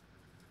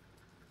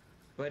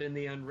 But in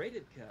the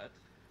unrated cut,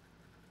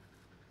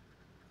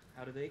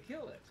 how do they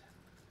kill it?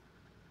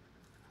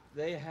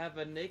 They have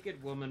a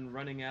naked woman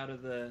running out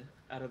of the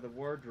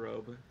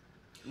wardrobe,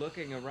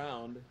 looking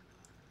around,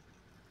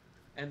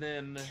 and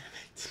then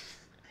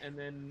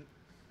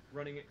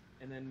running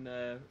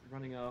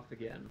off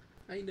again.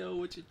 I know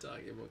what you're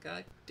talking about.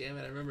 God damn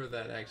it! I remember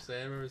that actually.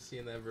 I remember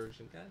seeing that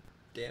version. God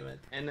damn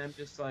it! And I'm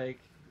just like,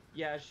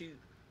 yeah, she's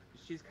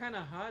kind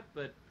of hot,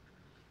 but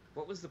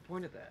what was the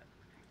point of that?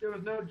 There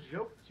was no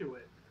joke to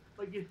it.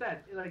 Like you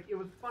said, like it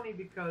was funny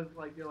because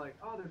like you're like,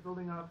 oh, they're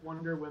building up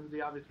wonder,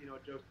 whimsy. Obviously, you know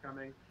a joke's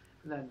coming,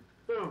 and then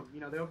boom, you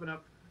know they open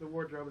up the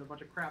wardrobe and a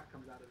bunch of crap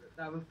comes out of it.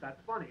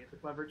 That's funny. It's a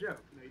clever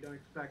joke. You know, you don't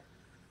expect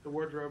the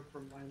wardrobe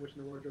from Lion Witch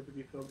and the wardrobe to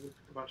be filled with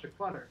a bunch of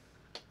clutter.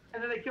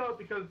 And then they kill it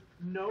because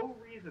no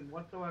reason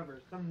whatsoever.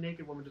 Some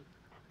naked woman just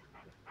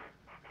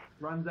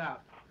runs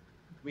out.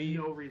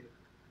 No reason.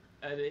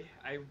 I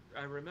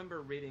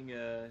remember reading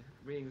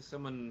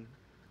someone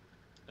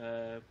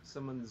wrote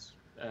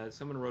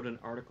an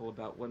article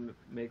about what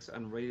makes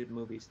unrated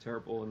movies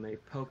terrible, and they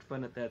poked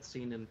fun at that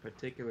scene in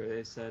particular.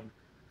 They said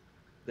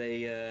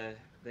they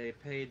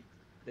paid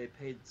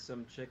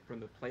some chick from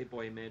the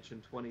Playboy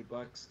Mansion $20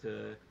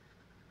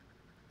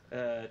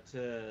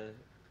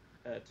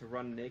 to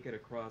run naked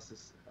across the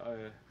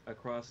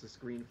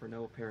screen for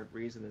no apparent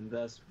reason, and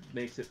thus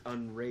makes it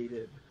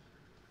unrated.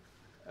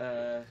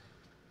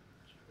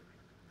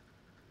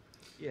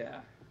 It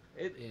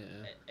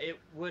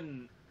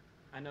wouldn't.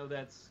 I know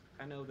that's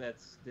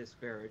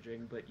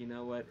disparaging, but you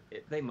know what?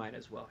 They might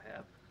as well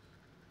have.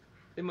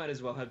 They might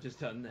as well have just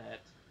done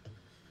that.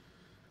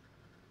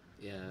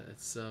 Yeah,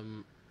 it's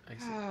some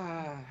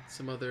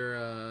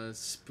other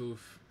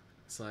spoof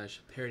slash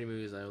parody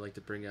movies I would like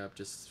to bring up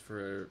just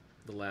for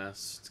the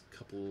last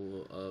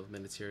couple of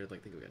minutes here. I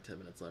think we got 10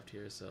 minutes left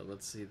here, so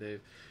let's see.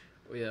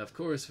 Of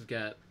course, we've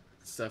got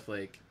stuff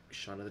like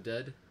Shaun of the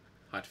Dead,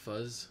 Hot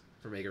Fuzz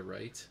for Mega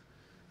Right.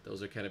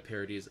 Those are kind of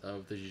parodies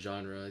of the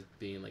genre,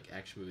 being like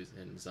action movies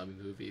and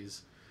zombie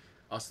movies.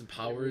 Austin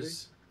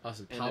Powers.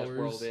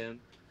 And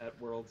at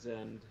World's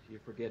End,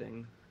 you're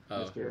forgetting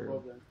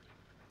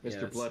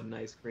Mr. Blood and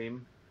Ice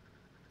Cream.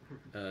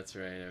 That's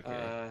right.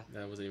 Okay,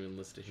 that wasn't even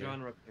listed here.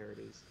 Genre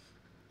parodies.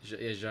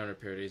 Yeah, genre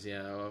parodies.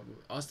 Yeah,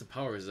 Austin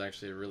Powers is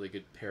actually a really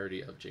good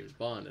parody of James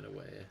Bond in a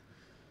way.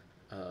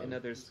 And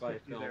other spy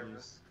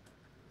films.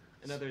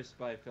 And other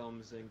spy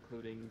films,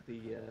 including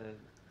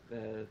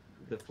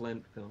the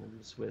Flint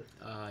films with.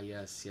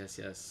 Yes.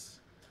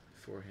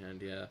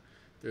 Beforehand, yeah.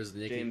 There's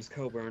the James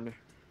Coburn.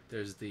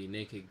 There's the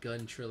Naked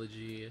Gun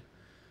trilogy.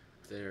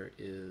 There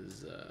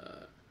is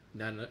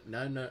not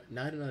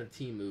another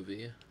teen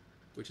movie,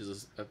 which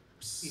is a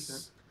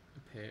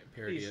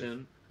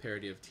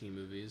parody of teen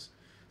movies.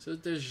 So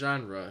there's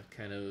genre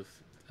kind of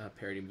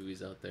parody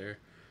movies out there.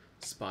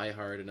 Spy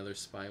Hard, another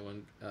spy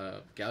one.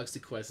 Galaxy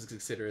Quest is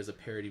considered as a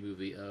parody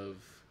movie of.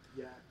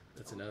 Yeah.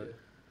 That's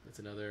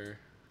another.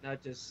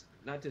 Not just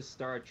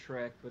Star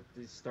Trek, but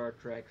the Star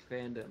Trek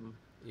fandom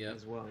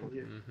as well.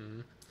 Yeah.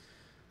 Mm-hmm.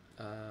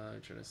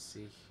 I'm trying to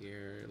see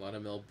here. A lot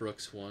of Mel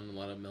Brooks A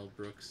lot of Mel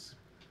Brooks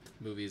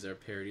movies are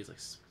parodies, like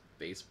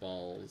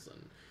Spaceballs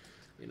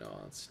and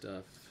all that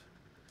stuff.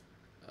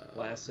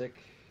 Classic.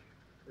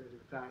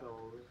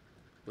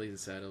 Blazing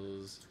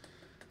Saddles.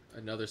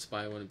 Another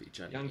spy one would be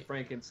Johnny. Young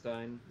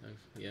Frankenstein.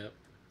 Yep.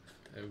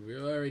 And we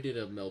already did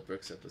a Mel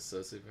Brooks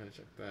episode, so if you want to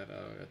check that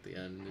out at the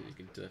end, you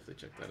can definitely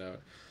check that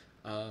out.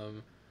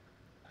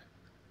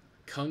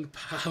 Kung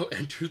Pao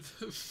Enter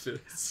the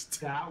Fist.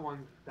 That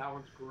one's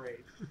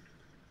great.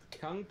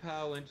 Kung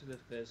Pao Enter the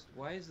Fist.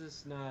 Why is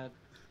this not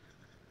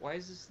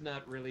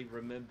really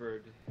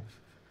remembered?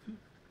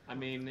 I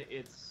mean,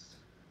 it's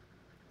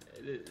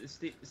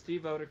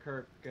Steve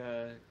Odekirk.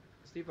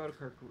 Steve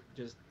Odekirk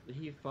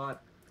he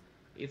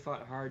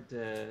fought hard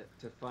to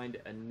find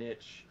a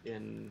niche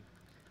in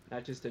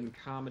not just in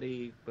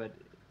comedy but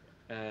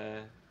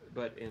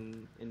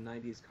in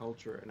 90s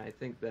culture, and I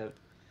think that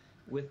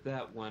with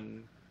that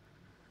one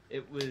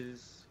it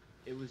was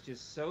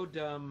just so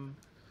dumb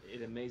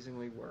it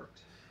amazingly worked.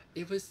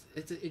 It's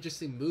an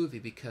interesting movie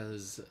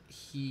because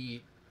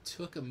he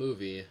took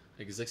an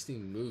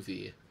existing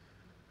movie,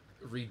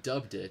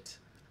 redubbed it,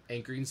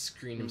 and green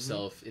screened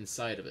himself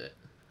inside of it.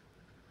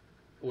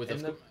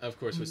 Of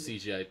course, with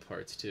CGI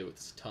parts too, with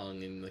his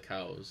tongue and the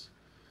cows.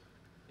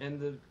 And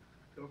the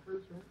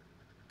Gophers, right?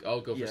 Oh,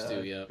 Gophers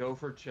too, yeah.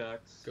 Gopher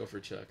Chucks. Gopher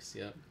Chucks,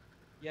 yeah.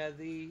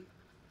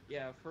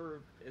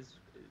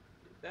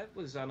 That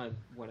was on a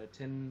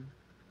 $10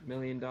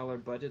 million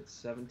budget,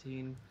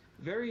 17.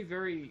 Very,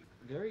 very,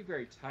 very,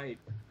 very tight.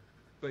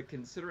 But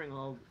considering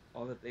all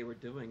that they were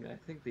doing, I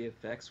think the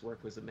effects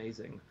work was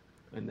amazing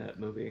in that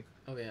movie.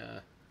 Oh yeah.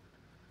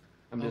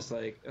 I'm just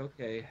like,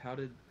 okay, how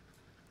did?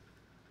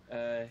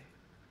 You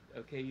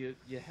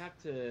have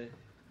to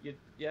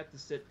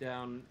sit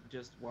down,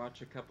 just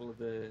watch a couple of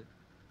the.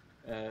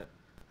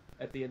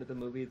 At the end of the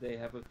movie, they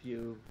have a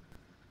few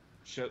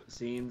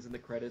scenes in the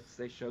credits.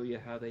 They show you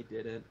how they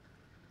did it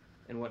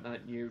and whatnot.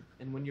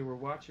 And when you were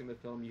watching the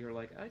film, you're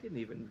like, I didn't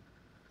even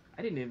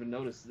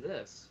notice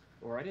this,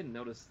 or I didn't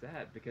notice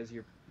that, because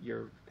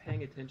you're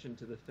paying attention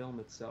to the film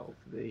itself.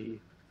 The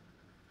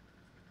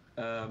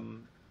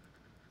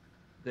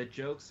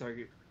jokes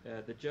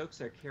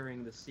are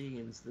carrying the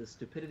scenes. The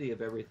stupidity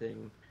of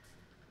everything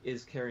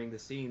is carrying the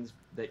scenes.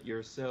 That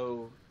you're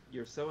so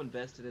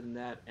invested in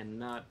that, and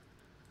not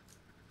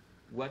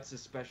what's a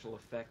special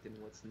effect and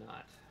what's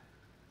not.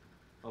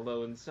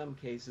 Although in some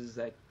cases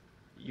that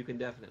you can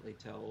definitely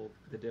tell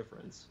the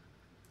difference.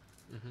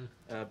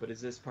 Mm-hmm. But is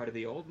this part of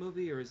the old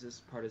movie, or is this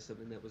part of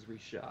something that was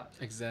reshot?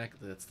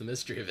 Exactly, that's the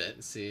mystery of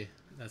it. See,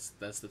 that's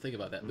the thing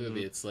about that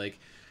movie. It's like,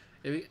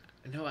 I'd be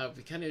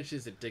kind of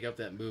interested to dig up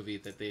that movie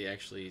that they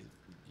actually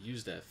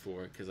used that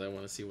for, because I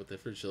want to see what the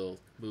original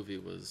movie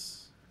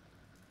was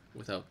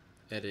without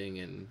editing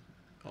and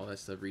all that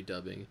stuff,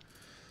 redubbing.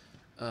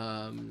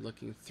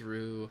 Looking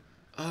through.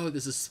 Oh,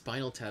 this is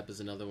Spinal Tap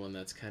is another one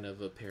that's kind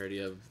of a parody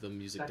of the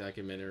music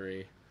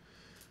documentary.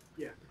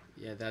 Yeah.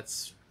 Yeah,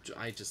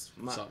 I just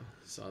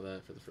saw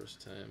that for the first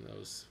time. That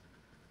was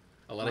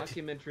a lot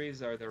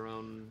documentaries are their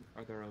own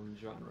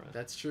genre.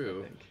 That's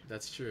true.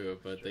 That's true.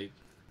 But they.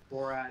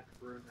 Borat,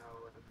 Bruno.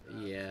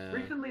 And, yeah.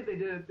 Recently, they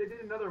did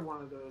another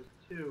one of those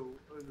too.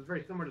 It was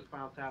very similar to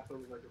Spinal Tap. But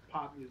it was like a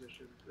pop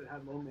musician. It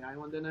had Lonely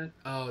Island in it.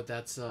 Oh,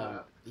 that's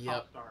Pop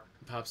Star.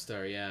 Pop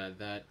Star, yeah.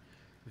 That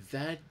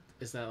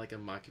is not like a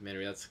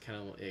mockumentary. That's kind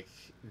of like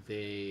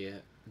they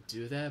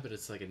do that, but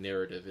it's like a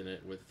narrative in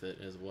it with it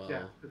as well.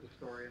 Yeah, there's a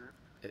story in it.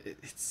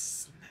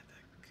 It's not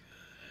that good,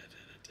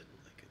 and I didn't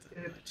like it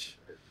that much.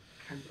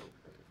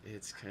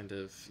 It's kind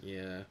of,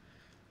 yeah.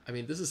 I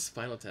mean, this is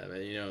Spinal Tap, and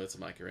it's a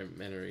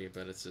mockumentary,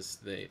 but it's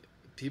just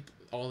people,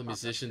 all the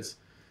musicians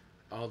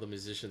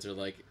are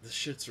like, this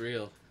shit's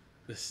real.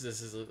 This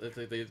is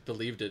they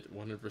believed it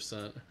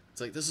 100%.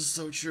 It's like, this is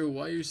so true.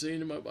 Why are you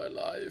saying it about my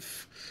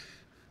life?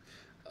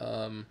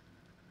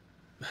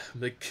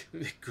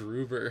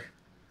 MacGruber.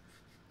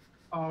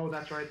 Oh,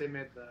 that's right. They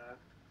made that.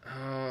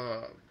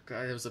 Oh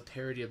god, it was a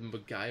parody of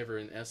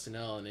MacGyver and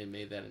SNL, and they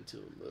made that into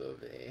a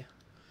movie.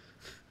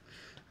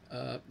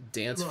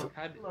 Dance.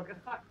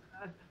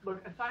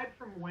 Look, aside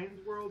from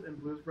Wayne's World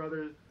and Blues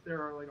Brothers,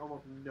 there are like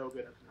almost no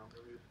good SNL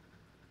movies.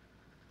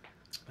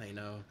 I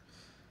know.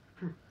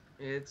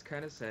 It's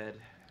kind of sad.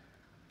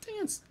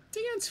 Dance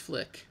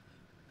flick.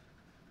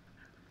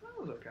 That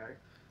was okay.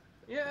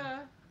 Yeah.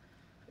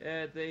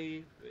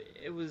 It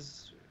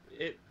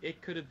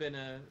could have been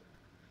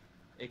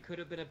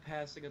a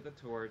passing of the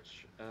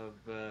torch of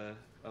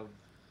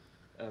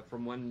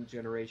from one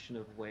generation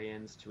of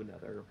Wayans to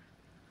another.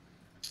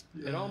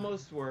 Yeah. It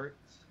almost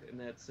worked in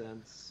that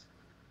sense.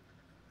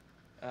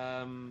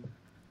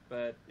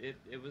 But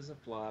it was a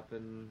flop,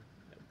 and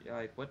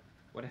like what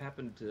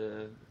happened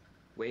to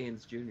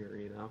Wayans Jr.,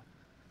 you know,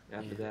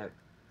 after that?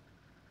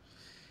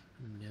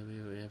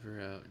 Never ever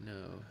out.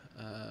 No.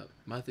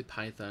 Monty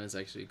Python is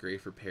actually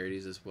great for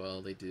parodies as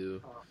well. They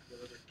do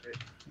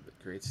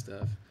great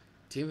stuff.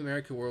 Team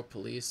America World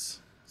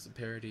Police is a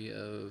parody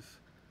of.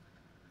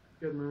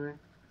 Good movie.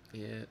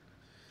 Yeah.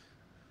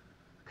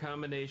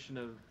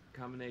 Combination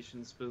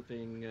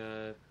spoofing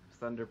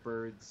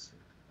Thunderbirds,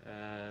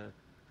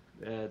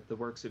 the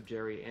works of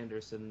Jerry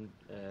Anderson,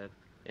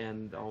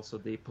 and also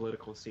the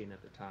political scene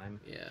at the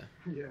time. Yeah.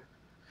 Yeah.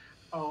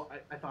 Oh,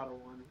 I thought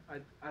of one.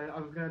 I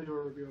was gonna do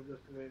a review of this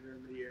later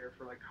in the year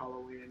for like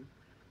Halloween.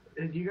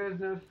 Do you guys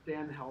know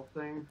Stan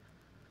Helsing?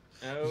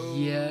 Oh.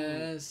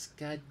 Yes.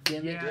 God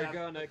damn it. Yeah. We're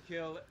gonna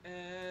kill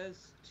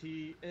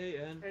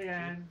S-T-A-N.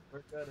 And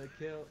We're gonna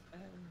kill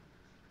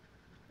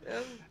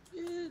S.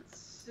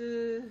 It's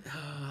It,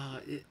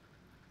 it's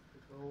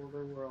a whole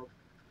other world.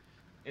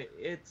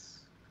 it's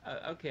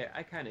okay.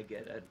 I kind of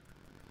get it.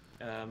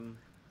 Yeah.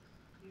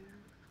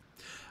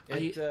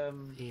 It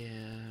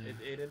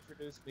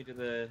introduced me to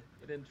the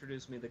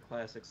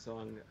classic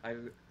song I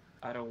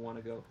Don't Want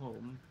to Go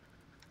Home.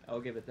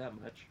 I'll give it that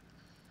much.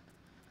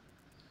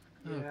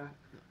 Yeah.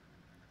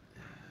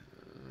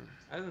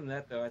 Other than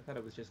that, though, I thought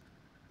it was just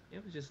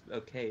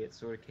okay. It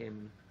sort of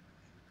came,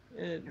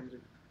 went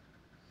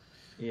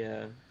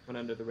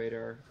under the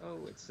radar. Oh,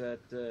 it's that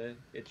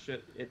it's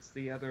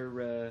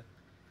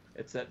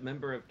that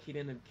member of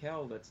Kenan and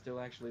Kel that still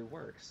actually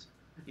works.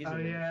 He's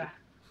in there.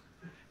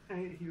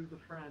 He was a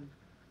friend.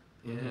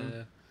 yeah.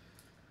 Mhm.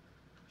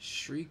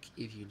 Shriek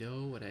if you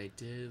know what I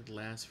did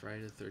last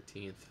Friday the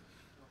 13th.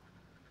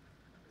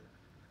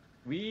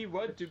 We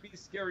want to be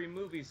scary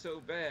movie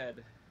so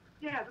bad.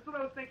 Yeah, that's what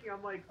I was thinking.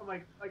 I'm like,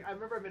 I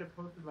remember I made a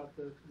post about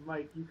this.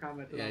 Mike, you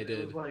commented Yeah, on I it. did.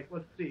 It was like,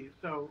 let's see.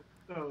 So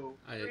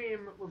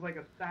Scream was like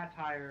a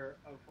satire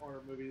of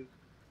horror movies,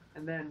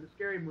 and then the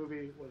Scary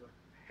Movie was a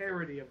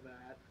parody of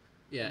that.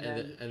 Yeah,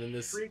 and then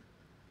this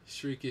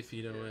Shriek if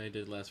you know what I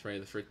did last Friday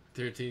the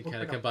 13th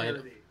kind of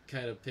combined,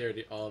 kind of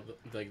parody all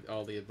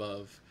the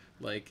above.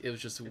 Like it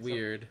was just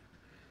weird.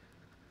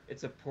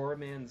 It's a poor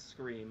man's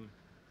Scream.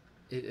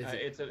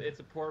 It's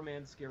a poor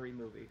man's scary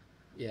movie.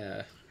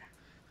 Yeah.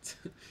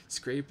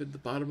 Scraping the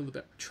bottom of the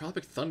back.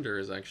 Tropic Thunder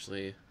is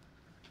actually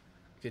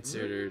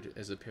considered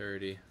as a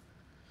parody.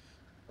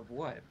 Of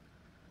what?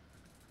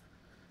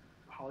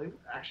 Hollywood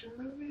action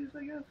movies,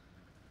 I guess.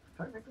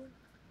 Technically.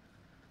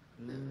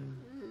 I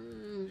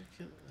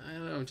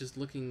don't know. Just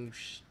looking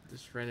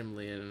just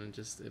randomly and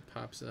it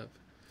pops up.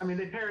 I mean,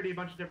 they parody a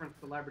bunch of different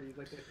celebrities.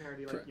 Like they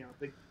parody,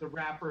 like the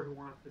rapper who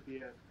wants to be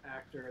an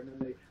actor, and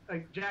then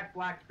like Jack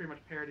Black's pretty much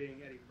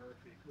parodying Eddie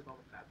Murphy with all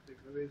the Fast Food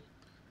movies.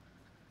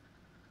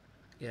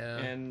 Yeah.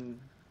 And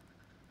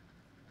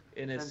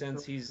in a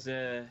sense, he's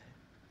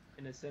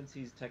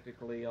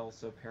technically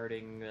also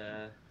parodying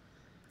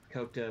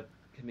coked up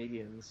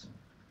comedians.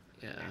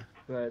 Yeah.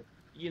 But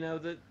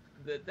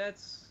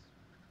that's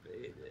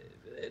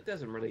it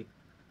doesn't really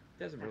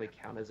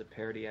count as a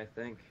parody, I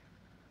think.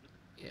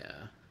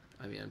 Yeah.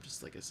 I mean, I'm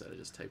just like I said, I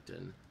just typed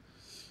in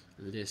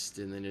list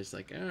and then it's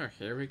like, oh,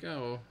 here we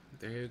go.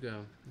 There you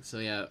go. So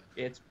yeah.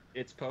 It's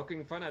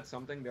poking fun at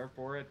something,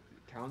 therefore it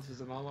counts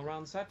as an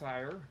all-around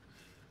satire.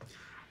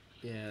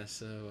 Yeah,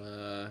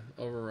 so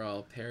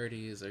overall,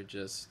 parodies are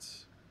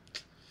just...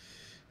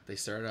 They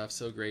started off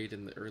so great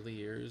in the early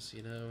years,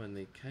 and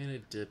they kind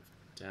of dipped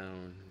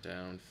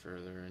down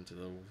further into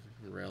the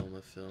realm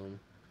of film.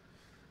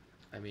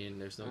 I mean,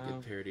 there's no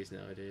good parodies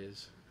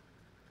nowadays.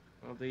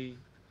 Well, the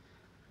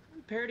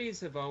parodies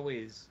have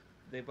always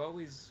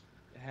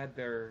had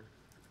their...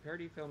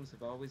 Parody films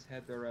have always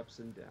had their ups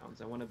and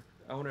downs. I want to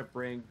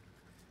bring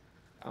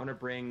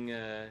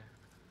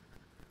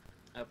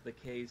up the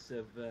case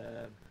of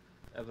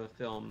a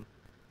film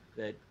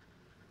that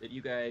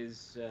you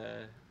guys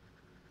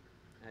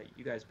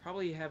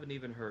probably haven't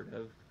even heard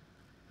of,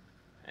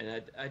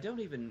 and I don't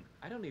even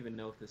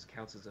know if this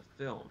counts as a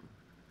film.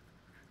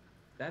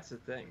 That's the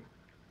thing,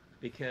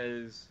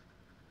 because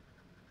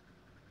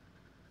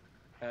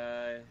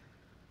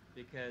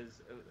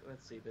because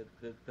let's see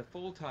the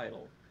full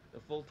title,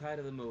 of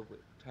the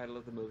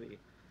movie.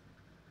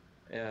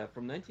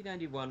 From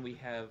 1991, we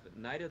have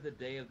Night of the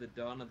Day of the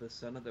Dawn of the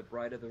Son of the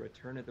Bride of the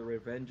Return of the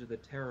Revenge of the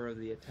Terror of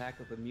the Attack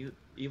of the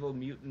Evil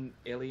Mutant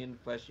Alien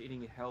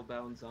Flesh-Eating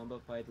Hellbound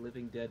Zombified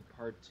Living Dead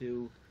Part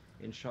 2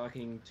 in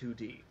shocking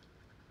 2D.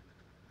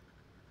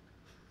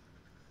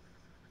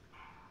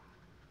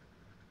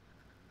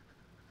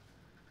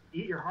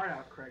 Eat your heart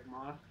out, Craig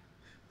Moss.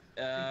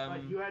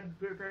 You had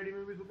parody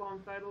movies with long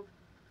titles?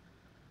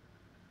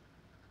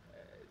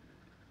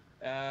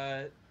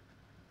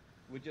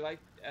 Would you like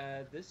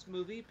this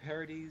movie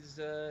parodies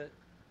Night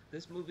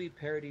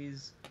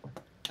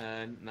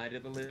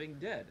of the Living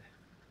Dead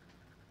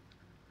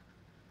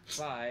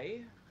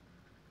by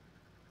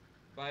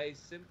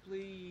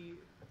simply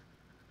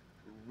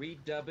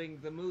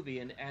redubbing the movie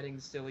and adding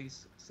silly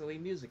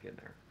music in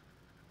there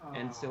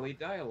and silly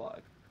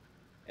dialogue.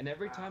 And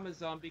every time a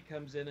zombie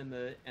comes in and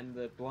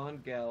the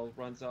blonde gal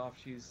runs off,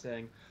 she's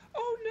saying,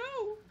 "Oh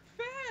no,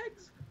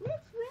 fags,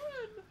 let's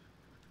run!"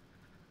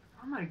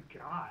 Oh my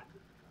god.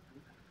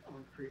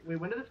 Wait,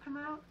 when did this come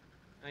out?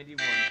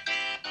 91.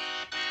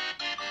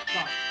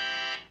 Fuck.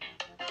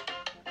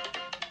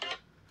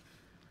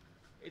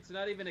 It's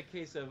not even a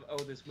case of,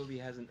 oh, this movie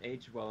hasn't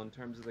aged well in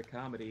terms of the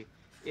comedy.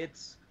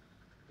 It's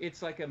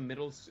like a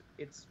middle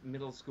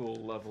school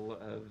level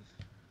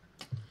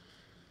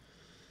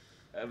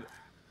of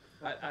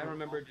I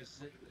remember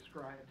just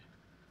described.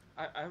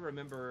 I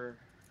remember,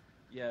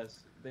 yes,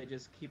 they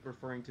just keep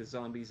referring to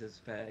zombies as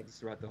fags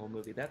throughout the whole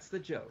movie. That's the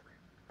joke.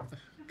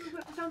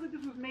 It sounds like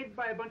this was made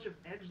by a bunch of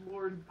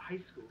edgelord high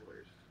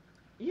schoolers.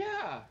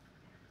 Yeah.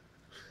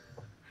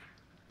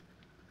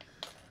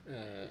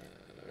 Yeah.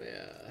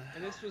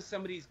 And this was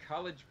somebody's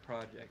college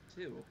project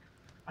too.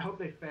 I hope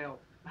they failed.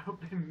 I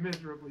hope they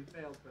miserably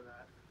failed for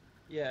that.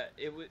 Yeah,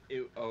 it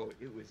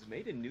was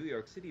made in New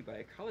York City by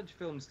a college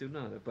film student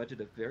on a budget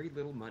of very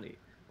little money.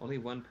 Only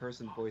one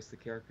person voiced the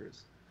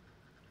characters.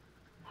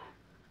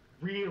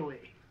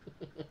 Really?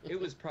 It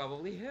was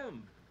probably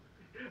him.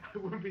 I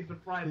wouldn't be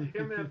surprised.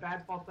 Him in a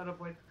bad falsetto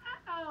voice.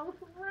 Oh,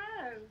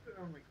 friends!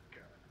 Oh my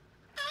god.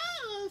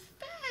 Oh,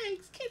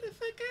 thanks! Get the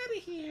fuck out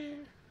of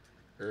here!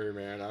 Hey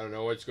man, I don't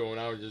know what's going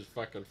on with this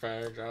fucking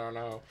fags. I don't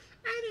know.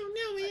 I don't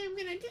know what I'm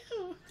gonna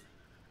do.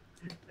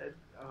 That's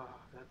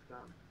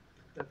dumb.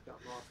 That's dumb.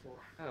 Awful.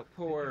 Oh,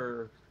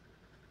 poor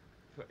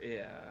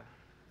yeah.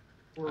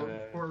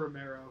 Poor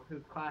Romero.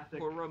 His classic.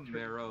 Poor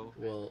Romero.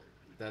 Well,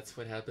 that's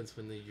what happens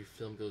when your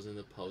film goes in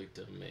the public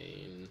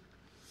domain.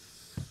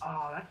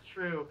 Oh, that's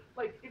true.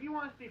 Like, if you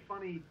want to see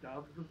funny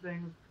dubs of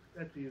things,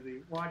 that's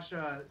easy. Watch,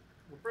 well,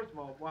 first of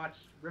all, watch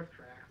riff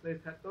tracks.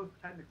 Those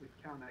technically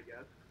count, I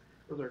guess.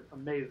 Those are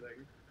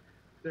amazing.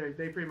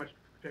 They pretty much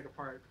pick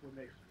apart what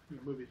makes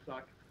movies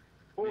suck.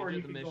 Or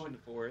you can go on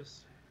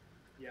Forest.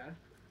 Yes.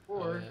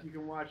 Or you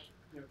can watch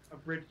a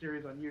bridge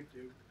series on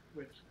YouTube,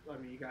 which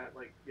you got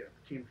like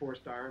Team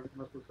 4-Star,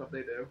 most of the stuff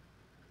they do.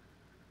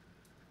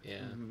 Yeah.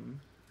 Mm-hmm.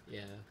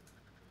 Yeah.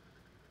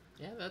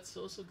 Yeah, that's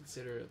also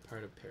considered a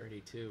part of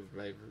parody too,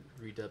 right?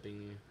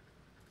 Redubbing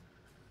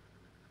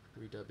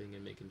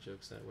and making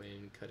jokes that way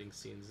and cutting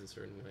scenes in a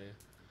certain way.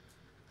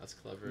 That's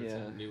clever. Yeah.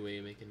 It's a new way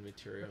of making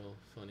material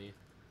funny.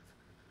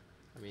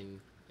 I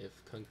mean, if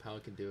Kung Pao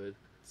can do it,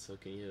 so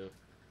can you.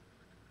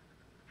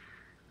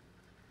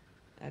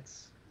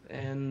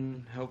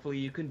 And hopefully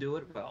you can do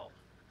it well.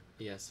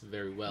 Yes,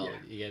 very well.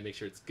 Yeah. You gotta make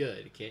sure it's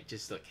good. You can't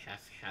just like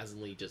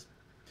haphazardly just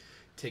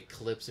take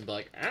clips and be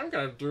like, I'm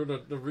gonna do the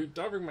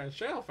redubbing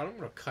myself and I'm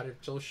gonna cut it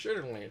so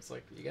shittily. It's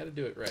like, you gotta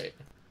do it right.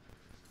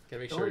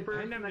 Gotta make sure.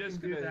 And I'm just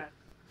gonna do that.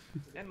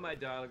 And my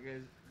dialogue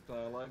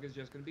is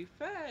just gonna be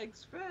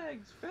fags.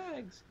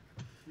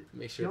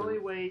 Make sure. The only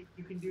way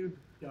you can do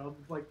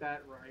dubs like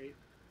that right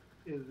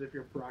is if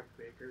you're Brock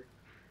Baker.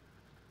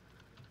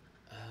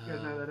 You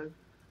guys know who that is?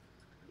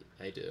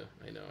 I do.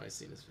 I know. I've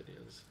seen his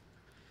videos.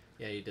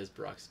 Yeah, he does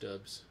Brock's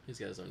dubs. He's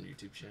got his own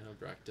YouTube channel,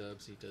 Brock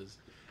Dubs. He does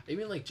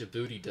even like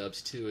Djibouti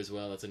dubs too as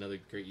well. That's another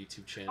great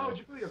YouTube channel. Oh,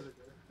 Djibouti dubs are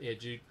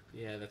good.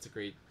 Yeah, that's a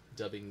great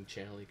dubbing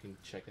channel you can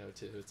check out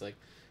too. It's like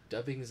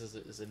dubbing is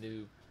a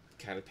new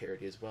kind of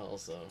parody as well.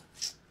 So,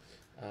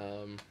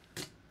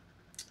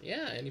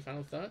 yeah. Any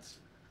final thoughts?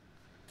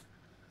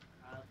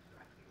 I think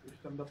we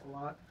summed up a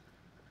lot.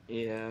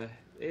 Yeah,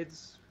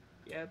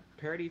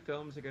 parody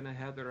films are gonna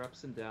have their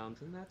ups and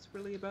downs, and that's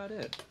really about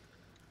it.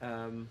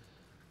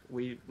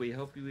 We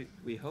hope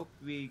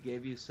we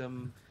gave you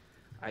some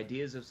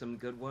ideas of some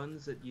good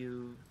ones that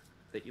you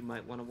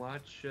might want to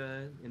watch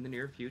in the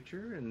near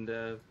future,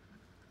 and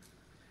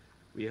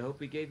we hope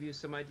we gave you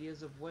some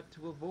ideas of what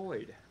to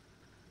avoid.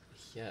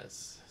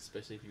 Yes,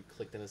 especially if you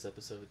clicked on this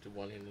episode to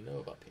wanting to know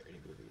about parody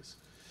movies.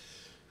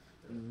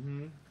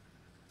 Mm-hmm.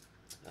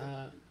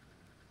 Yeah.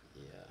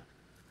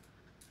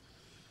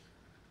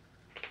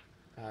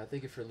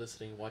 Thank you for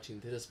listening, watching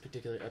this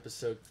particular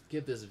episode.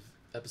 Give this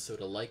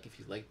episode a like if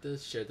you like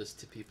this. Share this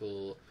to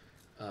people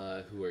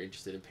who are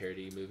interested in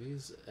parody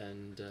movies,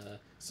 and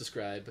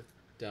subscribe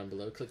down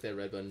below. Click that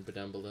red button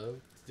down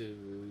below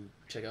to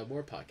check out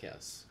more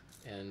podcasts.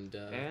 And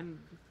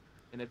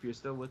And if you're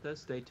still with us,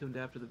 stay tuned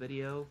after the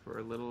video for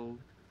a little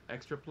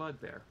extra plug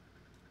there.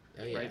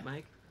 Oh yeah. Right,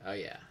 Mike? Oh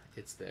yeah,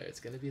 it's there. It's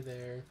gonna be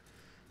there.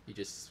 You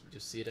just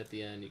see it at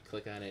the end. You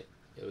click on it.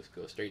 It'll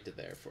go straight to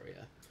there for you.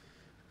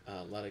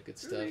 A lot of good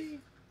stuff. Hooray.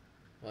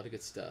 A lot of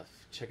good stuff.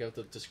 Check out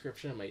the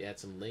description. I might add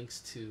some links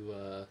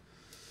to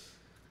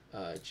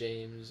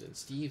James and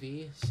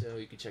Stevie, so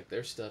you can check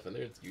their stuff and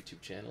their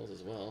YouTube channels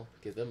as well.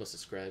 Give them a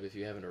subscribe if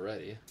you haven't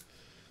already.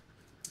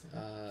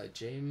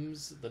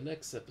 James, the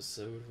next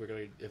episode we're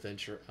going to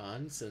venture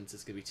on, since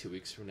it's going to be 2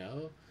 weeks from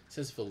now,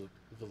 since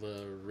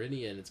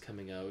Valerian is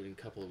coming out in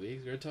a couple of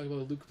weeks, we're going to talk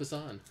about Luc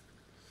Besson.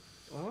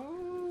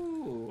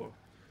 Oh!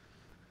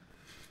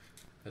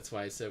 That's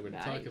why I said we're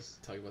going to Nice.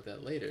 talk about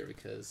that later,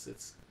 because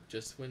it's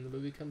just when the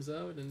movie comes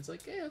out, and it's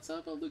like, hey, let's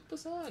talk about Luc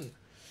Besson.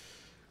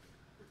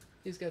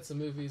 He's got some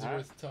movies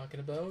worth talking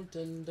about,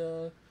 and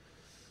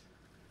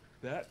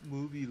That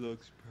movie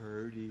looks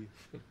pretty.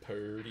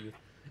 Parody.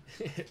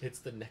 It's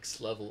the next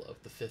level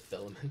of The Fifth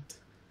Element.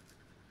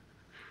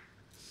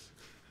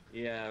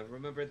 Yeah,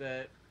 remember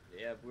that.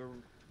 Yeah,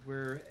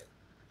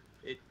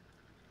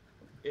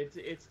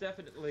 it's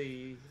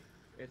definitely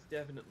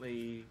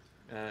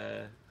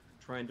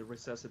trying to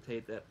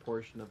resuscitate that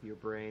portion of your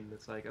brain.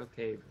 It's like,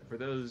 okay, for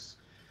those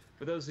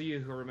of you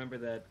who remember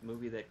that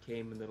movie that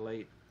came in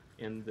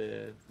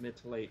the mid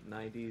to late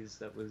 90s,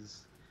 that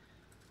was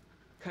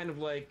kind of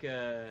like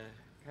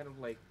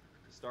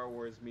Star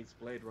Wars meets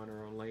Blade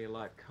Runner, only a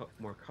lot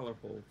more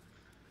colorful.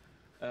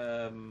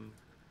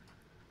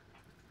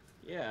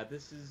 Yeah,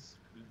 this is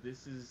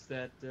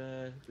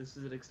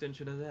an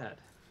extension of that.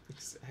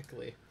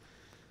 Exactly.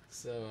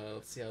 So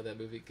let's see how that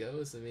movie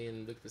goes. I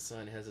mean, Luc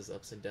Besson has his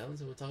ups and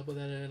downs, and we'll talk about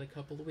that in a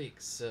couple of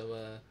weeks.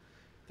 So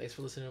thanks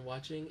for listening and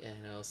watching, and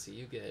I'll see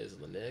you guys in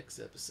the next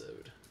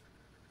episode.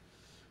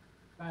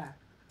 Bye.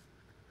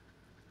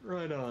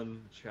 Right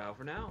on. Ciao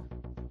for now.